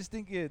said, I just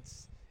think it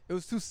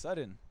was too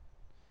sudden.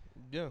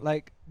 Yeah.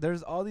 Like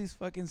there's all these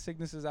fucking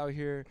sicknesses out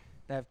here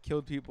that have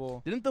killed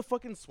people, Didn't the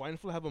fucking swine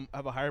flu have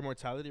a higher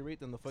mortality rate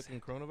than the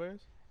fucking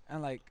coronavirus?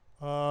 and like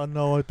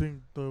No, I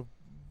think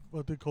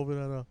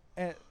COVID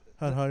and,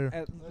 had higher.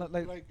 and,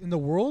 Like in the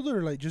world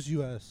or like just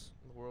U.S.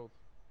 In the world.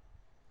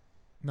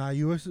 Nah,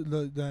 U.S.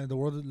 The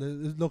world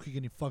is low-key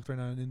getting fucked right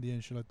now in India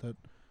and shit like that.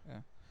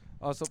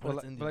 also, Well,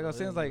 but, it's like I was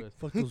saying, it's like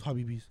Fuck those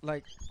Habibis.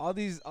 like all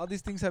these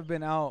things have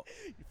been out.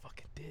 You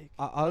fucking dick.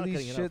 All not these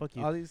cutting it out, shit, fuck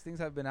you. all these things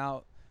have been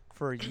out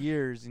for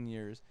years and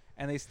years,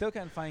 and they still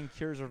can't find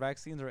cures or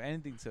vaccines or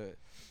anything to it.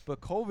 But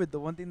COVID, the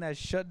one thing that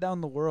shut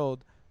down the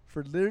world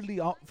for literally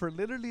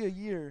a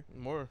year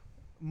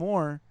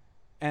more,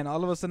 and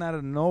all of a sudden out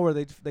of nowhere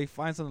they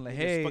find something like,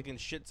 They just hey, fucking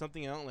shit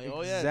something out like,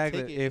 oh yeah,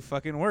 exactly, take it it.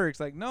 fucking works.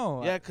 Like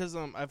no, Yeah, cause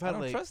I've I had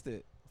don't like trust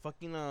it.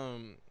 fucking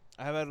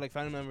I have had like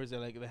family members that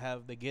like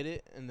they get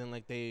it and then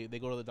like they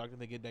go to the doctor,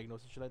 they get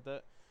diagnosed and shit like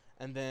that,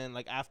 and then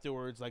like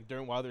afterwards, like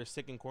while they're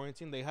sick in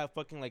quarantine, they have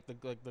fucking like the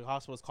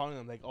hospital's calling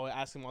them like, oh,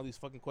 asking them all these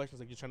fucking questions,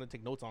 like you're trying to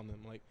take notes on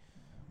them, like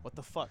what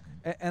the fuck?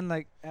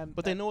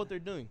 But they know what they're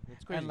doing.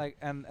 It's crazy. And like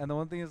and the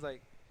one thing is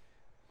like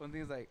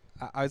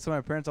I told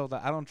my parents, I was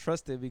like, I don't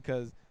trust it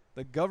because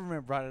the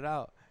government brought it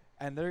out,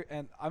 and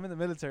I'm in the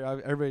military.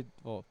 Everybody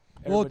Well,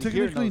 everybody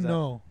here technically knows that.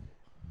 no.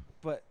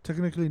 But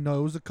Technically no.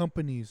 It was the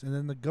companies, and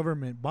then the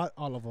government bought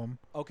all of them.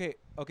 okay,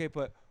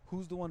 but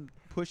who's the one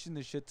pushing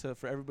this shit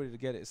for everybody to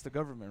get it? It's the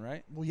government,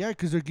 right? Well, yeah,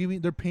 because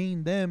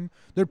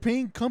they're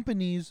paying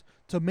companies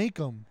to make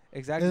them,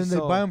 Exactly. and then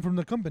so, they buy them from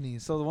the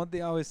companies. So the one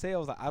thing I always say, I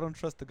was like, I don't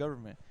trust the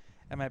government.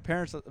 And my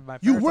parents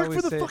You work always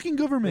for the say- fucking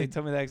They government.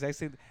 tell me that exact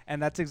same,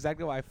 and that's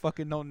exactly why I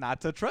fucking know not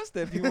to trust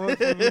them. If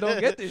we don't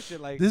get this shit,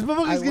 like This I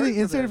motherfucker's work getting for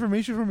inside them.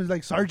 information from his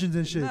like sergeants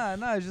and shit.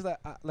 Nah, it's just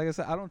like I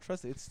said, I don't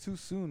trust it. It's too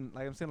soon.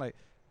 Like I'm saying, like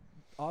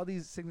all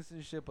these sicknesses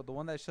and shit, but the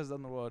one that shuts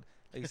down the world,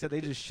 like you said,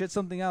 they just shit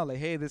something out. Like,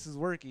 hey, this is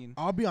working.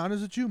 I'll be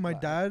honest with you. My Wow.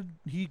 dad,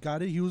 he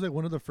got it. He was like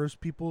one of the first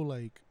people,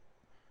 like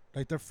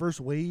the first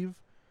wave,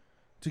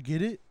 to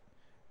get it,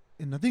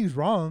 and nothing's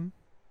wrong.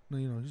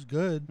 You know, he's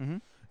good. Mm-hmm.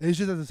 It's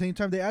just at the same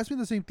time they ask me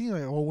the same thing,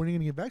 like, "Oh, when are you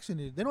gonna get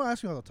vaccinated?" They don't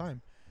ask me all the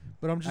time,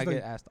 but I'm just I like,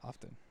 get asked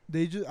often.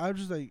 I'm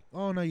just like,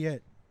 "Oh, not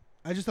yet."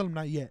 I just tell them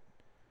not yet.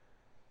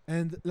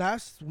 And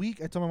last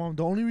week I told my mom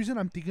the only reason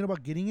I'm thinking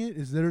about getting it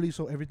is literally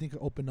so everything can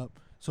open up,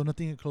 so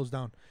nothing can close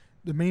down.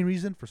 The main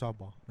reason for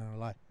softball, not gonna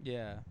lie.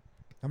 Yeah.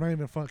 I'm not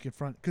even fucking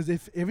front, because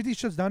if everything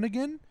shuts down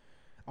again,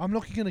 I'm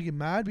lucky gonna get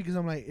mad because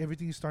I'm like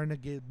everything's starting to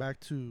get back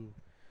to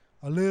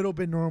a little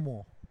bit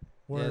normal,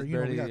 where it's you know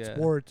we barely, got yeah.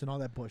 sports and all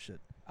that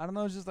bullshit. I don't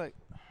know. It's just like,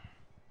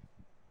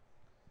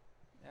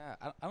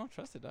 yeah, I don't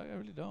trust it, dog. I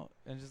really don't.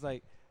 And just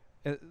like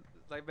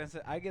Ben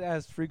said, I get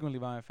asked frequently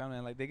by my family,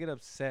 and like they get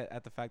upset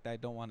at the fact that I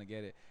don't want to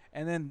get it.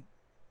 And then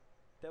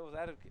devil's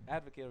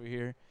advocate over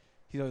here,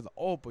 he's always like,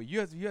 oh, but you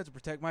have to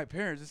protect my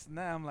parents. This and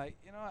that. I'm like,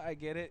 you know, I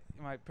get it.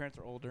 My parents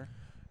are older.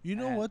 You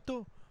know And- what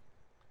though?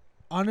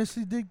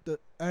 Honestly, Dick,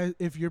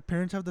 if your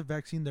parents have the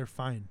vaccine, they're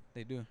fine.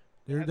 They do.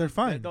 They're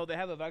fine. Though they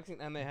have the vaccine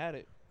and they had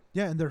it.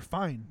 Yeah, and they're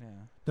fine. Yeah.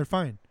 They're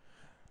fine.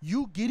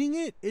 You getting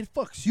it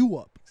fucks you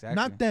up. Exactly.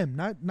 Not them,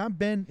 not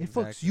Ben. It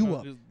fucks Exactly. you No,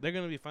 up. they're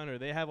gonna be fine, or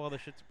they have all the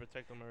shit to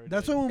protect them already.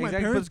 That's why when my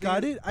Exactly, parents but the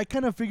got thing it, I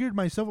kind of figured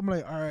myself. I'm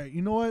like, all right,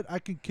 you know what? I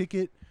can kick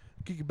it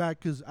back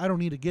because I don't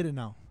need to get it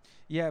now.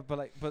 Yeah,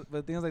 but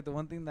the thing is, like, the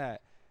one thing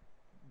that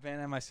Ben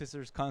and my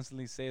sisters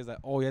constantly say is like,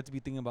 oh, you have to be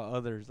thinking about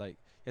others. Like,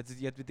 you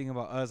have to be thinking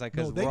about us, like,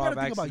 No, because they we're all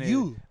gotta think about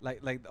vaccinated. you.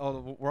 Like,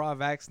 oh, we're all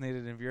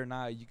vaccinated, and if you're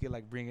not, you could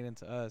like bring it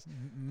into us.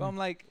 But I'm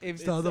like, if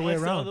It's the other way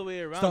around. It's the other way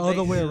around. It's the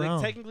other way Like,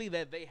 around. technically,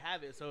 that they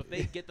have it. So if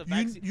they get the You-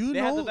 vaccine, you they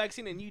have the know-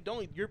 vaccine, and you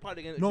don't. You're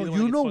probably gonna. No, be the one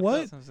you that gets know fucked what? up.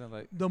 That's what I'm saying,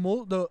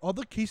 like, the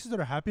other cases that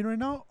are happening right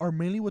now are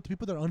mainly with the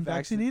people that are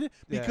unvaccinated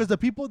yeah. because the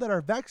people that are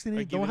Are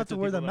vaccinated giving don't it have to the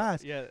wear the people that-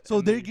 mask. Yeah, So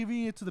and they're they-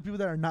 giving it to the people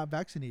that are not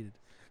vaccinated.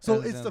 So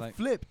That's it's what the I'm like-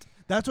 flipped.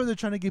 That's why they're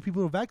trying to get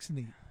people to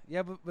vaccinate.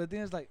 yeah, but the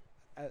thing is, like,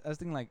 I was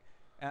thinking, like,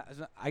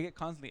 I get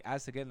constantly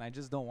asked again, and I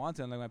just don't want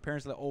to. And like, my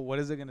parents are like, oh, what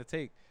is it gonna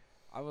take?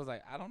 I was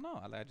like, I don't know.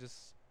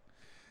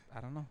 I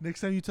don't know. Next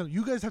time you tell them,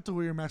 you guys have to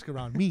wear your mask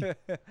around me.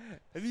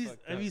 Have you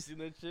Fucked have up. you seen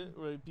that shit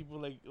where people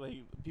like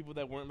people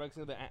that weren't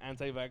vaccinated, the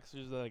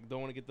anti-vaxxers that like don't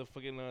want to get the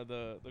fucking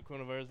the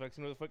coronavirus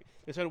vaccine or the fuck,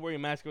 they started wearing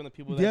masks around the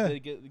people that Yeah.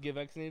 did get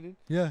vaccinated.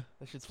 Yeah,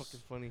 That shit's fucking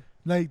funny.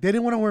 like they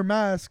didn't want to wear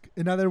masks,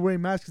 and now they're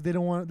wearing masks because they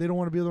don't want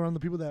to be around the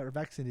people that are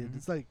vaccinated. Mhm.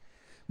 It's like,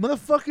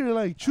 motherfucker,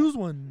 like choose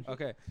one.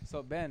 Okay,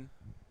 so Ben,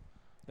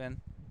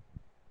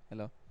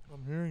 hello.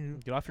 I'm hearing you.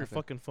 Get off your Okay.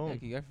 fucking Yeah, phone.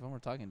 can you get your phone? We're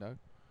talking, dog.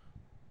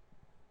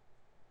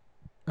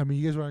 I mean,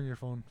 you guys were on your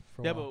phone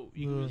for a Yeah, while. but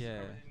you can Yeah. just Yeah.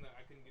 conversation that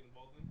I couldn't get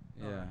involved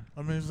in. Yeah.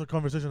 I mean, it's a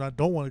conversation I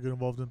don't want to get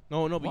involved in.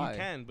 No, but Why? you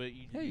can, but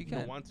you, Yeah, you don't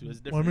can. want to.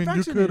 It's Well, I different. mean, you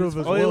Vaccinated could is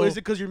have as oh, well. is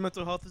it because your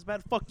mental health is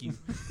bad? Fuck you.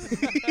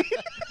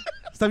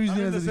 Stop I using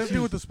mean, it the as same an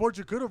thing with excuse. the sports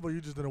you could have, but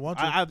you just didn't want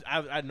to. I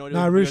had no idea.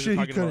 Nah, what real you guys shit,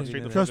 were he talking about. couldn't.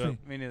 Straight the Trust fuck me.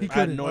 up. Me neither. He I had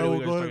couldn't. no Oh, idea what well,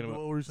 you go guys were ahead. talking about.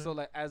 What were you saying? So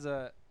like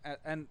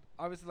and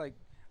obviously like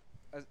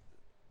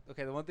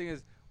okay, the one thing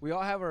is we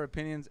all have our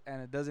opinions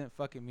and it doesn't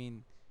fucking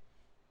mean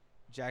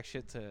jack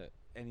shit to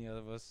any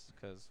of us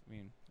because I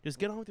mean Just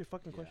get on with your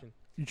fucking Yeah. question.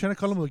 You trying to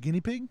call him a guinea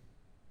pig?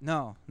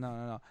 no.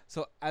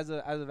 So as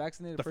a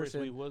vaccinated The first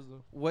person, week was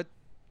though.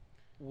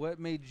 what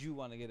made you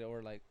want to get it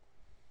or like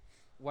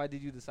why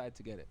did you decide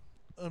to get it?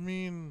 I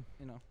mean,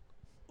 You know,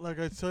 like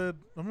I said,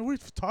 I mean,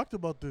 we've talked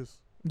about this.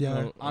 Yeah.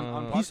 No,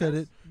 on He said podcasts?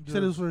 it. He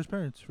said it was for his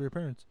parents. For your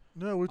parents.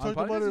 Yeah, we talked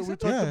podcasts about you it. We said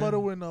talked that? about it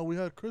Yeah. when we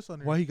had Chris on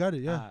here. Why he got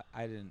it? Yeah.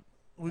 I didn't.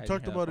 We I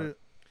talked didn't hear about that it.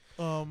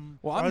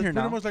 Well, I'm here pretty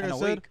now. much like and I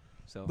said, awake,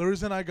 so the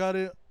reason I got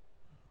it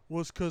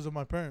was because of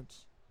my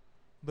parents.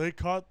 They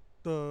caught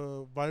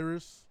the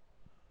virus,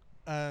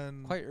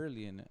 and quite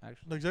early in it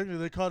actually. exactly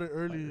they caught it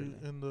early early.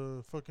 in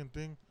the fucking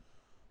thing.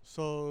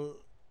 So,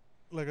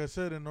 like I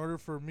said, in order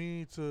for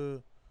them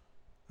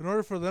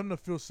to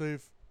feel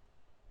safe,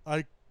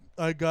 I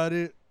got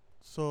it.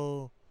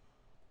 So,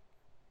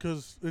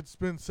 because it's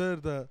been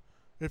said that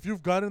if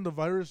you've gotten the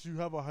virus, you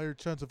have a higher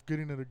chance of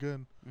getting it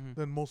again Mm-hmm.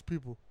 than most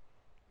people.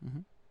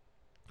 Mm-hmm.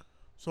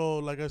 So,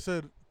 like I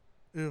said,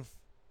 if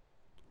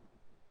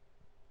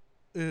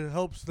it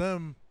helps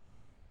them,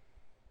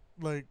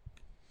 like,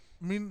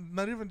 I mean,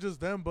 not even just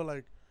them, but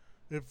like,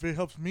 if it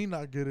helps me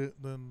not get it,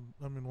 then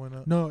I mean, why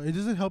not? No, it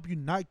doesn't help you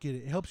not get it.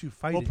 It helps you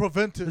fight Well, it.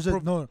 prevent it. There's a,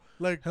 no,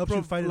 Like helps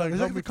you fight it. It's help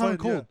like me the common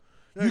fight, cold.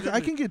 Yeah, I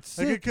exactly. can get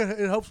Like sick.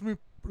 it helps me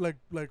like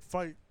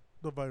fight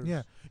the virus.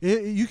 Yeah,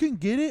 you can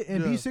get it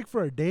and be Yeah. sick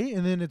for a day,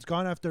 and then it's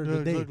gone after Yeah,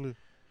 the day. exactly.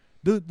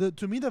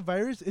 To me, the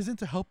virus isn't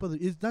to help other.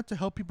 It's not to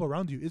help people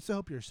around you. It's to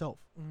help yourself.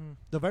 Mhm.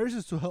 The virus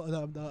is to help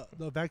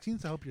the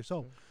vaccines to help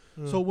yourself.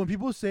 Yeah. So when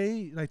people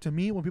say, like, to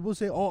me, when people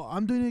say, "Oh,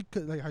 I'm doing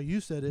it," like how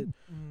you said it,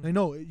 Mhm. like,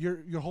 no,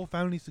 your whole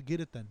family needs to get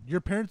it. Then your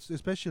parents,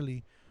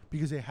 especially,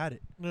 because they had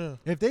it. yeah,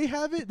 If they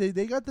have it,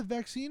 they got the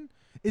vaccine.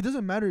 It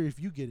doesn't matter if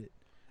you get it,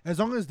 as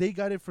long as they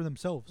got it for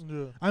themselves.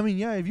 yeah. I mean,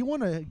 yeah, if you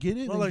want to get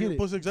it, No, then like, get it. it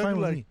was It's fine exactly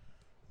with like- me.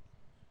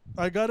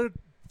 I got it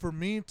for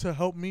me to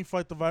help me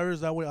fight the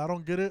virus. That way, I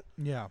don't get it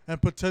Yeah. and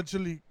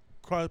potentially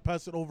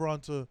pass it over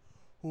onto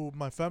who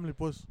my family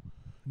was.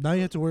 Now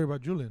you have to worry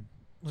about Julian.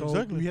 So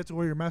Exactly. you have to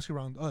wear your mask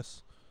around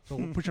us. So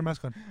put your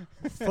mask on.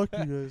 Fuck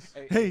you guys.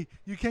 Hey,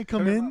 you can't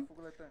come in.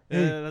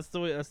 Hey. Yeah, that's the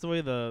way. That's the way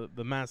the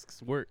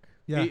masks work.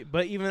 Yeah.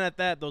 But even at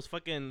that, those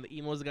fucking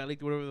emos that got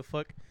leaked, whatever the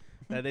fuck,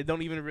 that they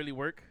don't even really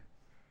work.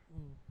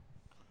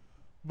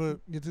 But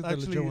It's the legit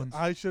actually, ones.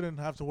 I shouldn't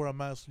have to wear a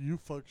mask. You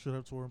should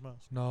have to wear a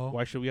mask No.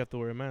 Why should we have to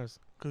wear a mask?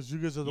 because you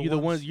guys are the You're the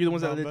ones that not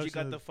legit got the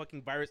vaccinated.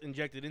 fucking virus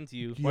injected into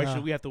you. Why Yeah.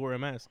 should we have to wear a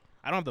mask?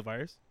 I don't have the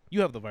virus.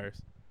 You have the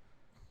virus.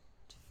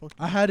 Fuck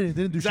I had it. It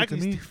didn't do Exactly.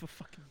 shit to me. Steve,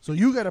 fucking So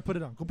you gotta put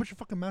it on. Go put your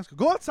fucking mask on.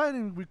 Go outside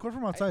and record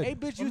from outside. Hey,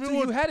 bitch, I you mean, two,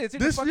 you what- had it. It's in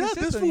this- your fucking yeah,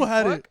 this system, fool you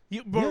had fuck. it.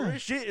 you, bro, Yeah.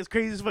 this shit is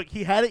crazy as fuck.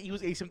 He had it. He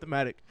was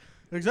asymptomatic.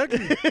 Exactly.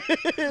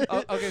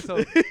 Oh, okay,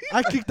 so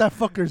I kicked that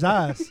fucker's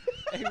ass.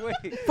 hey,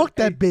 wait. Fuck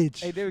that Hey,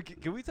 bitch. Hey,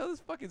 David, can we tell this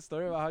fucking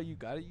story about how you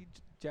got it, you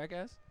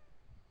jackass?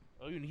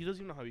 Oh, he doesn't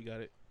even know how he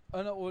got it.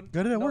 Oh no, well,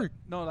 Got it at no, work.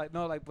 No,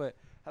 like, but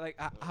like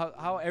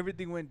how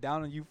everything went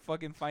down and you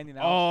fucking finding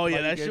out. Oh while yeah,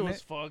 you that shit getting was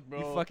it? fucked, bro.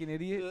 You fucking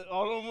idiot.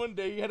 All in one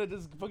day, you had to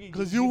just fucking.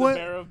 'Cause be you the went-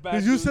 bearer of bad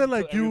 'cause you news said, to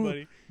like, you-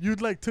 everybody.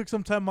 You'd like took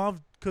some time off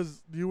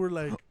because you were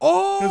like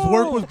Oh. his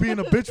work was being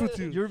a bitch with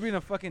you. You were being a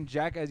fucking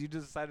jackass. You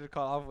just decided to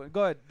call off.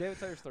 Go ahead, David.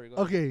 Tell your story. Go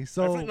ahead. Okay, I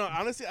so feel, no,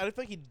 honestly, I feel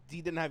like he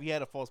didn't have. He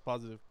had a false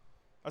positive.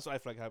 That's what I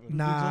feel like happened.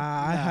 nah,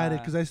 I had it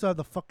Nah. because I still have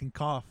the fucking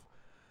cough.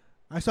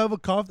 I still have a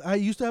cough. I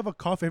used to have a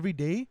cough every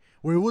day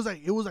where it was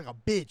like a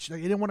bitch. Like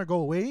it didn't want to go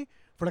away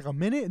for like a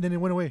minute and then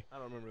it went away. I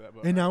don't remember that.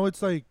 But And now it's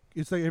like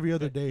every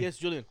other day. Yes,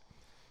 Julian.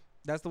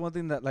 That's the one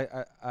thing that like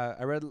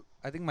I read.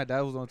 I think my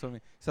dad was the one who told me.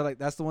 So like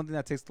that's the one thing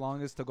that takes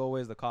longest to go away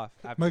is the cough.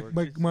 My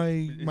Afterwards.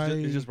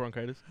 It's just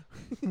bronchitis.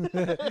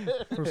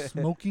 for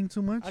smoking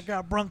too much. I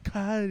got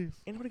bronchitis.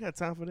 Ain't nobody got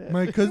time for that.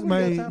 My cause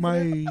Nobody got my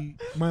time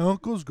for my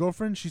uncle's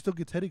girlfriend, she still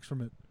gets headaches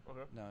from it, Okay.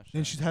 no,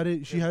 and she's had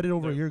it. She had it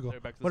over a year ago.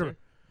 Back to the Whatever. story.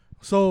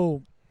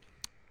 So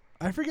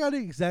I forgot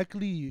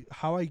exactly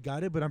how I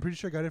got it, but I'm pretty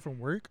sure I got it from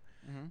work.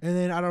 Mm-hmm. And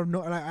then I don't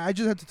know. And I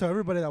just had to tell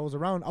everybody that was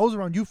around. I was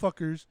around you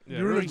fuckers. Yeah,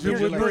 You were we legit here-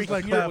 with we were us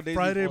like here that couple days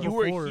Friday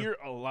before. You before. were here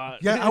a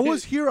lot. Yeah, I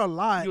was here a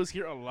lot, He was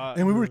here a lot.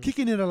 and we were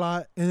kicking it a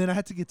lot. And then I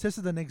had to get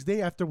tested the next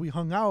day after we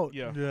hung out.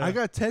 Yeah. Yeah. I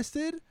got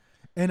tested,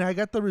 and I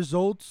got the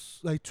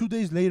results like 2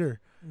 days later.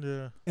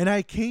 Yeah. And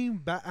I came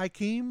back. I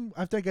came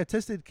after I got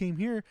tested. Came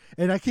here,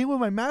 and I came with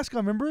my mask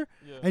on. Remember?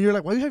 Yeah. And you're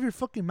like, "Why you have your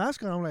fucking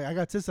mask on?" I'm like, "I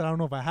got tested. I don't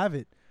know if I have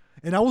it."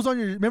 And I was on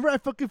your. Remember, I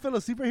fucking fell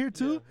asleep right here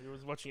too. Yeah, he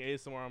was watching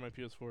ASMR on my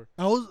PS4.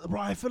 I was, bro.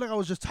 I feel like I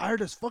was just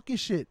tired as fucking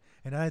shit.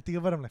 And I think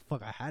about it, I'm like,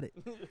 fuck, I had it.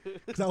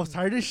 Because I was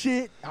tired as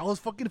shit. I was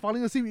fucking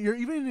falling asleep.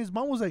 Even his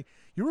mom was like,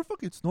 you were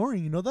fucking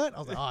snoring. You know that? I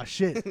was like, oh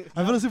shit.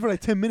 I fell asleep for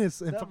like 10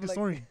 minutes and No, fucking like-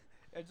 snoring.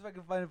 just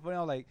fucking find it funny.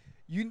 I'm like,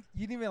 you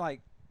didn't even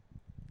like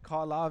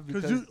call off 'Cause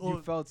because you-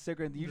 you felt sick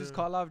or anything. You just Yeah.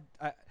 call off.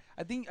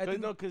 I think.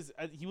 No, because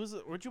he was.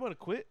 Weren't you about to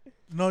quit?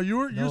 No,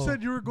 you No.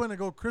 said you were going to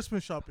go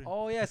Christmas shopping.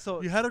 Oh yeah.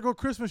 So You had to go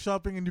Christmas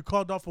shopping and you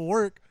called off of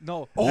work.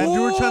 no. And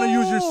you were trying to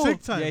use your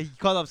sick time. Yeah, he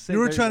called off sick. You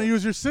were there trying to go.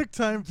 use your sick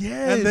time.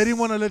 Yes. And they didn't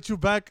want to let you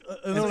back.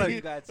 And they're so like,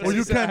 you got well, you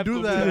tested. can't do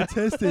to that. get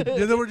tested.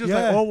 Yeah, they were just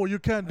Yeah. like, oh, well, you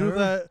can't do I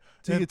that.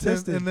 To get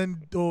tested. And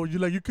then, oh,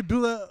 you could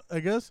do that, I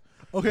guess.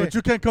 Okay. But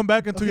you can't come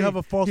back until you Okay, have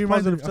a false he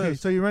reminded positive me. Okay,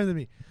 test. so you reminded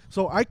me.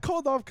 So I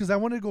called off because I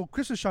wanted to go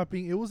Christmas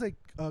shopping. It was like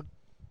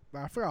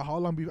I forgot how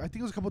long. I think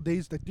it was a couple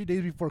days, like 3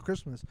 days before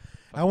Christmas.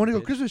 I wanted to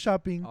go bitch. Christmas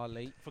shopping. All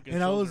late. Fucking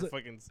And I shows was- were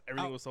fucking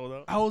everything was sold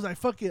out. I was like,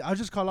 fuck it. I'll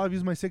just call off,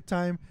 use my sick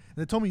time. And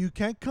they told me you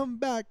can't come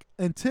back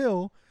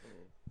until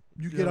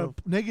you get Yeah.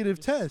 a negative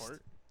Just test.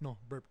 fart? No,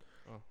 burp.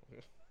 Oh,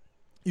 okay.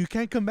 You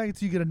can't come back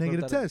until you get a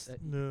negative Burped out test.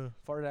 Yeah.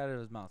 Farted out of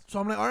his mouth. So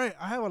I'm like, all right,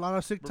 I have a lot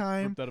of sick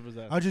time. Ripped out of his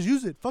ass. I'll just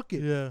use it. Fuck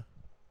it. Yeah.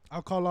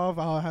 I'll call off.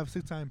 I'll have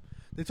sick time.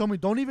 They told me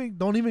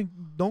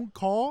don't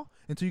call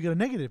until you get a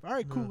negative. All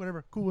right, cool, Yeah.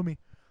 whatever, cool with me.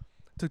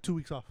 Took 2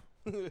 weeks off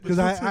It because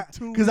took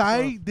 2 because weeks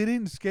I off.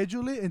 didn't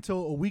schedule it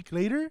until a week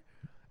later.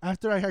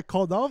 After I had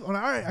called off, I'm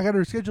like, all right, I gotta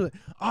reschedule it.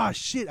 Ah,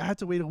 shit, I had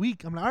to wait a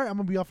week. I'm like, all right, I'm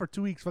gonna be off for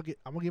 2 weeks. Fuck it,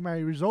 I'm gonna get my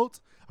results.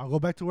 I'll go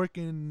back to work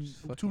in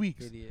Fucking 2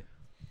 weeks. Idiot.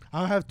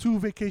 I'll have 2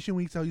 vacation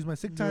weeks. I'll use my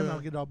sick time. Yeah. I'll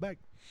get it all back.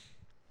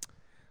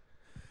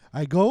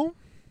 I go.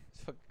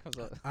 Fuck comes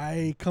out.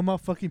 I come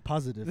out fucking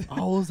positive.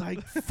 I was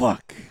like,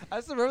 fuck.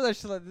 I still remember that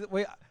shit. Like,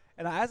 wait,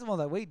 and I asked him, I was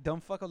like, "Wait,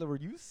 dumb fuck, I was like, were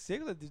you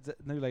sick?" Like, and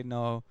they're like,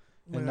 "No."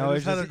 And Yeah, no, I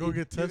it's just had to just go he-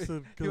 get he-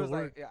 tested He because was of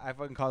like, work. yeah, "I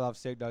fucking called off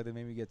sick, dog. They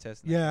made me get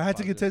tested." Yeah, I had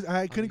to get Positive. tested.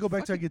 I I'm couldn't like, go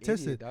back till I fucking get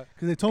tested idiot, dog.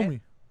 because they told And-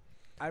 me.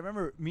 I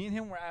remember me and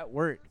him were at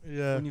work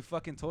Yeah. when you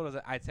fucking told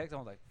us. I texted him. I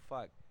was like,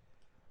 "Fuck."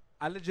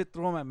 I legit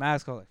threw on my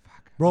mask. I was like,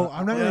 "Fuck." Bro, I-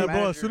 I'm not I- gonna- Yeah, my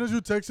bro. As soon as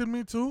you texted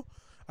me too,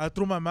 I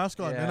threw my mask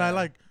on and I Yeah.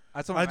 like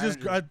I told my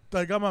manager.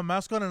 I got my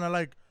mask on and I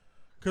like,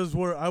 cause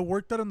where I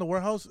worked at in the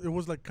warehouse, it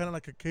was like kind of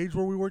like a cage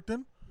where we worked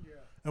in,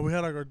 and we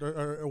had like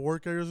our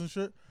work areas and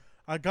shit.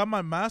 I got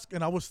my mask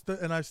and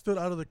I stood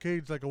out of the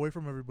cage like away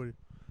from everybody.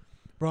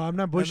 Bro, I'm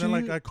not And bushing then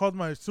like you. I called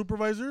my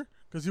supervisor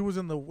because he was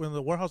in the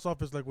warehouse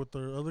office like with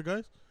the other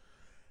guys.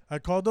 I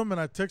called him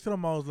and I texted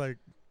him. I was like,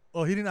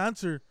 oh, he didn't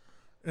answer,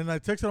 and I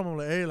texted him. I'm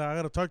like, hey, like I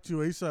gotta talk to you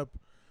ASAP.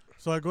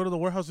 So I go to the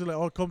warehouse. He's like,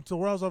 oh, come to the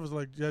warehouse office.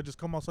 Like, yeah, just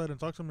come outside and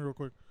talk to me real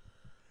quick.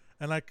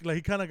 And like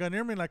he kind of got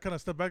near me and I kind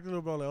of stepped back a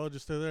little bit. Like, oh,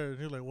 just stay there. And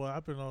he was like, what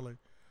happened? I was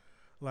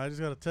like I just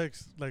got a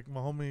text. Like my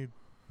homie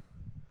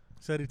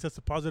said he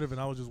tested positive and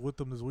I was just with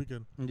him this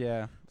weekend.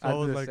 yeah, So I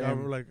was did the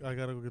like, same. I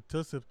gotta go get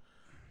tested.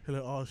 He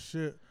like, oh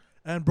shit.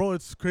 And bro,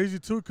 it's crazy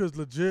too, cause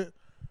legit,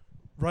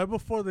 right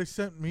before they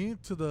sent me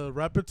to the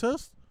rapid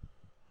test,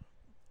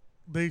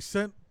 they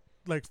sent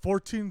like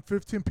 14,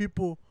 15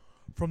 people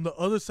from the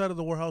other side of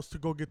the warehouse to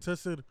go get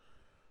tested,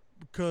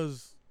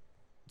 because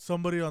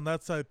somebody on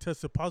that side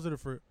tested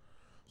positive for it.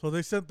 So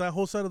they sent that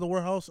whole side of the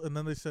warehouse, and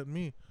then they sent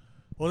me.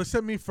 Well, they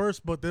sent me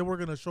first, but they were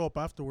gonna show up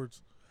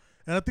afterwards.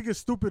 And I think it's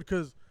stupid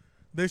because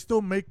they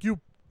still make you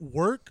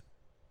work,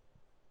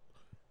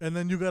 and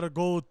then you gotta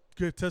go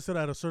get tested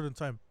at a certain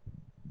time.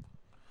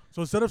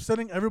 So instead of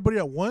sending everybody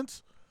at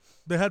once,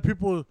 they had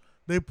people.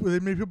 They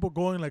made people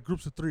go in like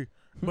groups of 3,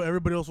 but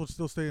everybody else would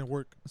still stay and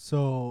work.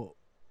 So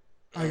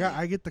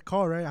I get the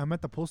call, right? I'm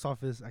at the post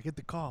office. I get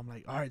the call. I'm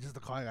like, all right, this is the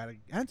call. I gotta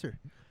answer.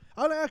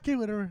 I'm like, okay,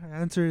 whatever. I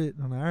answered it.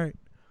 I'm like, all right.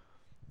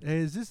 Hey,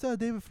 is this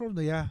David from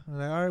the? Yeah. I'm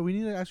like, all right. We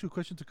need to ask you a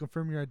question to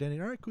confirm your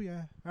identity. All right, cool.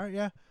 Yeah. All right.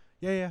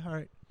 Yeah. All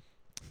right.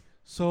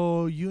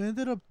 So you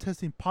ended up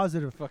testing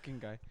positive. Fucking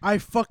guy. I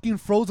fucking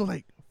froze. I'm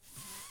like,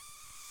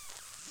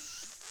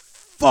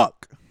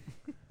 fuck,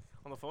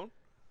 On the phone?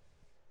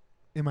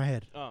 in my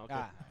head. Oh,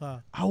 okay.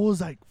 I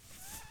was like,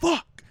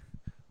 fuck.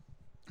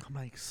 I'm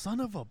like, son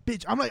of a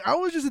bitch. I'm like, I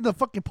was just in the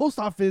fucking post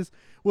office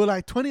with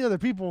like 20 other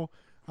people.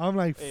 I'm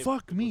like, Hey,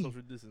 fuck people me.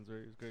 Social distance,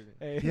 right? It's crazy.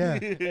 Hey.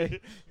 Yeah.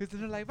 He's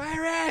there like,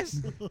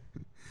 "Virus,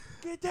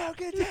 get down."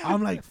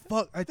 I'm like,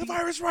 fuck. I The think,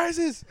 virus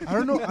rises. I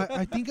don't know.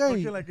 I think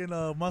Fucking I. like in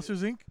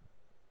Monsters Inc.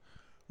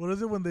 What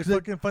is it when they Cause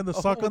fucking find the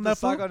sock with on the that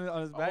sock fool?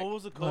 on his Oh, back. what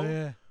was the Oh, code?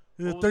 yeah.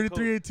 Is what it was the code?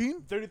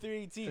 3318?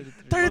 3318.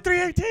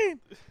 3318.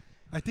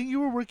 I think you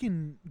were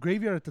working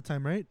graveyard at the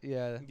time, right?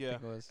 Yeah, I Yeah.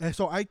 think it was. And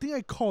so I think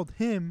I called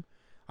him.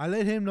 I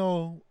let him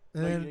know.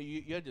 And Like, then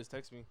you had just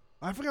text me.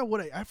 I forgot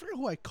I forgot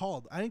who I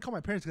called. I didn't call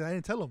my parents because I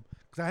didn't tell them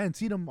because I hadn't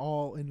seen them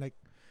all in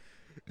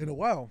a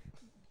while.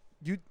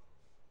 You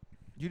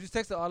just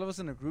texted all of us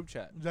in a group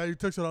chat. Yeah, you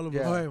texted all of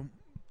Yeah. us. All right.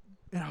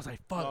 And I was like,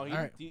 fuck. No, all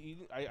right.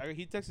 he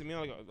texted me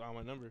like on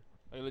my number.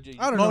 Like legit.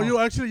 I don't No, know. you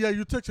actually,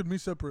 you texted me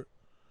separate.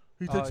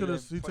 He Oh, texted yeah,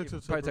 us. He probably- texted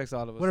us Probably separate. text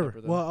all of us. Whatever.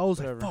 separate then. Well, I was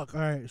Whatever. like, fuck.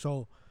 All right.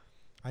 So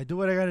I do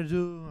what I gotta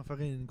do. I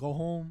fucking go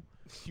home.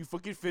 You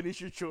fucking finish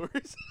your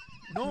chores.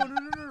 No,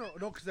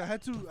 because I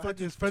had to.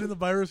 Fucking spreading the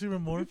virus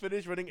even more. You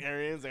finished running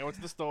errands. I went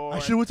to the store. I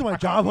should have went to my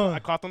job, I huh?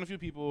 caught on a few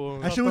people.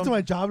 I should have went to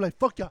my job. Like,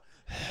 fuck y'all.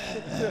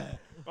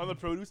 On the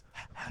produce.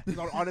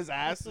 on his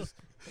ass.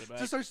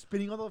 Just start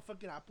spinning all the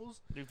fucking apples.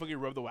 You fucking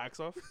rub the wax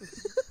off.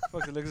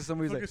 Fucking look at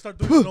somebody's Fucking like, start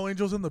doing snow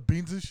angels in the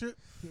beans and shit.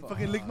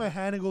 Fucking lick my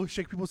hand and go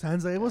shake people's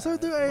hands. Like, what's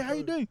up, dude? Hey, how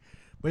you doing?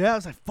 But yeah, I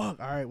was like, fuck.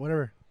 All right,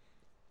 whatever.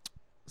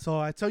 So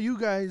I tell you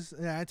guys,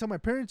 and I tell my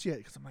parents yet,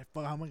 because I'm like,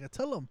 fuck, how am I gonna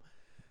tell them?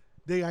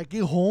 I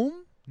get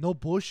home, no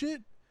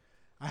bullshit.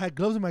 I had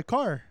gloves in my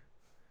car.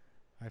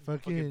 I Fucking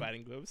fucking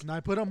batting gloves. and I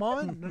put them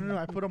on. No,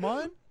 I put them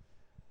on.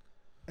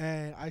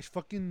 And I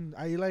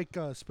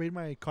sprayed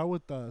my car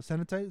with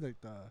sanitizer, like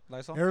the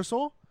Lysol?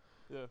 aerosol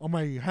Yeah. on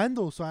my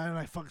handle. So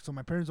so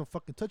my parents don't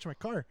fucking touch my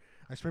car.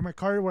 I spray my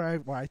car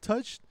where I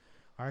touched.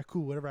 All right,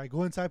 cool, whatever. I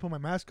go inside, put my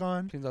mask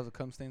on. Cleans out the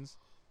cum stains.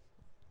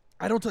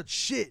 I don't touch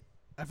shit.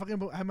 I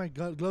fucking have my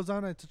gloves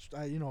on. I touch,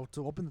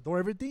 to open the door,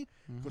 everything.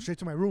 Go straight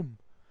to my room.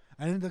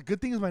 And then the good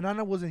thing is my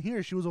nana wasn't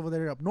here. She was over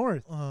there up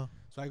north.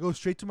 So I go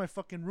straight to my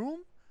fucking room.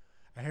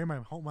 I hear my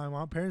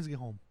mom parents get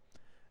home.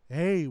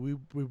 Hey, we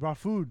brought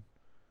food.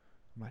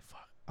 I'm like,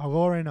 fuck. I'll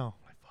go right now.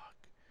 I'm like, fuck.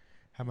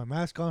 Have my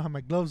mask on, have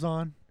my gloves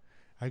on.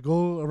 I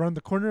go around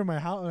the corner of my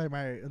house, like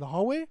the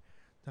hallway.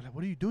 They're like,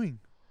 what are you doing?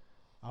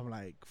 I'm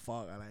like,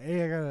 fuck. I'm like,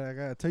 hey, I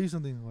gotta tell you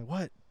something. I'm like,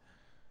 what?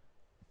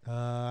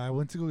 I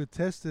went to go get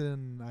tested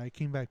and I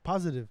came back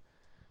positive.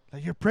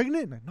 Like, you're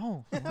pregnant? Like,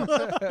 no.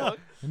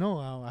 No,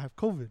 I have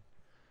COVID.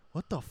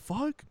 What the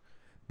fuck?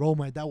 Bro,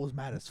 my dad was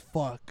mad as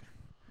fuck.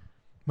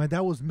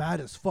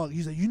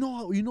 He's like, you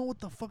know what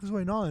the fuck is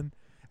going on,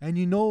 and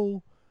you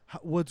know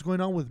what's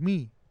going on with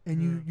me,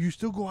 and you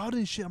still go out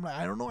and shit. I'm like,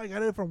 I don't know. I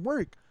got it from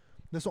work.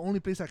 That's the only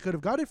place I could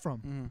have got it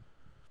from.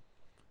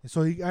 And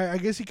so I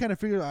guess he kind of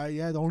figured,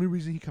 the only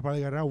reason he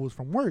probably got it out was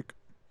from work.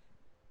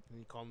 And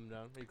you calm him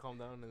down. You calm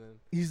down, and then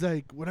He's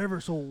like, whatever.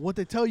 So what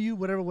they tell you,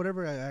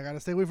 whatever. I gotta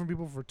stay away from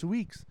people for 2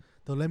 weeks.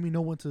 They'll let me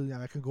know when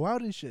I can go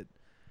out and shit.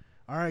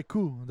 All right,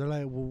 cool. They're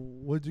like, well,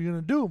 what you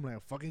gonna do? I'm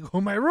like, fucking go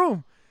in my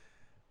room.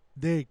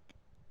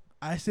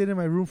 I stayed in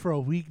my room for a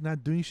week,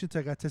 not doing shit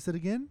till I got tested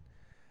again.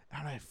 And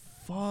I'm like,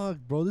 fuck,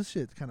 bro, this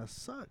shit kind of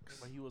sucks.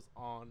 but he was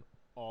on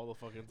all the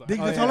fucking time.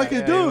 That's all I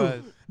can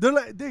do. They're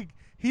like,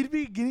 he'd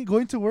be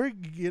going to work.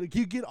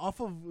 He'd get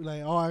off of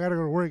like, oh, I gotta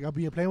go to work. I'll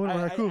be playing with him.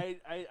 All right, cool.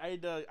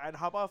 I'd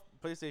hop off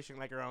PlayStation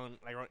like around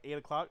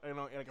 8:00.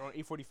 Like around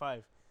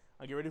 8:45.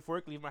 I get ready for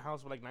work. Leave my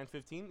house for like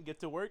 9:15. Get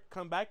to work.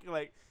 Come back.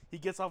 Like he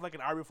gets off like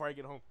an hour before I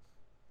get home.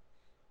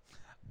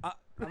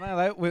 I'm not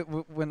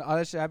like when all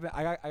that shit happened,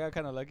 I got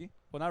kind of lucky.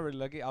 Well, not really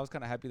lucky. I was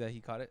kind of happy that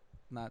he caught it.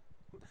 Not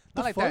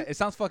like fuck? that. It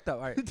sounds fucked up.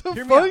 All right, The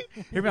hear fuck? me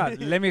out. Hear me out.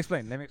 Let me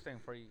explain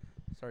for you.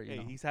 Sorry, Hey,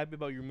 you know. he's happy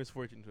about your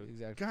misfortune too.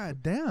 Exactly.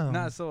 God damn.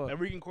 Nah, so That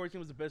week in quarantine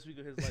was the best week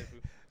of his life.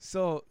 Dude.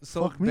 so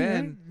Fuck me,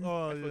 Ben. right?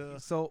 Oh yeah.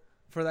 So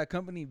for that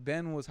company,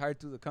 Ben was hired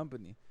through the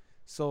company.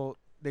 So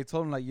they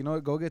told him like, you know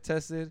what, go get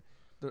tested.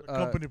 The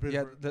company paid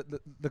yeah, for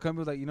it. the company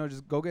was like, you know,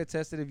 just go get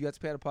tested. If you have to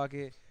pay out of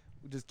pocket,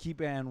 just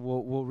keep it and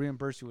we'll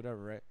reimburse you, whatever,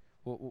 right?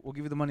 We'll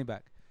give you the money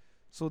back.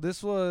 So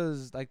this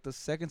was like the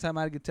second time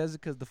I had to get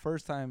tested because the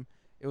first time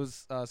it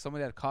was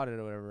somebody had caught it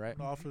or whatever, right?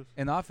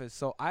 In the office.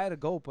 So I had to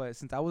go, but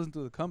since I wasn't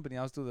through the company,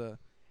 I was through the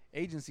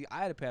agency, I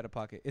had to pay out of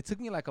pocket. It took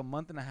me like a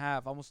month and a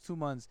half, almost 2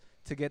 months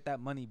to get that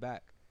money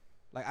back.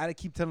 Like I had to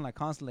keep telling like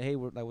constantly, hey,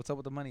 what's up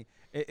with the money?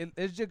 It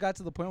just got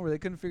to the point where they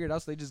couldn't figure it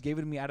out, so they just gave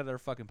it to me out of their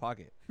fucking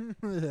pocket.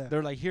 Yeah.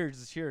 They're like, here,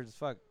 just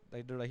fuck.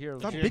 Like they're like, here,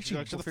 Stop here,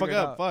 bitching. Shut the we'll fuck figure it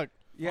up. out. Fuck.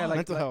 Yeah, like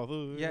mental health.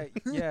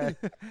 yeah.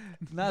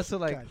 Nah, so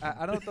like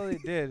I don't know they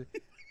did,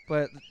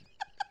 but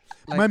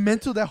like, my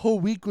mental that whole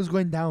week was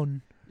going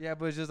down. yeah,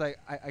 but it's just like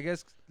I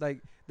guess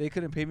like they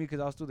couldn't pay me because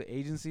I was through the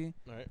agency.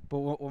 All right. But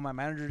what my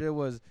manager did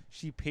was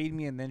she paid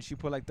me and then she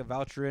put like the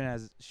voucher in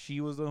as she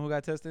was the one who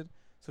got tested,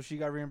 so she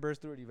got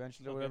reimbursed through it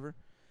eventually or Okay. whatever.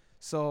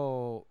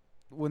 So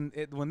when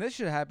this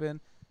shit happened,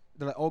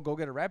 they're like, oh, go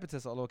get a rapid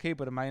test. All okay,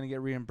 but am I gonna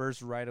get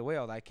reimbursed right away?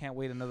 I was like, I can't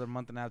wait another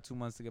month and a half, 2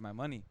 months to get my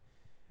money.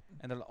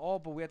 And they're like, oh,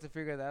 but we have to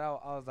figure that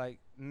out. I was like,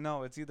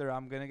 no, it's either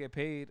I'm gonna get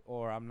paid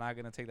or I'm not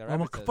gonna take that I'm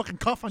rapid gonna test. fucking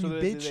cough on So you,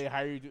 did bitch. they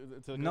hire you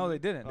to No, they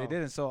didn't. They Oh.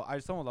 didn't. So I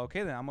just told them, like,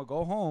 okay, then I'm gonna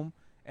go home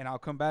and I'll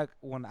come back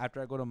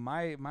after I go to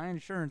my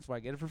insurance where I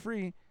get it for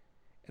free,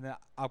 and then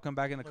I'll come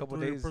back in a couple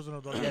Through your days. personal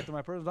doctor. Yeah, to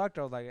my personal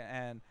doctor. I was like,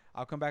 and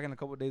I'll come back in a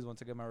couple days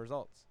once I get my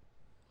results.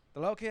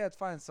 They're like, okay, that's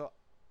fine. So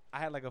I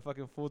had like a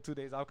fucking full 2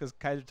 days off because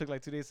Kaiser took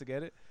like 2 days to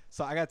get it.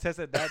 So I got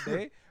tested that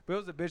day, but it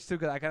was a bitch too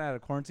because I kind of had a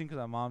quarantine because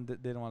my mom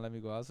didn't want to let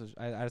me go out, so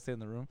I had to stay in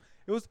the room.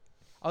 I was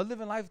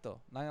living life though.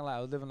 Not gonna lie, I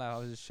was living life. I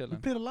was just You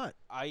chilling. paid a lot.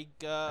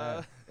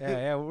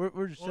 Yeah,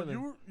 we're just Well,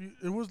 chilling.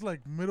 it was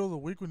like middle of the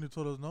week when you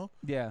told us no.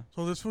 Yeah.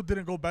 So this food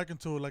didn't go back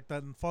until like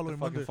that following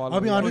fucking Monday. following I'll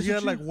be Monday. honest He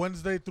with had you. like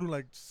Wednesday through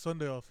like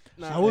Sunday off.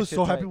 I was that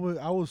so shit happy tight. when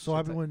Shit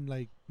happy tight. when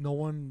like no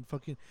one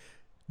fucking.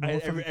 no one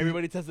fucking-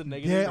 Everybody tested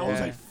negative. Yeah, I was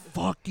Yeah. like,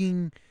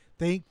 fucking.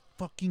 Thank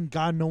fucking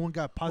God, no one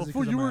got positive.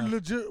 Before 'cause you of were my-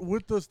 legit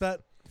with us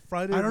that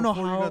Friday. I don't know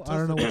before you how. got I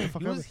don't know tested. what the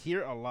fuck He was happened.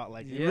 here a lot.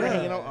 Like we Yeah. were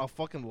hanging out a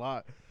fucking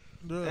lot.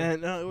 Yeah.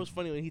 And it was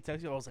funny when he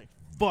texted me. I was like,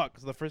 "Fuck!"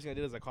 So the first thing I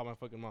did is I called my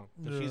fucking mom.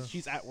 So Yeah.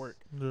 she's at work.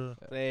 Yeah.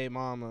 Hey,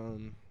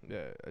 mom.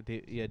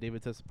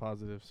 David tested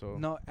positive. So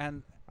No,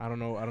 and I don't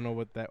know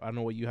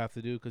what you have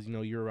to do because you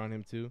know you're around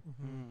him too.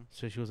 Mhm.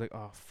 So she was like,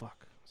 "Oh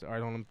fuck." So I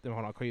don't hold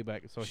on, I'll call you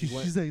back. So he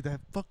went. She's like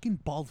that fucking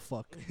bald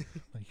fuck.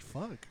 Like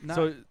fuck. Nah,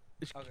 So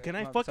okay, can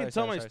I no, fucking sorry,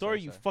 tell my sorry, story?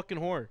 sorry, You sorry. fucking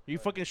whore. You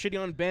fucking shitty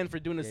on Ben for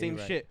doing the Yeah, same you're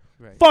right. shit.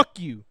 right. Fuck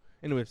you.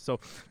 Anyway, so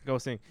like I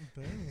was saying.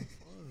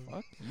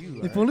 Fuck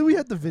you. If only we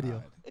had the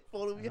video. If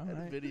only we had a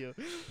Alright. video.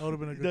 That would have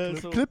been a No, good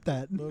so- clip. Clip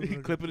that. That would've been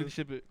a Clip good it and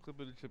ship it. Clip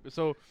it and ship it.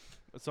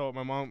 So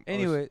my mom.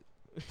 Anyway,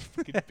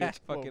 fucking bitch,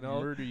 Fucking I'll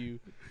hoe. murder you.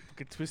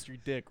 Fucking twist your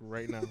dick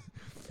right now.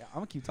 yeah, I'm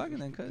gonna keep talking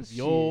then, cause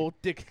Yo,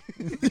 dick.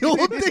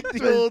 Yo, dick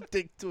twist. Yo,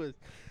 dick twist.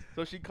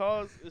 So she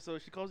calls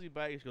me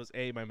back and she goes,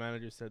 "Hey, my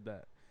manager said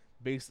that.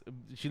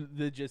 She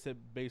legit said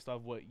based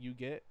off what you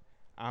get,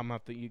 I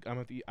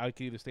can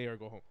either stay or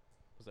go home."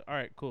 I was like, "All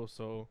right, cool.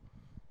 So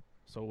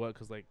what?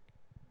 Cause like,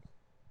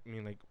 I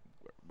mean like,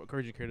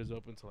 urgent care is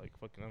open till like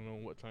fucking I don't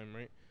know what time,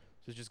 right?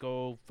 So just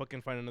go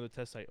fucking find another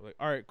test site. Like,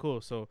 all right,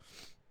 cool. So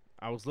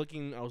I was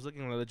looking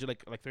legit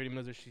like 30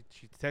 minutes.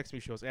 She texts me.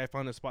 She goes, "Hey, I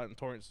found a spot in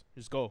Torrance.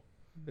 Just go.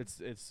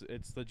 It's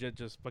legit.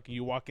 Just fucking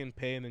you walk in,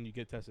 pay, and then you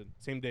get tested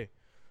same day."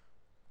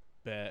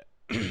 Bet.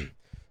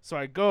 So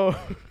I go.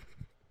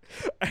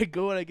 I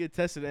go and I get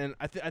tested, and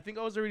I think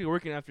I was already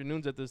working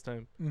afternoons at this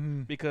time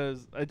Mm-hmm.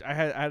 because I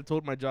had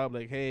told my job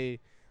like, hey,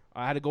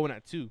 I had to go in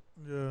at 2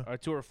 Yeah. or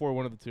 2 or 4,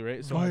 one of the two,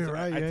 right? So Oh, I you're t-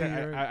 right, I yeah,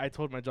 t- you're I- right. I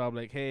told my job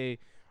like, hey,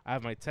 I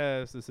have my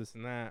test, this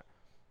and that,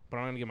 but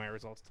I'm gonna get my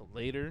results till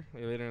later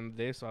in the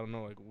day, so I don't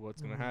know like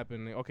what's gonna Mhm.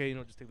 happen. Like, okay,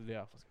 just take the day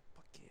off. I was like,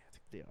 fuck yeah,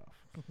 take the day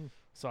off.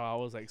 So I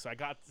was like,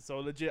 so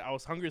legit, I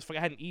was hungry as fuck. I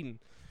hadn't eaten.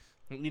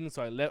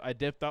 So I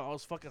dipped out. I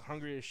was fucking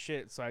hungry as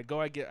shit. So I go,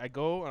 and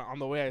on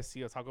the way I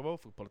see a Taco Bell.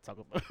 Pull a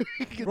Taco Bell.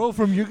 Bro,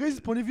 from your guys'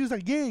 point of view, it's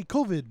like, yay,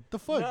 COVID. The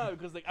fuck? No,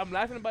 because like I'm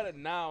laughing about it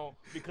now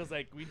because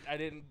like I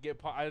didn't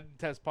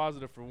test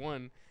positive for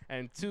one,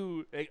 and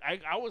two, like,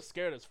 I was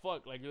scared as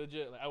fuck. Like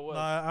legit, like, I was.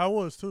 Nah, I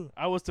was too.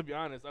 I was, to be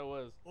honest. I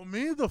was. Well,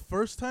 me, the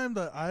first time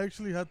that I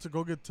actually had to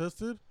go get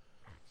tested.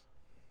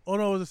 Oh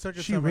no, it was the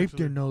second She time. raped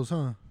actually. your nose,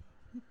 huh?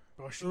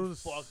 Bro, she It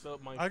was- fucked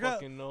up my I got-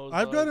 fucking nose.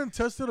 I've dog. gotten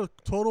tested a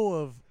total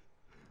of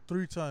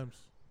 3 times.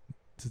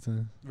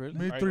 really.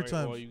 Me Alright, 3 alright,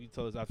 times. Well, you can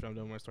tell this after I'm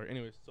done with my story.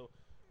 Anyways, so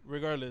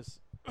regardless.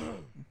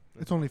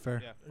 It's only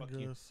fair. Yeah, I fuck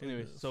you. guess, I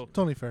Anyways, guess. so It's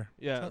only fair.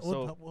 yeah, Well,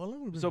 so how long have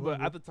we been but going, at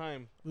bro? the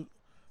time,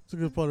 It's a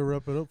good part to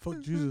wrap it up.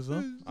 Fuck Jesus,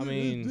 huh? I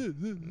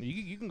mean,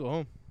 you can go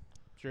home,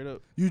 straight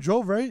up. You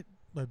drove, right?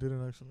 I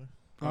didn't actually.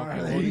 Alright,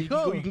 well, there you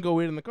go. You can go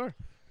wait in the car.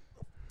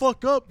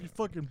 Fuck up, you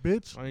fucking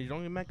bitch. I mean, you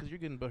don't get mad because you're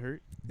getting butt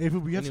hurt. Hey, but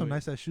we have some Anyway.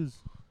 nice ass shoes.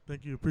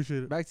 Thank you,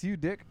 appreciate it. Back to you,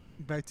 Dick.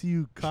 Back to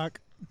you, cock.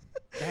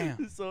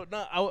 Damn. So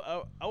no,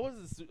 I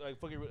wasn't like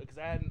fucking because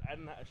I didn't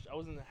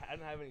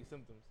have any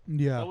symptoms.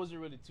 Yeah. I wasn't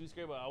really too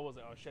scared, but I was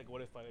like, oh shit,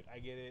 what if I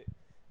get it?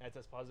 And I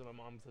test positive, my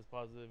mom tests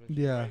positive, and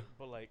shit, Yeah. right?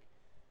 But like,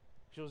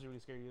 she wasn't really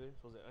scared either.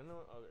 So I was like, I know,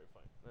 okay,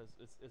 fine,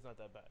 it's not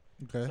that bad.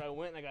 Okay. So I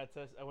went and I got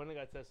tested.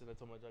 And I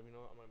told my job, you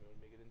know, I'm not gonna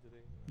make it in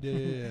today.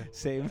 Yeah.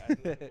 Same. I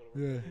didn't have to go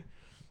to work. Yeah.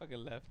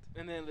 Fucking left.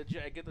 And then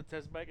legit, I get the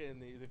test back, and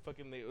they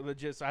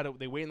legit. So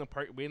they wait in the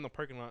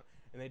parking lot,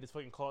 and they just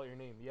fucking call out your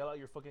name, yell out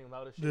your fucking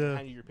loudest shit, Yeah. and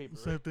hand you your paper.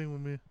 Same Right? thing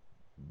with me.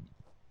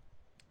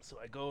 So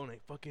I go and I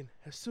fucking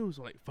Jesus,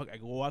 so like fuck, I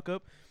go walk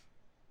up.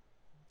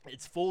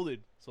 It's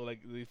folded, so like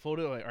they fold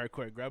it. Like, all right,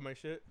 cool. I grab my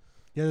shit.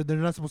 Yeah, they're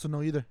not supposed to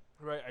know either.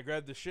 Right, I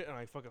grab the shit and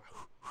I fucking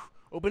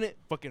open it.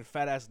 Fucking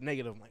fat ass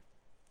negative. I'm like,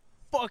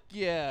 fuck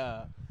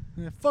yeah.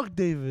 Yeah, fuck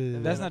David.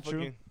 And That's then I not true.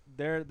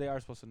 fucking- They are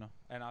supposed to know,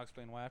 and I'll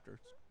explain why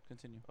afterwards.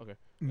 Continue.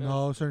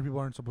 No, certain people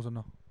aren't supposed to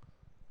know.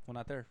 Well,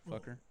 not there,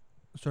 fucker.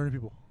 Certain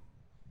people.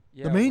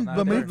 Yeah, main- well,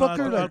 the not main there. No,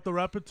 fucker, at, like- at the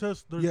rapid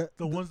test, there's Yeah,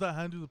 the ones that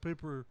hand you the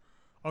paper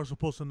are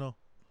supposed to know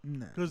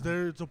Nah. because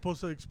they're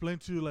supposed to explain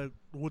to you like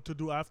what to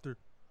do after.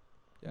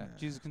 Yeah, Nah.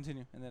 Jesus,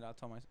 continue, and then I'll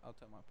tell my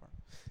part.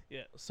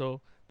 Yeah. So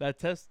that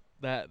test,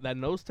 that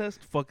nose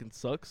test, fucking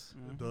sucks.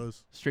 It Mhm.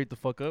 does. Straight the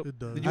fuck up. It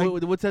does. Did you,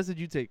 what test did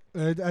you take?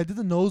 I did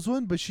the nose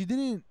one, but she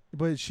didn't.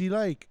 But she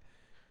like.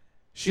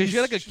 She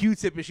had like a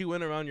Q-tip and she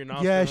went around your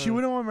nostril. Yeah, she huh?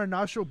 went on my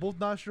nostril, both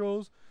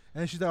nostrils,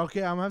 and she's like,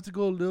 "Okay, I'm gonna have to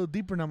go a little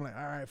deeper." And I'm like,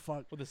 "All right,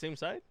 fuck." with the same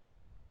side.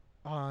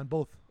 On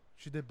both,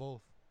 she did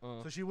both.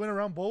 Uh, So she went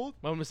around both.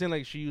 but I'm saying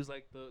like she used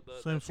like the Same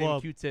that same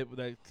swab. Q-tip with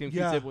that same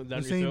Yeah, Q-tip went the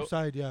down your same throat.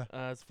 side. Yeah,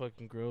 That's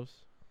fucking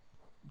gross.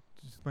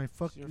 it's my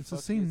fuck. Your It's the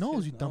fuck same is nose,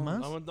 his you nose.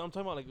 dumbass. I'm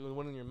talking about like the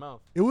one in your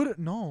mouth. It would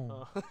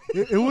no. Uh,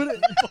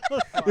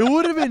 It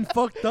would have been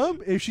fucked up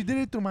if she did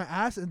it through my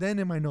ass and then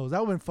in my nose.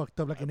 That would have been fucked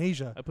up like in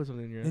Asia. I put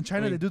something in your. In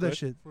China, I mean, they do that what?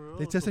 shit. For real?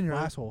 They What test the in your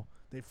fuck? asshole.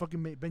 They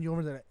fucking bend you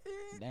over. They're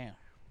like, Damn.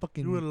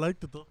 fucking. You would have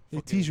liked it though. They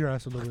fucking- tease your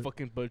ass a little bit.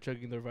 Fucking butt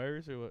chugging their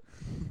virus or what?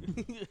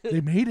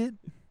 They made it.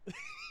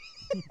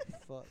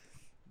 Fuck.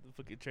 The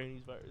fucking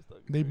Chinese virus. Dog.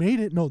 They made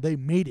it. No, they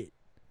made it.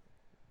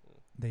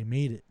 They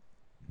made it.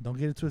 Don't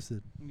get it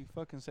twisted. You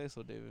fucking say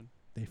so, David.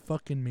 They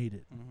fucking made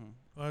it.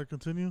 Mm-hmm. All right,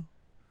 continue.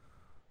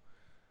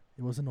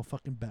 It wasn't no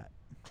fucking bat.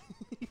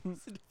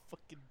 It's a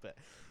fucking bad.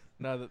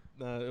 No,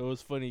 it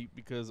was funny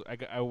because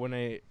when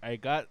I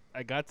got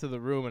to the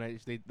room and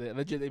they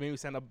legit they made me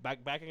stand up back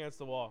against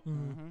the wall.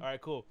 Mm-hmm. All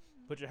right, cool.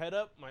 Put your head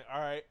up. I'm like, all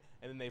right.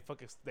 And then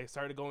they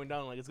started going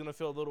down. Like, it's going to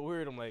feel a little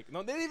weird. I'm like,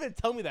 no, they didn't even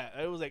tell me that.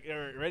 I was like, all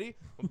right, ready?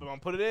 I'm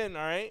put it in.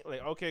 All right.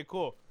 Like, okay,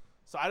 cool.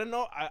 So I didn't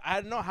know. I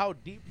didn't know how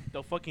deep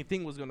the fucking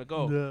thing was gonna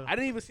go. Yeah. I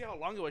didn't even see how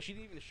long it was. She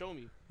didn't even show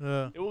me.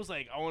 Yeah. It was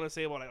like I want to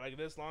say about like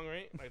this long,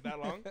 right? Like that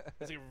long.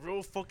 It's like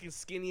real fucking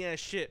skinny ass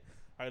shit.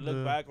 I look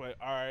Yeah. back, like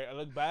all right. I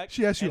look back.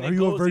 She asked you, and "Are it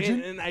you a goes virgin?"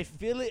 in, and I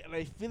feel it, and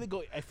I feel it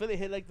go. I feel it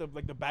hit like the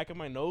back of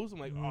my nose. I'm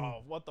like,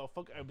 oh, what the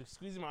fuck? I'm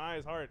squeezing my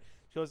eyes hard.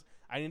 She goes,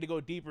 I need to go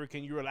deeper.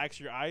 Can you relax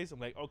your eyes? I'm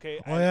like, okay.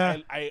 Oh, yeah.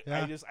 I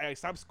just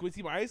stopped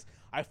squeezing my eyes.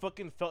 I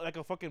fucking felt like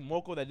a fucking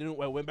moco that didn't.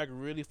 I went back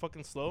really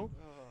fucking slow.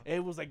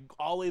 It was like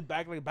all the way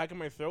back, like back in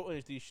my throat,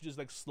 and she just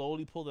like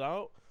slowly pulled it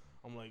out.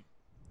 I'm like,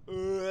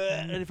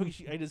 and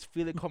I just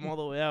feel it come all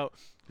the way out.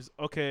 Just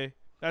okay,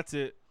 that's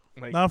it.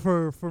 Like, Now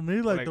for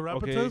me, like like, the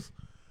rapid okay. test,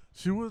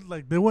 she was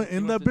like they went she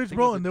in went that to bitch, take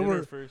bro, us and to they dinner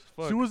were. first.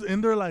 She Fuck. was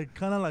in there like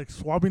kind of like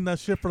swabbing that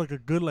shit for like a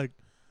good like,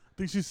 I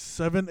think she's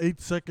 7-8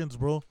 seconds,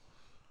 bro.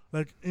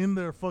 Like in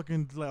there,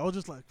 fucking like I was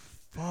just like,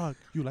 fuck.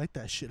 You like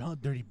that shit, huh,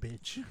 dirty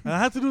bitch? And I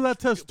had to do that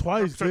test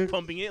twice, Start dude.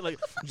 pumping it like,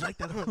 would you like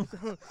that?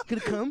 Huh?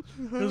 Gonna come?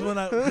 Because when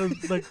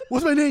cause, like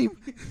What's my name?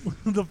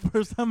 the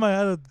first time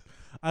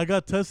I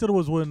got tested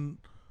was when.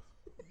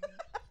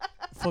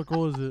 Fuck, what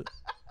was it?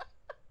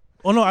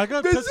 Oh no, I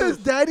got This is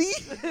tested. daddy.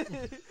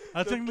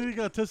 I technically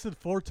got tested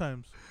 4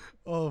 times.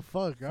 Oh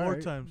fuck! Four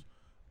times.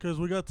 Because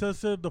we got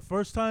tested the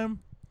first time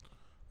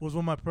was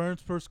when my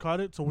parents first caught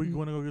it, so we Mhm.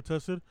 went to go get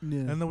tested. Yeah.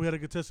 And then we had to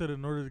get tested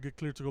in order to get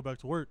cleared to go back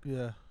to work.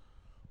 Yeah.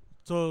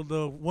 So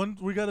the one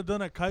we got it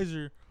done at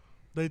Kaiser,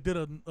 they did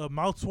a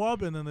mouth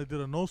swab and then they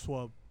did a nose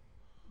swab.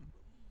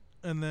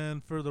 And then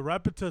for the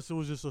rapid test, it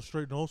was just a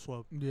straight nose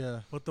swab.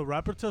 Yeah. But the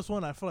rapid test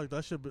one, I feel like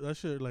that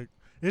shit like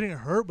it didn't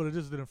hurt, but it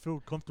just didn't feel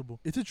comfortable.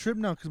 It's a trip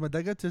now because my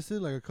dad got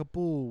tested like a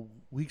couple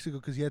weeks ago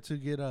because he had to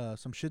get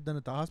some shit done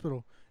at the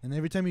hospital, and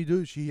every time he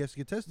do, he has to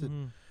get tested.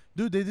 Mhm.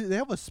 Dude, they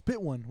have a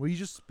spit one where you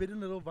just spit in a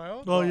little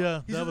vial. Oh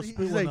yeah, He's they have a just-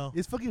 spit he's one like, now.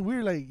 it's fucking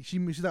weird. Like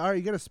she's like, all right,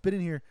 you gotta spit in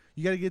here.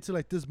 You gotta get to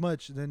like this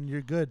much, then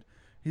you're good.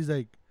 He's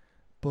like,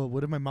 but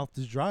what if my mouth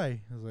is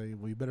dry? I was like,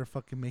 well, you better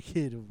fucking make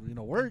it,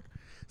 work.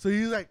 So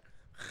he's like,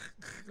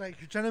 you're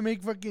trying to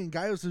make fucking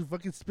guys who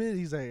fucking spit.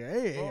 He's like,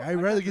 hey, Bro, I'd I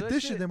rather tried to get do that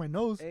this shit shit. than my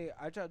nose. Hey,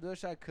 I tried to do that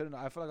shit. I couldn't.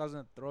 I feel like I was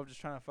gonna throw up just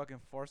trying to fucking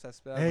force that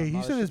spit. out of Hey, my he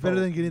mouth. said That it's shit better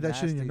felt than getting that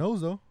shit in your nasty.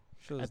 nose, though.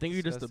 Shit was I think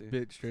you're just a disgusting.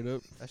 bitch, straight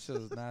up. That shit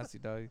was nasty,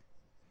 dog.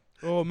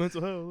 Oh,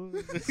 mental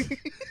health.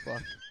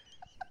 Fuck.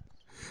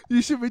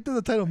 You should make that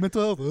the title,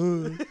 mental health.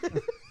 Ugh.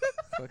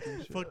 Fucking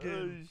shit.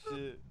 Fucking Oh,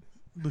 shit.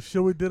 the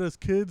shit we did as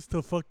kids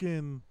to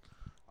fucking.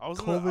 I was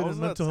COVID and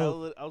mental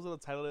health. gonna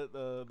title it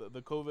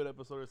the COVID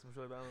episode or some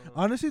shit like that. I don't know.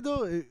 Honestly,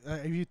 though,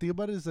 if you think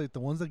about it, it's like the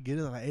ones that get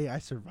it, like, hey, I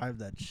survived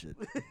that shit.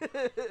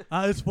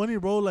 It's funny,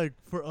 bro. Like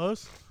for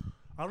us,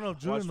 I don't know if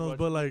Julian knows,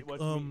 but like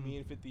me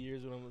in 50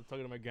 years when I'm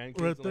talking to my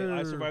grandkids, right I'm like,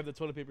 I there- survived the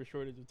toilet paper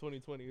shortage of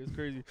 2020. It's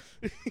crazy.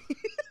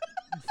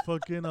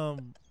 fucking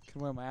Can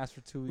wear my ass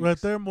for 2 weeks.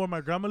 right there where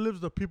my grandma lives,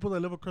 the people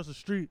that live across the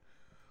street,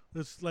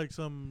 it's like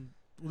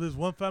there's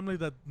one family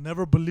that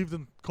never believed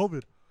in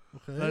COVID.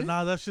 Okay. Like,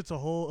 nah, that shit's a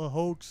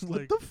hoax. What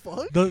Like, the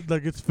fuck?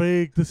 like it's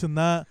fake, this and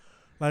that.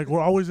 Like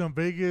we're always in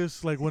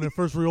Vegas. Like when it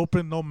first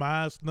reopened, no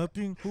mask,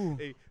 nothing.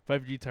 Hey,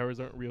 5G towers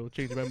aren't real.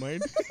 Changed my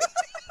mind.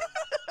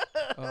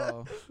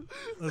 Oh.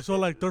 And so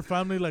like their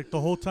family, like the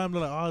whole time,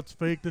 they're like, oh, it's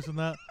fake, this and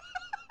that.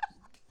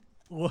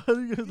 What are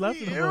you guys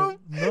laughing hear about? him?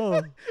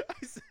 No.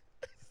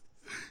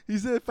 He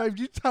said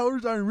 5G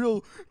towers aren't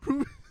real.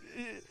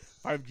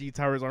 5G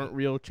towers aren't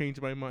real.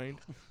 Changed my mind.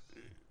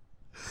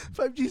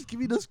 5G's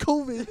giving us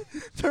COVID.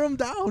 Turn them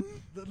down.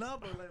 No,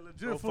 but like legit.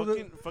 Bro, for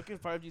fucking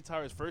 5G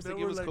towers. First They they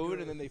give were us like,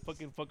 COVID and then they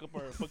fucking fuck up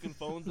our fucking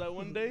phones that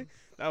one day.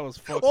 That was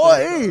fucked Oh, up,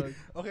 hey. dog.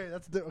 Okay,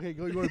 that's okay.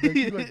 Go ahead, Ben.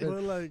 Go ahead, Ben.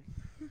 but like,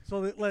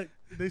 so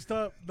they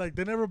stopped. Like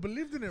they never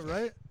believed in it,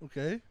 right?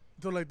 Okay.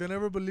 So like they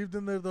never believed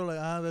in it. They're like,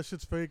 that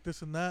shit's fake,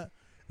 this and that.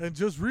 And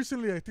just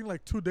recently, I think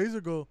like 2 days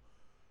ago,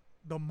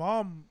 the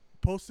mom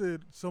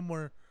posted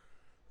somewhere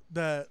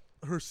that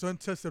her son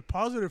tested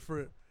positive for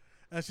it,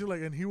 and she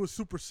like, and he was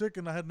super sick,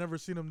 and I had never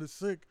seen him this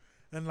sick,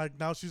 and like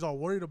now she's all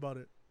worried about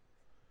it.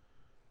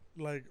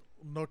 Like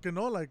no que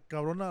no, like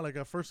cabrona, like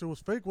at first it was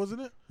fake,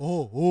 wasn't it?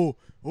 Oh,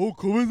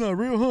 COVID's not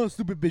real, huh?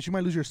 Stupid bitch. You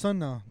might lose your son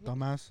now,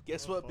 dumbass.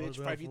 Guess what, bitch?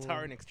 that 5G fool.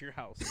 tower next to your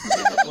house.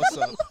 What's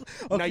up?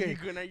 Now Okay.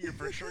 you're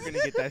for sure gonna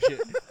get that shit.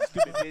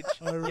 Stupid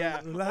bitch. Alright,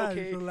 Yeah. relax,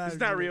 Okay. relax, It's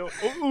not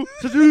relax. real.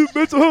 Oh,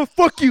 mental health.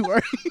 Fuck you. All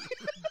right.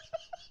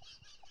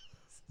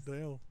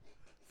 Damn,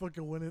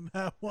 fucking went in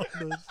that one.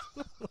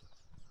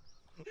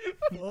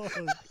 Fuck.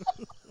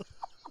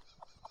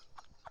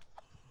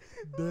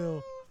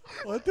 Damn.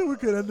 Well, I think we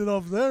could end it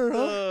off there,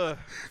 huh?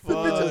 The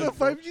bitch has a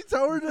Fuck. 5G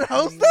tower in her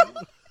house now.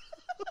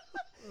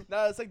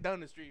 Nah, it's like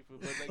down the street, fool,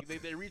 but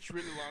like they reach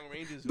really long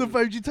ranges. The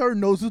fool. 5G tower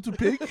knows who to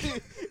pick.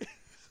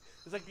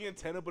 It's like the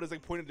antenna, but it's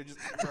like pointed to just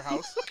her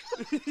house.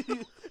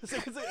 it's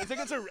like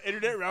it's an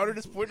internet router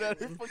just pointed at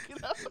her fucking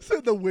house. So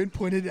the wind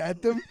pointed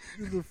at them.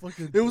 The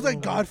fucking It was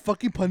like God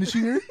fucking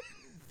punishing her.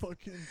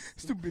 fucking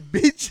Stupid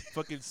bitch.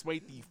 Fucking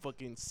smite the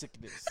fucking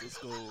sickness. Let's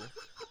go.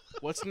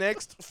 What's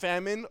next?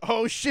 Famine.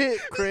 Oh shit!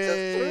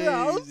 her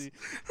house. Crazy.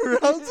 Her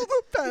house was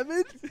a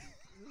famine.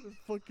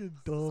 fucking fucking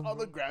dumb. All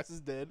the bro. grass is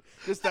dead.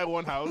 Just that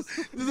one house.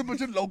 There's a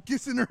bunch of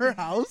locusts in her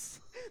house.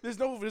 There's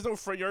no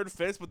front yard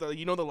fence, but the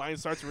line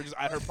starts. We're just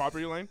at her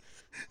property line.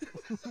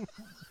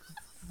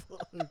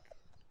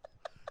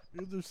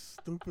 You guys are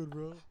stupid,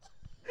 bro.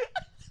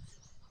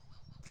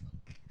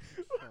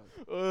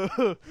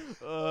 You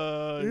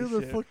You guys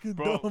are fucking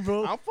dumb,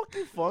 bro. I'm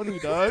fucking funny,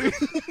 dog.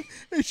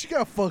 Hey, she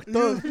got fucked You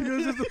up.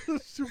 guys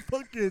are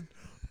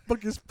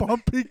fucking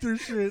spawn peeked her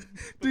shit.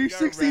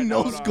 360 ran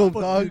no out scope,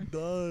 Fucking dog.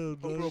 dumb,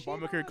 Bro, dog.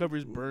 Obamacare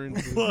covers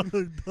burns. Fuck,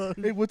 dog.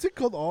 Hey, what's it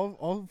called?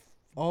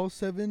 All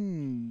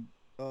seven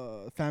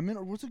famine,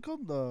 or what's it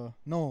called?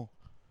 No,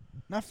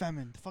 not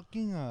famine.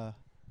 Fucking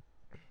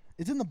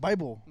it's in the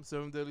Bible.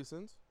 7 deadly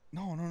sins.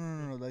 No.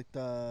 Like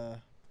I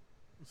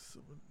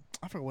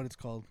forgot what it's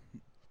called.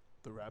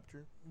 The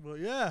rapture. Well,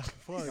 yeah.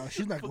 Fuck. No,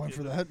 she's not going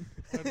for that.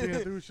 I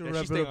think we should Yeah,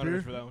 wrap she's it staying up on Earth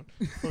here. for that one.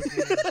 Fuck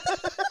yeah.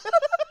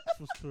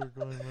 Let's start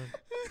going,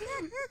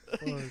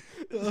 man.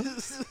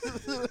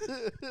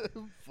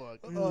 Fuck.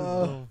 You guys are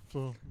dumb,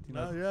 so,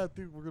 yeah, I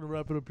think we're gonna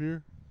wrap it up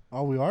here.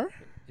 Oh, we are?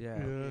 Yeah.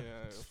 Yeah,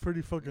 it's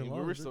pretty fucking We long.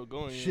 were dude. still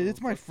going. Shit,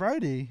 it's my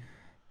Friday.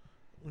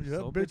 Yeah,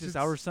 So, bitch, bitch, it's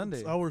our Sunday.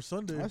 It's our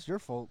Sunday. That's your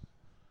fault.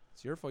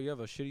 It's your fault. You have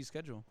a shitty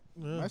schedule.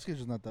 Yeah. My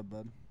schedule's not that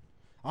bad.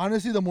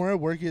 Honestly, the more I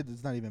work it,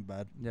 it's not even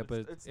bad. Yeah, but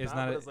it's it's not.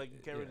 not. But it's like you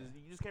can't really,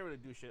 you just can't really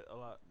do shit a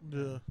lot.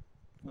 Yeah.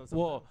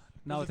 Well,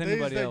 now The with days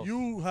anybody that else.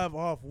 you have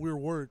off, we're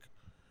work,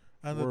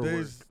 and We're the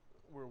days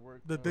We're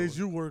work. the days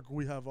you work,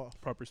 we have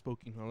off. proper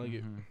spoken. I like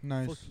it. Mhm.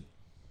 Nice.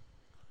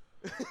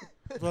 Fuck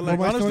But No, like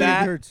my honestly, stomach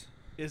that- hurts.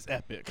 It's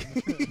epic.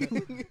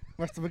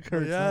 My stomach but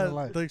hurts. yeah, not a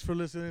lie. thanks for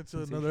listening to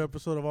Sensation. another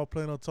episode of All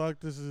Play No Talk.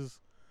 This is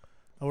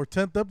our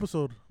 10th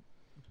episode.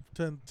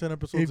 10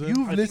 episodes If in.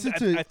 you've listened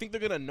to, I think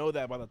they're gonna know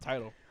that by the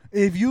title.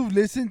 if you've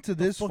listened to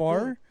this fuck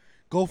far, up.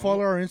 go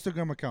follow our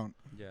Instagram account.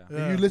 Yeah.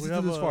 if you listen we to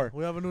have this far,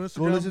 we have a new Go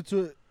Instagram. listen to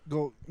it.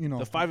 Go,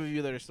 The 5 of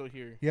you that are still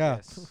here. Yeah.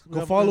 Yes. We Go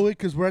have follow a- it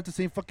because we're at the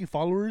same fucking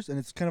followers and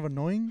it's kind of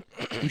annoying.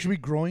 We should be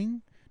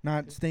growing,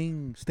 not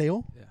staying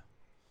stale. Yeah.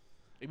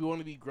 Maybe we want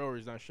to be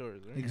growers, not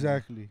showers. Right?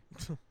 Exactly.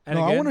 And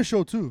no, I again- want to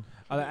show too.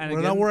 and Well,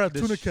 again, now we're at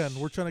this Tuna Can.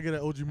 We're trying to get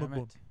at OG Damn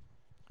Mukbang. it.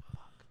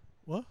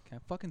 What?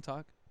 Can't fucking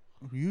talk.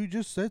 You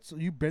just said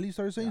you barely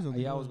started saying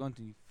something. Yeah, I was going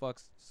to.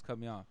 Fucks, just cut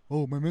me off.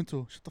 Oh, my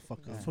mental. Shut the fuck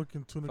Yeah. up.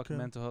 Fucking Tuna Fucking Can.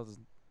 mental health is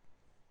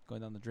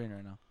going down the drain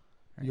right now.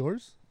 Right.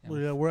 Yours? Well,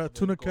 yeah, we're at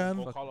Tuna Go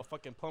Can. call a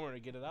fucking plumber to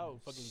get it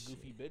out. Fucking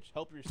goofy bitch.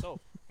 Help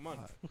yourself. Come on.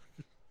 Fuck.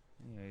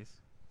 Anyways.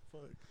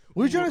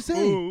 What are you trying to say?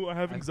 Oh, I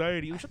have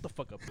anxiety. Shut the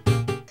fuck up.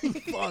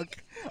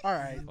 Fuck. All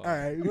right. Fuck. All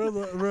right.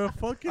 We're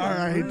fucking. All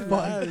right, we're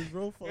fuck. nice,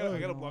 bro. I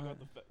gotta Fuck. block out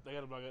the. I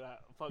gotta block it out.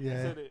 Fuck. Yeah. I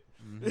said it.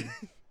 Mhm.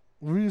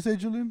 What were you gonna say,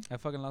 Julian? I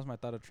fucking lost my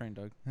thought of train,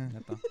 dog. Yeah.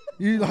 Neta.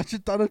 You lost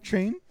your thought of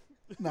train?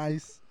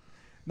 Nice.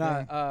 Nah,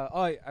 Yeah.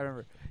 I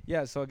remember.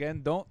 Yeah, so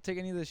again, don't take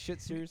any of this shit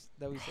serious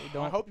that we say.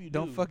 Don't hope you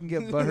don't do. fucking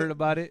get butthurt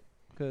about it,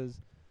 because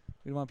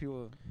we don't want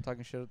people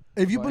talking shit.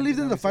 If you about believe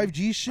in the anything that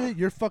 5G shit,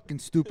 you're fucking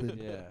stupid.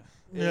 we say. Yeah.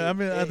 Yeah, I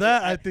mean, at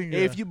that, I think. Hey,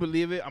 Yeah. if you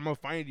believe it, I'm gonna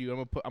find you.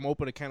 I'm gonna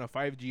open a can of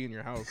 5G in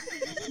your house.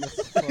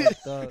 That's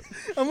fucked up.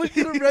 I'm gonna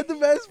get a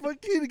random ass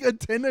fucking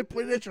antenna and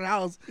put it at your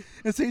house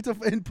and say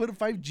and put a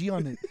 5G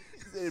on it.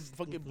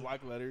 Fucking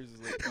black letters.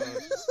 Is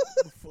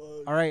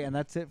like, All right, and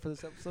that's it for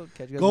this episode.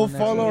 Catch you guys Go on the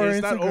next follow one. our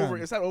it's not Instagram. over.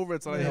 It's not over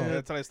until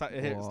Yeah. I stop.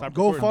 Wow. Stop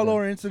Go recording. follow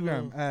our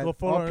Instagram at Go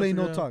follow All our Play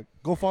No Instagram. Talk.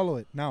 Go follow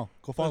it now.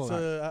 Go follow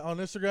That's, it. on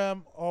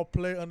Instagram, all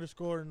play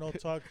 _ no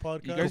talk You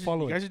podcast. guys,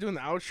 follow you guys are doing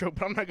the outro,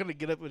 but I'm not gonna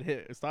get up and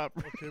hit. Stop.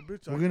 Okay,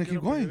 bitch. We're I gonna can keep get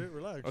up and going. hit it,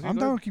 Relax. Okay, I'm go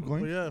down ahead. to keep But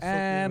going. yeah, fuck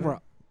And it, we're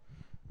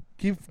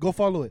man. Go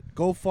follow it.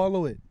 Go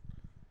follow it.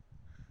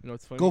 You know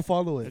it's funny. Go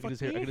follow I it. can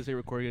just say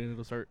record it and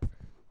it'll start.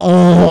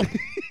 Oh.